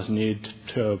 Avalos need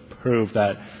to prove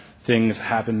that things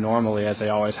happen normally as they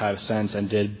always have since and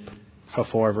did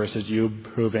before, versus you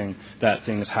proving that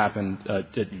things happen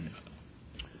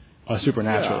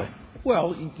supernaturally? Yeah.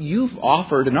 Well, you've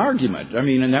offered an argument. I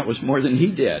mean, and that was more than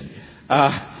he did.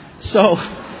 That's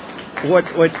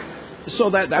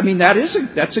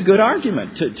a good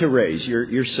argument to raise.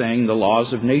 You're saying the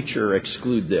laws of nature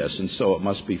exclude this, and so it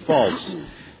must be false.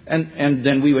 And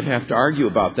then we would have to argue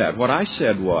about that. What I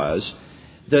said was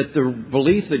that the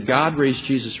belief that God raised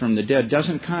Jesus from the dead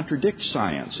doesn't contradict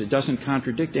science. It doesn't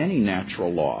contradict any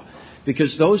natural law,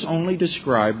 because those only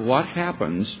describe what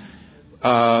happens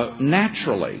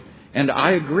naturally. And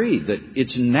I agree that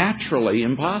it's naturally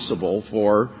impossible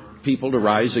for people to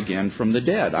rise again from the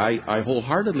dead. I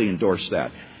wholeheartedly endorse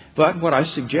that. But what I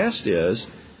suggest is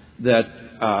that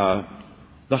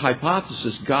the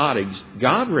hypothesis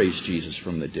God raised Jesus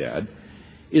from the dead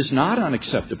is not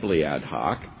unacceptably ad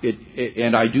hoc.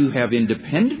 And I do have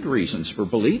independent reasons for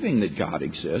believing that God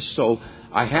exists. So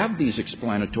I have these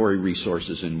explanatory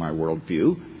resources in my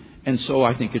worldview. And so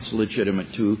I think it's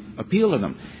legitimate to appeal to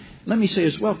them. Let me say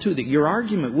as well, too, that your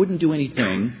argument wouldn't do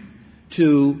anything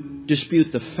to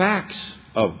dispute the facts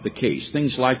of the case.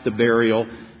 Things like the burial,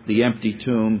 the empty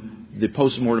tomb, the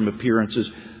postmortem appearances.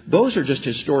 Those are just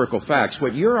historical facts.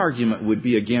 What your argument would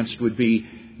be against would be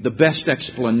the best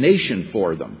explanation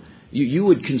for them. You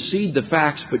would concede the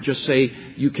facts, but just say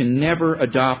you can never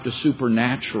adopt a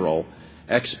supernatural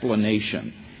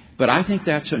explanation. But I think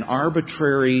that's an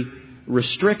arbitrary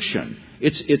restriction.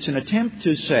 It's an attempt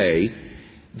to say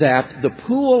that the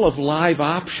pool of live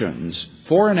options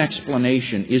for an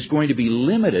explanation is going to be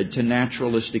limited to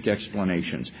naturalistic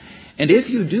explanations. And if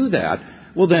you do that,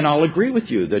 well, then I'll agree with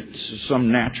you that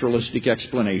some naturalistic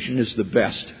explanation is the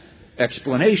best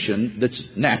explanation that's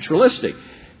naturalistic.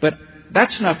 But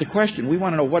that's not the question. We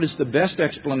want to know what is the best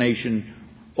explanation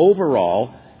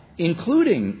overall,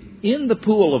 including in the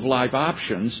pool of live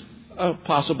options, a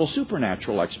possible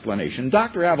supernatural explanation.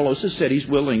 Dr. Avalos has said he's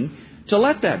willing to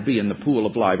let that be in the pool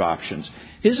of live options.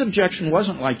 His objection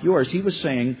wasn't like yours. He was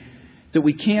saying that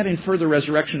we can't infer the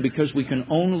resurrection because we can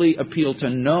only appeal to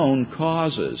known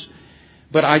causes.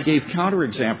 But I gave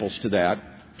counterexamples to that,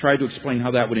 tried to explain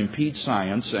how that would impede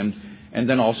science, and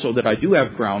then also that I do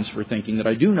have grounds for thinking that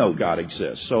I do know God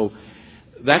exists. So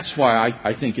that's why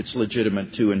I think it's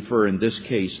legitimate to infer in this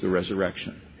case the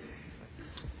resurrection.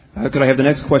 Could I have the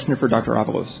next questioner for Dr.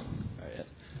 Avalos?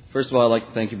 First of all, I'd like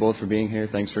to thank you both for being here.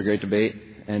 Thanks for a great debate.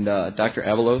 And Dr.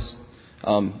 Avalos,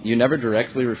 you never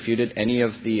directly refuted any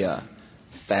of the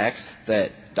facts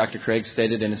that Dr. Craig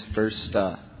stated in his first,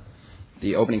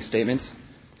 the opening statements.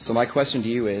 So my question to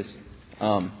you is,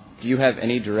 do you have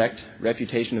any direct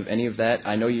refutation of any of that?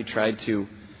 I know you tried to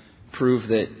prove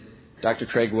that Dr.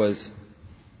 Craig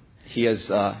has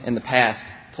in the past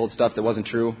told stuff that wasn't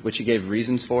true, which he gave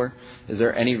reasons for. Is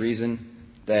there any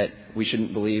reason that we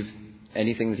shouldn't believe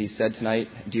anything that he said tonight?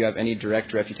 Do you have any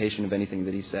direct refutation of anything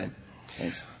that he said?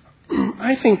 Thanks.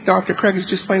 I think Dr. Craig is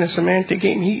just playing a semantic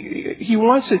game. He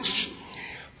wants to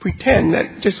pretend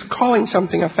that just calling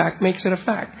something a fact makes it a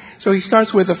fact. So he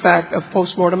starts with the fact of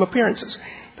postmortem appearances.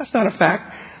 That's not a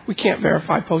fact. We can't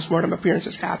verify postmortem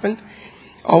appearances happened.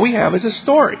 All we have is a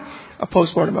story of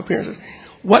postmortem appearances.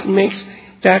 What makes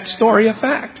that story a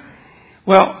fact?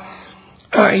 Well,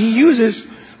 he uses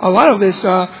a lot of this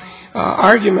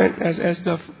argument, as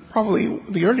probably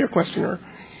the earlier questioner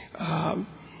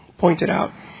pointed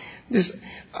out, this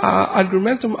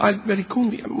argumentum ad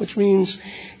verecundiam, which means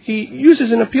he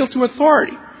uses an appeal to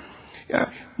authority.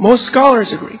 Most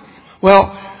scholars agree.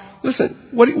 Well, listen,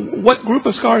 what group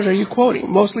of scholars are you quoting?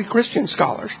 Mostly Christian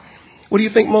scholars. What do you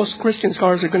think most Christian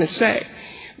scholars are going to say?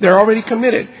 They're already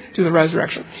committed to the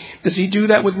resurrection. Does he do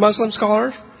that with Muslim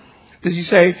scholars? Does he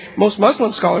say, most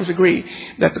Muslim scholars agree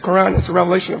that the Quran is a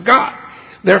revelation of God.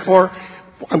 Therefore,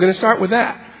 I'm going to start with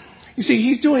that. You see,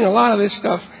 he's doing a lot of this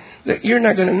stuff that you're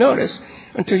not going to notice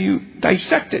until you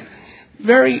dissect it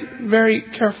very, very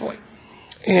carefully.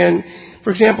 And, for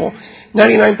example,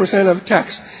 99% of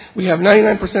text, we have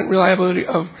 99% reliability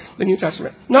of the New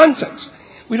Testament. Nonsense.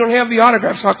 We don't have the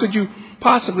autographs. How could you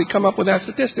possibly come up with that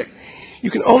statistic? You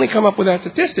can only come up with that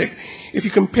statistic if you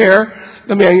compare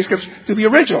the manuscripts to the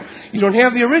original. You don't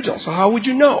have the original, so how would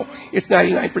you know it's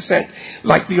 99%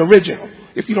 like the original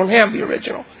if you don't have the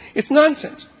original? It's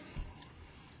nonsense.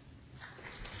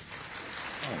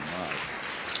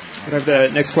 Could I have the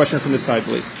next question from this side,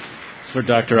 please? It's for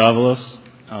Dr. Avalos.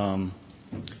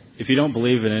 If you don't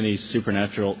believe in any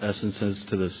supernatural essences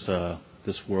to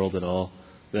this world at all,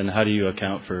 then how do you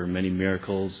account for many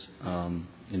miracles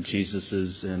in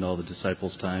Jesus's and all the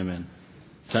disciples' time and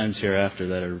times hereafter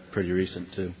that are pretty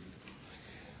recent too?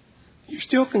 You're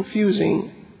still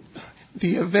confusing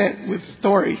the event with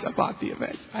stories about the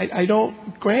event. I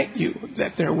don't grant you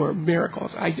that there were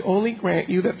miracles. I only grant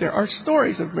you that there are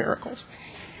stories of miracles.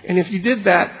 And if you did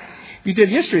that, if you did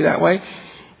history that way,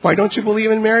 why don't you believe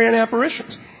in Marian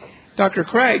apparitions? Dr.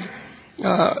 Craig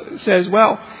says,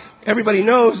 well, everybody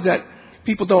knows that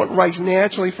people don't rise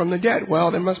naturally from the dead. Well,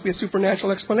 there must be a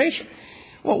supernatural explanation.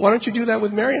 Well, why don't you do that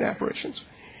with Marian apparitions?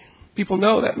 People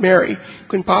know that Mary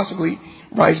couldn't possibly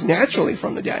rise naturally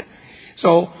from the dead.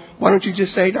 So why don't you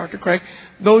just say, Dr. Craig,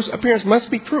 those appearances must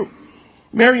be true.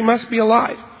 Mary must be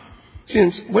alive,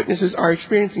 since witnesses are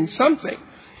experiencing something.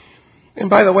 And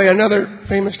by the way, another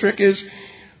famous trick is,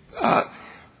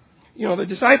 the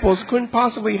disciples couldn't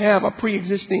possibly have a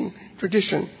pre-existing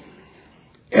tradition.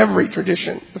 Every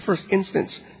tradition, the first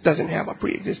instance, doesn't have a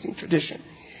pre-existing tradition.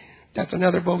 That's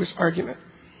another bogus argument.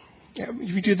 If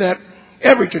you did that,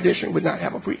 every tradition would not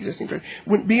have a pre-existing tradition. It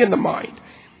wouldn't be in the mind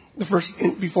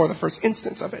before the first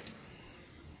instance of it.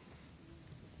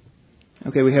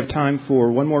 Okay, we have time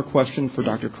for one more question for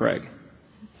Dr. Craig.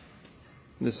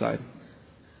 This side.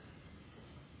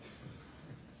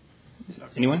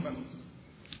 Anyone?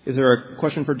 Is there a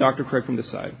question for Dr. Craig from this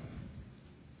side?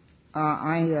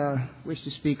 I wish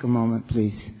to speak a moment,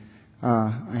 please.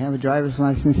 I have a driver's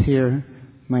license here.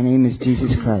 My name is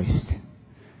Jesus Christ.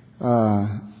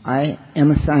 I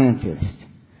am a scientist.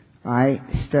 I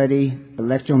study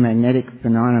electromagnetic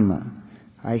phenomena.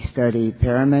 I study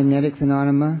paramagnetic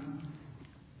phenomena,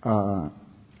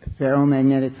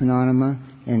 ferromagnetic phenomena,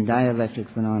 and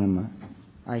dielectric phenomena.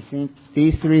 I think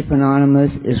these three phenomena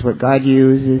is what God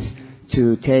uses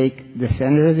to take the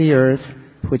center of the earth,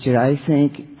 which I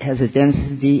think has a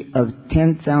density of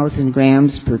 10,000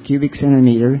 grams per cubic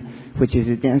centimeter, which is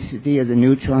the density of the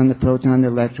neutron, the proton, the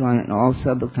electron, and all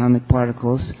subatomic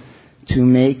particles, to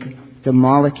make the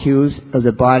molecules of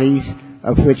the bodies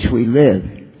of which we live.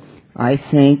 I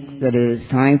think that it is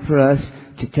time for us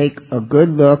to take a good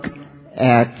look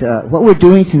at what we're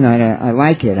doing tonight. I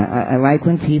like it. I like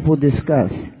when people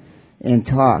discuss and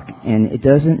talk, and it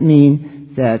doesn't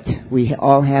mean that we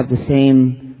all have the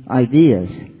same ideas.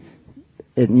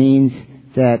 It means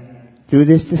that through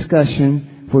this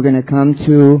discussion, we're going to come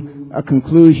to a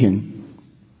conclusion,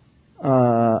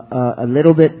 a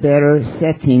little bit better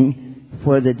setting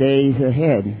for the days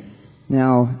ahead.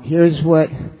 Now, here's what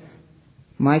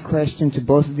my question to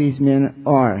both of these men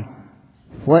are.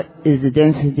 What is the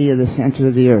density of the center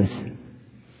of the earth?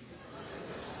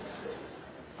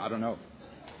 I don't know.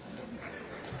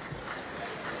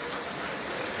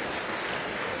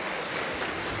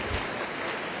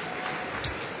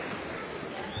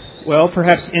 Well,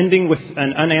 perhaps ending with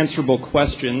an unanswerable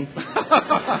question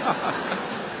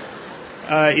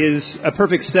is a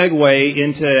perfect segue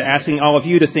into asking all of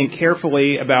you to think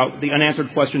carefully about the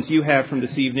unanswered questions you have from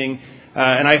this evening.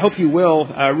 And I hope you will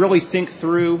really think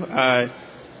through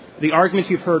the arguments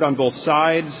you've heard on both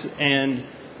sides and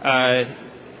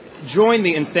join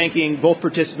me in thanking both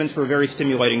participants for a very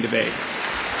stimulating debate.